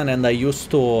battle button and I used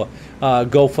to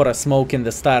go for a smoke in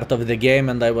the start of the game,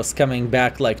 and I was coming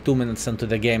back like 2 minutes into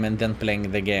the game and then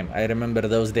playing the game. I remember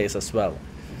those days as well.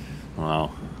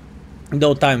 Wow.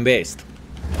 No time waste.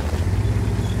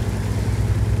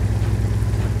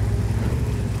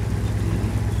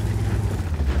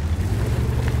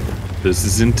 This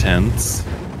is intense.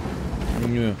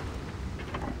 Yeah.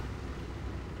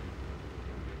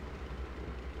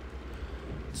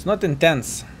 It's not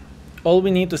intense. All we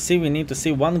need to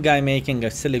see one guy making a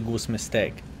silly goose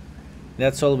mistake.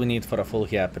 That's all we need for a full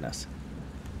happiness.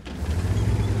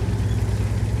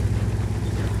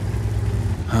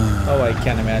 Oh, I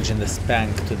can imagine the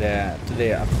spank to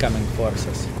the upcoming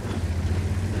forces.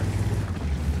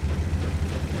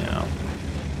 Yeah.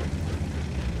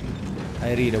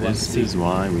 I really want to This see. is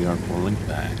why we are falling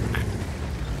back.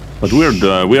 But we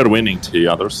are winning to the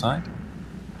other side.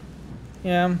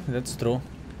 Yeah, that's true.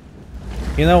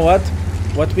 You know what?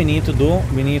 What we need to do?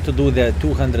 We need to do the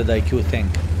 200 IQ thing.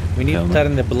 We need to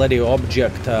turn the bloody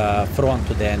object front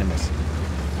to the enemies.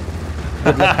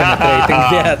 Good luck penetrating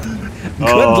that.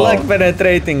 Good luck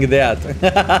penetrating that.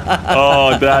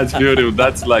 Oh, that's beautiful.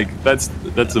 That's like that's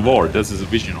a ward. This is a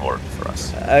vision ward for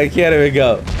us. Here we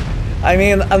go. I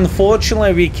mean,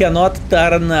 unfortunately, we cannot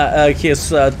turn his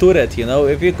turret, you know.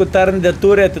 If we could turn the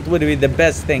turret, it would be the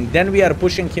best thing. Then we are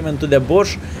pushing him into the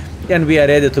bush, and we are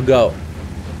ready to go.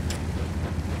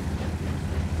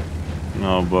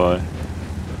 Oh boy.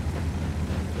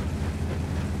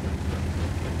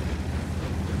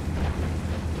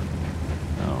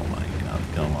 Oh my god,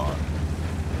 come on.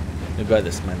 You got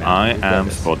this, my man. I You got am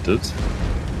this. spotted.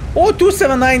 Oh,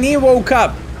 279, he woke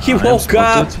up. He I am woke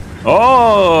up. spotted.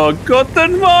 Oh,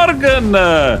 guten Morgen!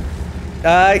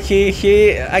 I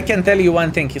can tell you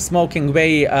one thing. He's smoking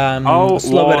way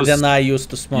slower was than I used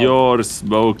to smoke. Your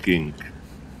smoking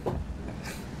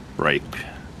break.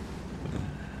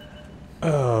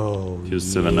 Oh,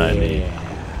 279.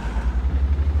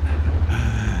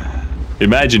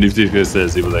 Imagine if this guy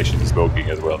says he was actually smoking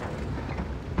as well.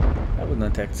 I would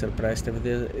not act surprised if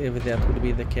that would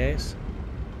be the case.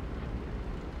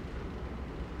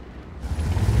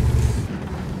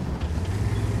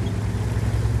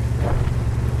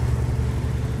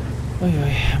 Oy,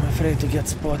 oy, I'm afraid to get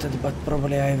spotted, but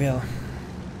probably I will.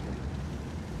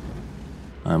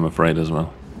 I'm afraid as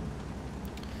well.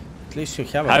 At least you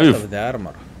have a Have lot you of the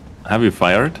armor. Have you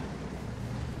fired?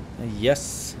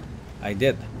 Yes, I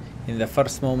did. In the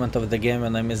first moment of the game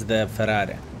when I missed the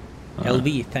Ferrari.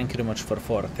 LV, thank you very much for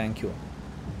 4, thank you.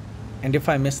 And if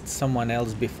I missed someone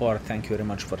else before, thank you very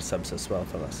much for subs as well,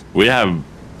 fellas. We have,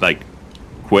 like,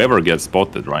 whoever gets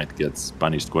spotted, right, gets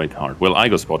punished quite hard. Well, I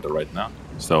got spotted right now,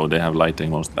 so they have lighting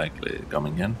most likely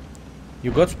coming in.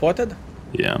 You got spotted?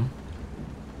 Yeah.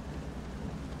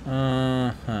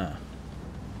 Uh-huh.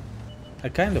 I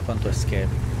kind of want to escape.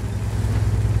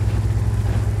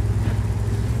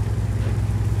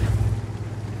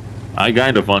 I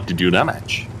kind of want to do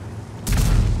damage.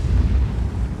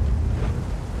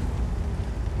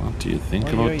 What do you think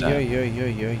about that?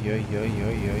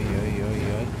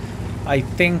 I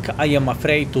think I am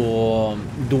afraid to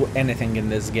do anything in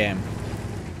this game.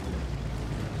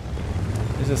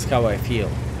 This is how I feel.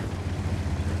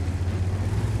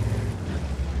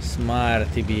 Smart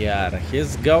TBR.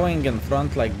 He's going in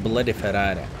front like bloody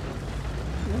Ferrari.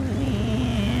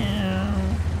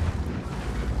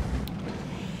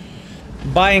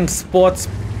 Buying spots,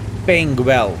 paying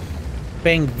well.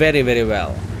 Paying very, very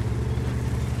well.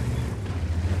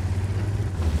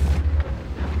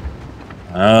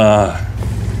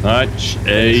 Such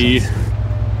a...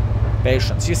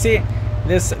 Patience. You see,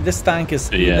 this tank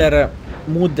is either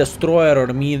mood destroyer or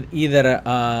either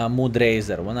mood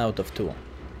raiser. 1 out of 2.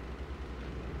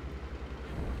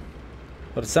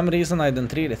 For some reason, I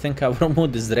don't really think our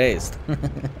mood is raised.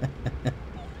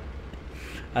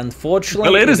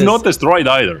 Unfortunately, Well, it is not destroyed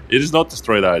either. It is not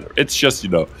destroyed either. It's just, you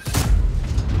know,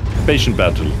 patient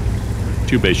battle.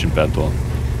 2 patient battle.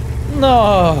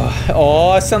 No.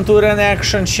 Oh, Centurion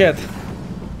action shit.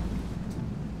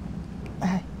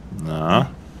 Nah.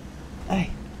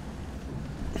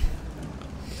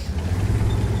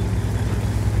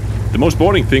 The most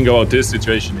boring thing about this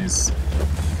situation is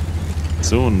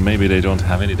soon maybe they don't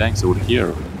have any tanks over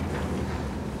here.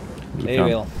 They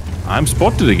will. I'm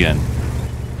spotted again.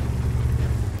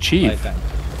 Chief.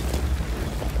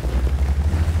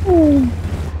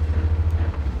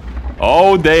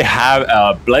 Oh, they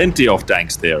have plenty of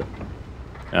tanks there.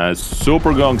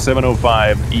 Super Gong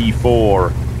 705,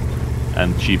 E4,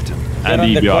 and Chieftain. They're and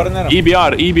on the EBR. corner.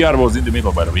 EBR was in the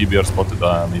middle, by the way. EBR spotted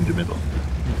in the middle.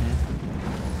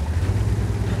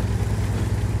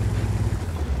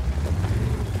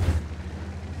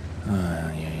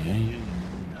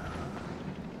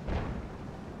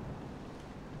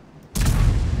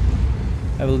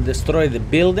 I will destroy the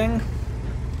building.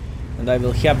 And I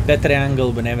will have better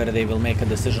angle whenever they will make a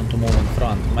decision to move in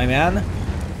front. My man,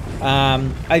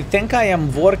 I think I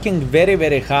am working very,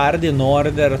 very hard in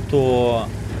order to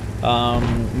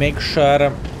make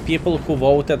sure people who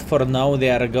voted for no, they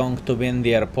are going to win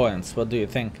their points. What do you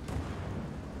think?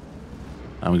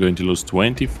 I'm going to lose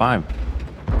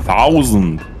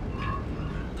 25,000.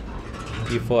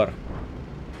 E4.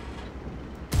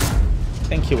 I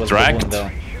think he was Tracked. the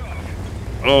one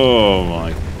though. Oh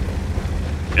my.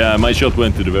 Yeah, my shot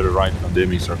went to the very right on the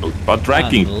aiming circle. But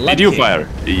tracking, did you Unlucky. fire?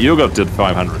 You got to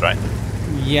 500, right?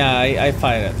 Yeah, I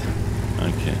fired.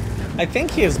 Okay. I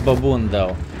think he is baboon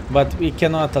though, but we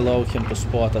cannot allow him to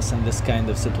spot us in this kind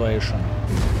of situation.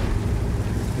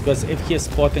 Because if he is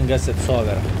spotting us, it's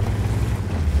over.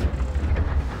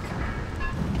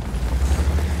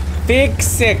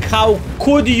 Fixik, how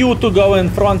could you to go in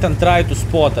front and try to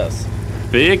spot us?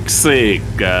 Fixik.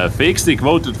 Fixik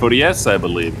voted for yes, I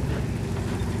believe.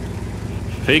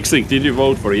 Fixik, did you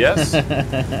vote for yes?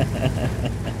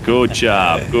 Good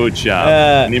job, good job.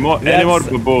 Any more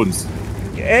baboons?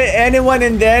 Anyone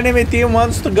in the enemy team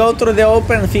wants to go through the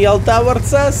open field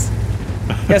towards us?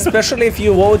 Especially if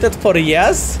you voted for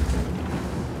yes?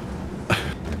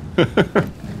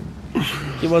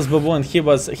 He was baboon, he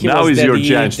was Now is dead your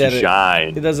chance to either.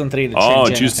 shine. He doesn't really Oh,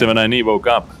 change anything. 279E woke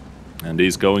up. And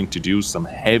he's going to do some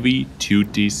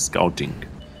heavy-duty scouting.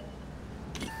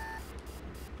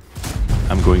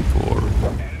 I'm going for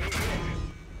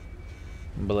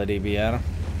Bloody BR.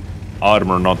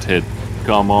 armor not hit.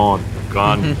 Come on,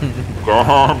 gun,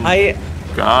 gun,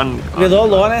 gun. With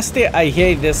all honesty, I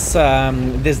hate this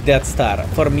this Death Star.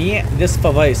 For me, this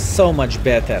Fava is so much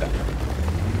better.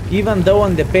 Even though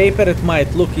on the paper it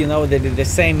might look, you know, the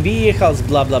same vehicles,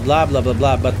 blah blah blah blah blah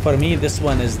blah, but for me this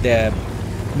one is the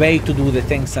way to do the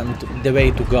things and the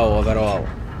way to go overall.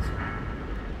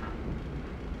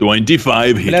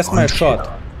 25 hit. Bless my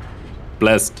shot.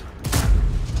 Blessed.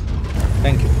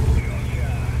 Thank you.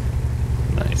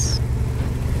 Nice.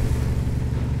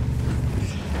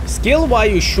 Skill, why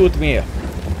you shoot me?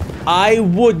 I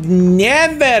would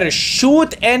never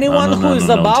shoot anyone who is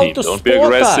about team. to Don't spot be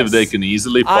aggressive, us. they can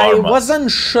easily I farm us.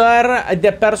 wasn't sure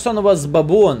the person was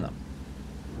baboon.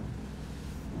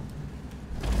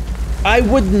 I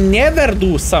would never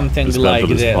do something This like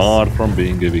battle is this. far from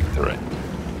being a victory.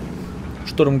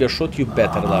 Sturmgeschut, you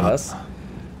better love us.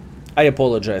 I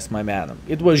apologize, my man.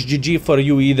 It was GG for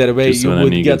you either way, Just you when I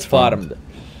would need get gets farmed. farmed.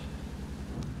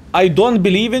 I don't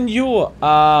believe in you.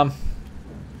 I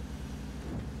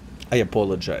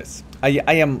apologize. I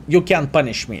am. You can't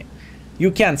punish me.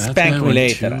 You can't That spank me went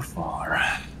later. Too far.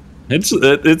 It's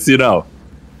you know.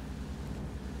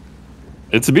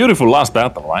 It's a beautiful last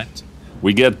battle, right?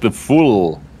 We get the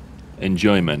full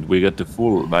enjoyment. We get the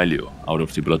full value out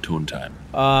of the Platoon time.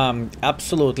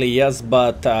 Absolutely yes,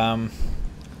 but I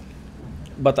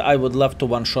would love to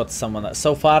one-shot someone.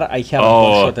 So far, I haven't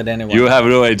one-shotted anyone. You have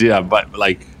no idea, but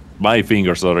like my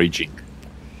fingers are itching.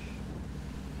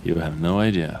 You have no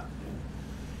idea.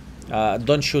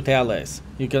 Don't shoot allies.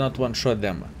 You cannot one-shot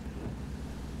them.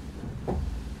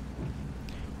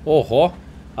 Oho.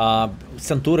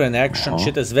 Centura in action.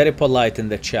 Shit is very polite in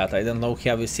the chat. I don't know,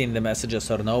 have you seen the messages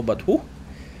or no, but whoo.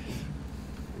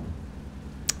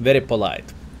 Very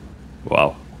polite.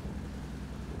 Wow.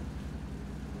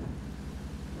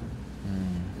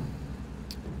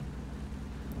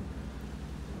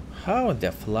 How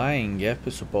the flying F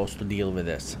is supposed to deal with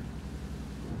this?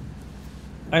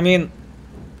 I mean,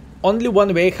 only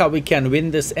one way how we can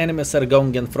win this, enemies are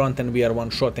going in front and we are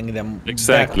one-shotting them.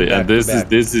 Exactly, back and to this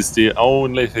back. is the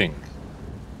only thing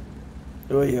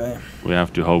Oy, oy. we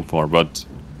have to hope for. But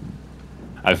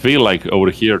I feel like over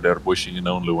here they're pushing in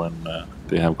only when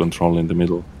they have control in the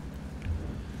middle.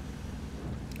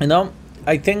 You know,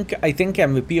 I think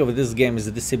MVP of this game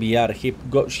is the CBR.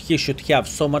 He should have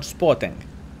so much spotting.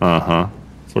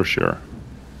 For sure.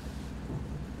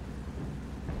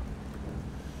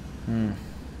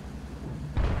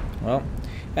 Well,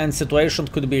 and situation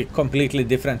could be completely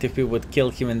different if we would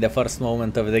kill him in the first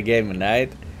moment of the game,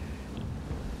 right?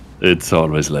 It's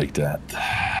always like that.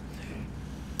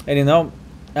 And you know,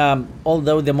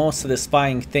 although the most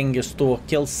satisfying thing is to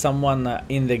kill someone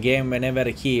in the game whenever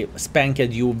he spanked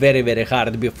you very, very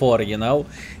hard before, you know,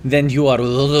 then you are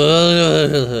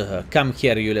come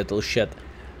here, you little shit.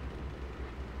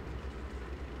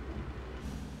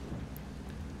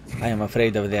 I am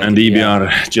afraid of that. And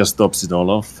EBR just tops it all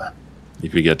off.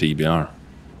 If we get EBR.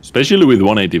 Especially with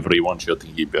 183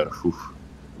 one-shotting EBR. Whew.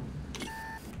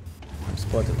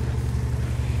 Spotted.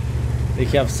 They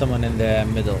have someone in the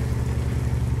middle.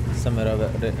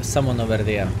 Someone over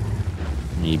there.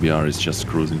 EBR is just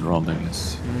cruising around, I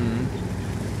guess.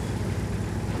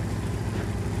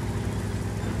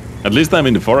 At least I'm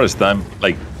in the forest. I'm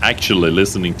like actually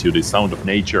listening to the sound of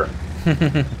nature.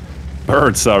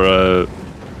 Birds are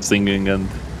singing and...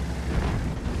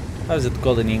 How is it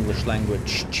called in English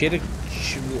language? I can't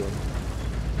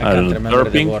don't know, remember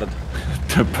chirping? the word.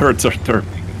 The birds are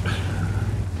chirping.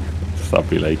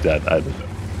 Something like that, I don't know.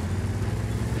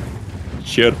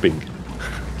 Chirping.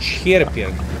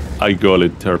 Chirping. I call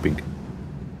it chirping.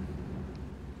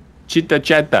 Chitta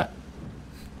chatta.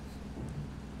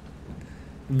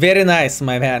 Very nice,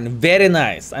 my man. Very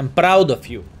nice. I'm proud of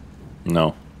you.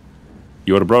 No.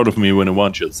 You are proud of me when I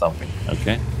want you something,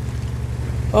 okay?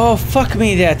 Oh, fuck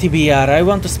me, that TBR. I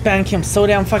want to spank him so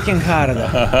damn fucking hard.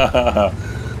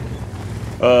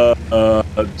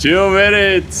 2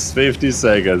 minutes, 50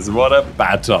 seconds. What a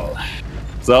battle.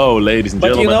 So, ladies and But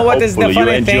gentlemen, you know what is the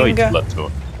hopefully you funny enjoyed thing?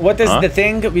 Platoon. What is Huh? the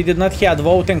thing? We did not have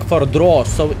voting for draw.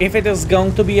 So if it is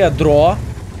going to be a draw,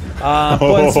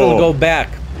 points will go back.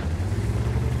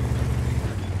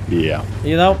 Yeah.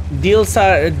 You know, deal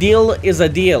is a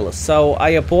deal. So I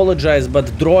apologize,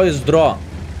 but draw is draw.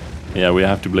 Yeah, we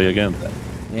have to play again then.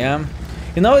 Yeah.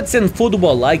 You know, it's in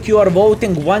football. Like you are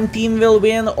voting one team will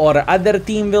win or other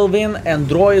team will win, and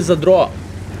draw is a draw.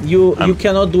 You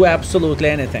cannot do absolutely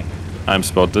anything. I'm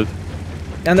spotted.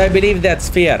 And I believe that's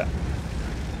fair.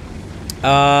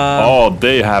 Oh,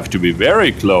 they have to be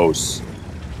very close.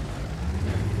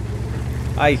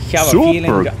 I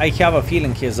have a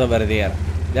feeling he's over there.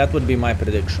 That would be my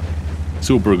prediction.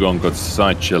 Super Gong got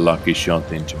such a lucky shot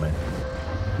into me.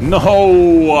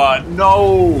 No,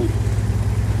 no,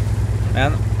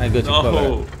 Man, I got you covered.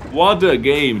 no. What a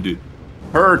game, dude.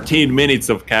 13 minutes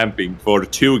of camping for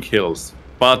 2 kills,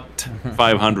 but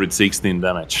 516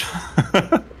 damage.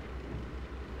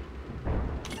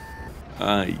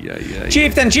 Ay, ay, ay.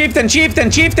 Chieftain!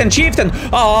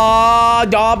 Ah,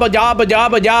 dabba, dabba,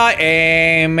 dabba, da.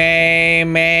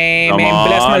 Come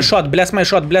Bless my on. shot, bless my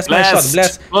shot, bless my shot,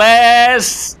 bless.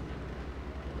 Bless!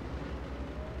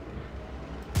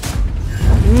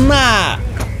 Nah!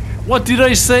 What did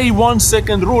I say? 1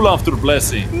 second rule after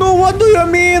blessing. No, what do you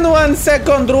mean 1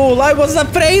 second rule? I was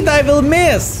afraid I will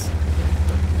miss.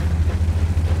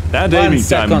 That 1 aiming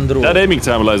second time. rule. That aiming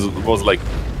time was like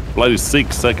bloody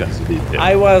 6 seconds.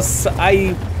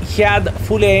 I had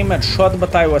fully aimed shot,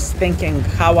 but I was thinking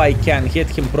how I can hit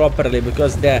him properly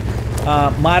because the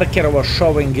marker was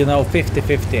showing, you know,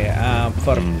 50-50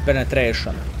 for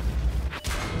penetration.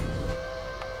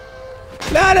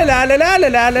 La la la la la la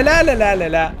la la la la la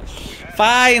la.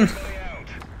 Fine.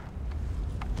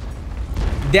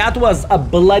 That was a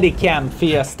bloody camp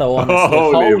fiesta, honestly.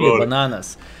 Holy Holy moly.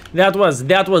 bananas. That was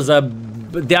a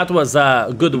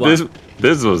good one.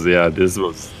 This was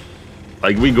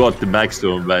like we got the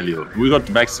maximum value. We got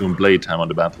the maximum playtime on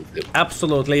the battlefield.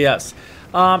 Absolutely, yes.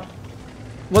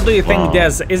 What do you think,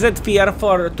 Dez? Is it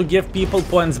fair to give people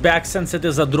points back since it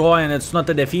is a draw and it's not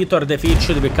a defeat, or defeat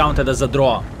should be counted as a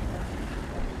draw?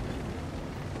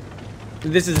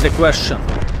 This is the question.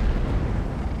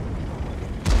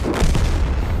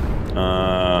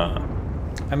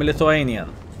 I'm Lithuanian.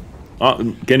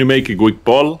 Can you make a quick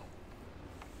poll?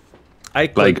 I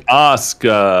could. Like ask,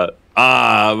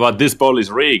 but this poll is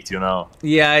rigged, you know.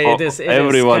 Yeah, it is.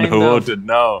 Everyone who kind of- voted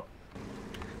no.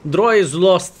 Draw is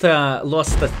lost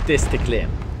statistically.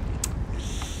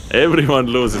 Everyone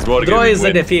loses. Draw is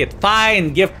a defeat.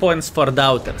 Fine, give points for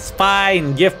doubters.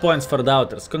 Fine, give points for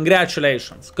doubters.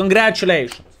 Congratulations.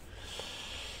 Congratulations.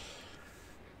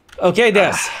 Okay,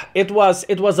 Des. It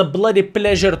was a bloody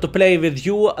pleasure to play with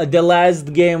you. The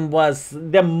last game was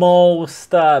the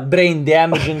most brain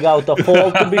damaging out of all,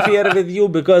 to be fair with you,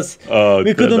 because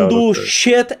we couldn't do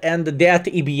shit, and that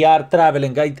EBR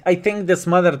traveling. I think this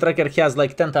mother trucker has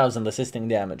like 10,000 assisting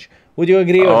damage. Would you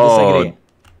agree or disagree?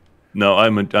 No,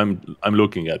 I'm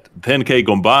looking at 10k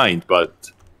combined, but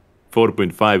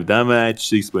 4.5 damage,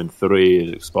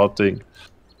 6.3 spotting.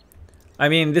 I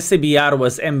mean, this EBR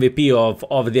was MVP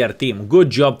of their team. Good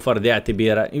job for that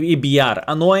EBR.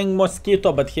 Annoying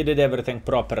mosquito, but he did everything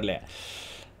properly.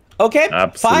 Okay,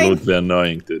 Absolutely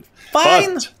annoying, dude.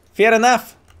 Fine, But fair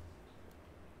enough.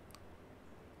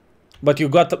 But you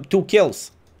got 2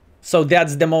 kills. So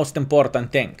that's the most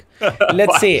important thing.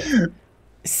 Let's see.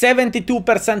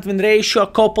 72% win ratio, a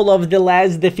couple of the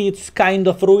last defeats kind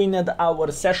of ruined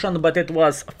our session, but it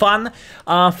was fun.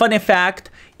 Funny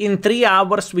fact, in 3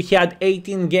 hours we had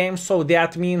 18 games, so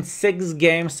that means 6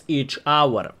 games each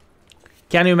hour.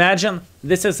 Can you imagine?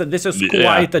 This is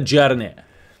quite a journey.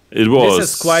 it was. This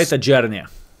is quite a journey.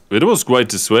 It was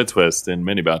quite a sweat fest in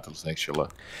many battles, actually.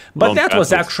 But Long that was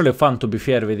battles. actually fun, to be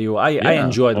fair with you. I Yeah,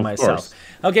 enjoyed of myself. course.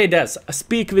 Okay, Des,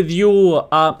 speak with you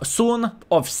soon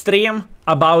off stream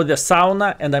about the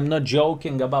sauna, and I'm not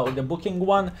joking about the booking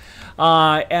one.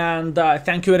 And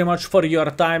thank you very much for your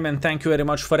time, and thank you very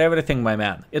much for everything, my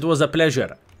man. It was a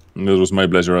pleasure. It was my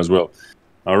pleasure as well.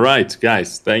 All right,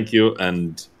 guys, thank you,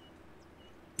 and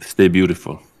stay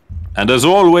beautiful. And as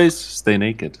always, stay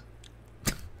naked.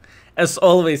 As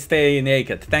always, stay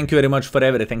naked. Thank you very much for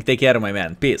everything. Take care, my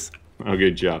man. Peace.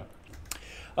 Okay, ciao.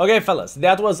 Okay, fellas,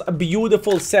 that was a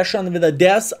beautiful session with a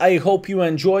Des. I hope you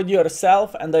enjoyed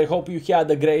yourself, and I hope you had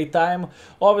a great time.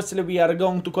 Obviously, we are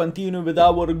going to continue with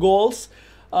our goals.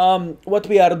 What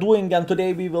we are doing, and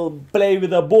today we will play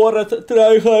with a board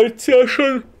tryhard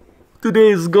session. Today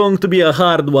is going to be a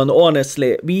hard one,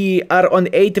 honestly. We are on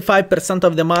 85%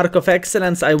 of the mark of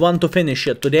excellence. I want to finish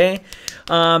it today.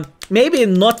 Maybe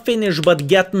not finish, but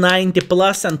get 90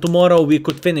 plus, and tomorrow we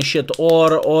could finish it,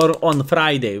 or on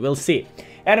Friday. We'll see.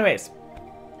 Anyways,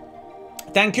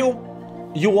 thank you.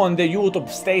 You on the YouTube,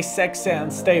 stay sexy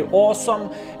and stay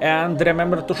awesome. And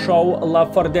remember to show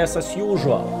love for this as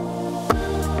usual.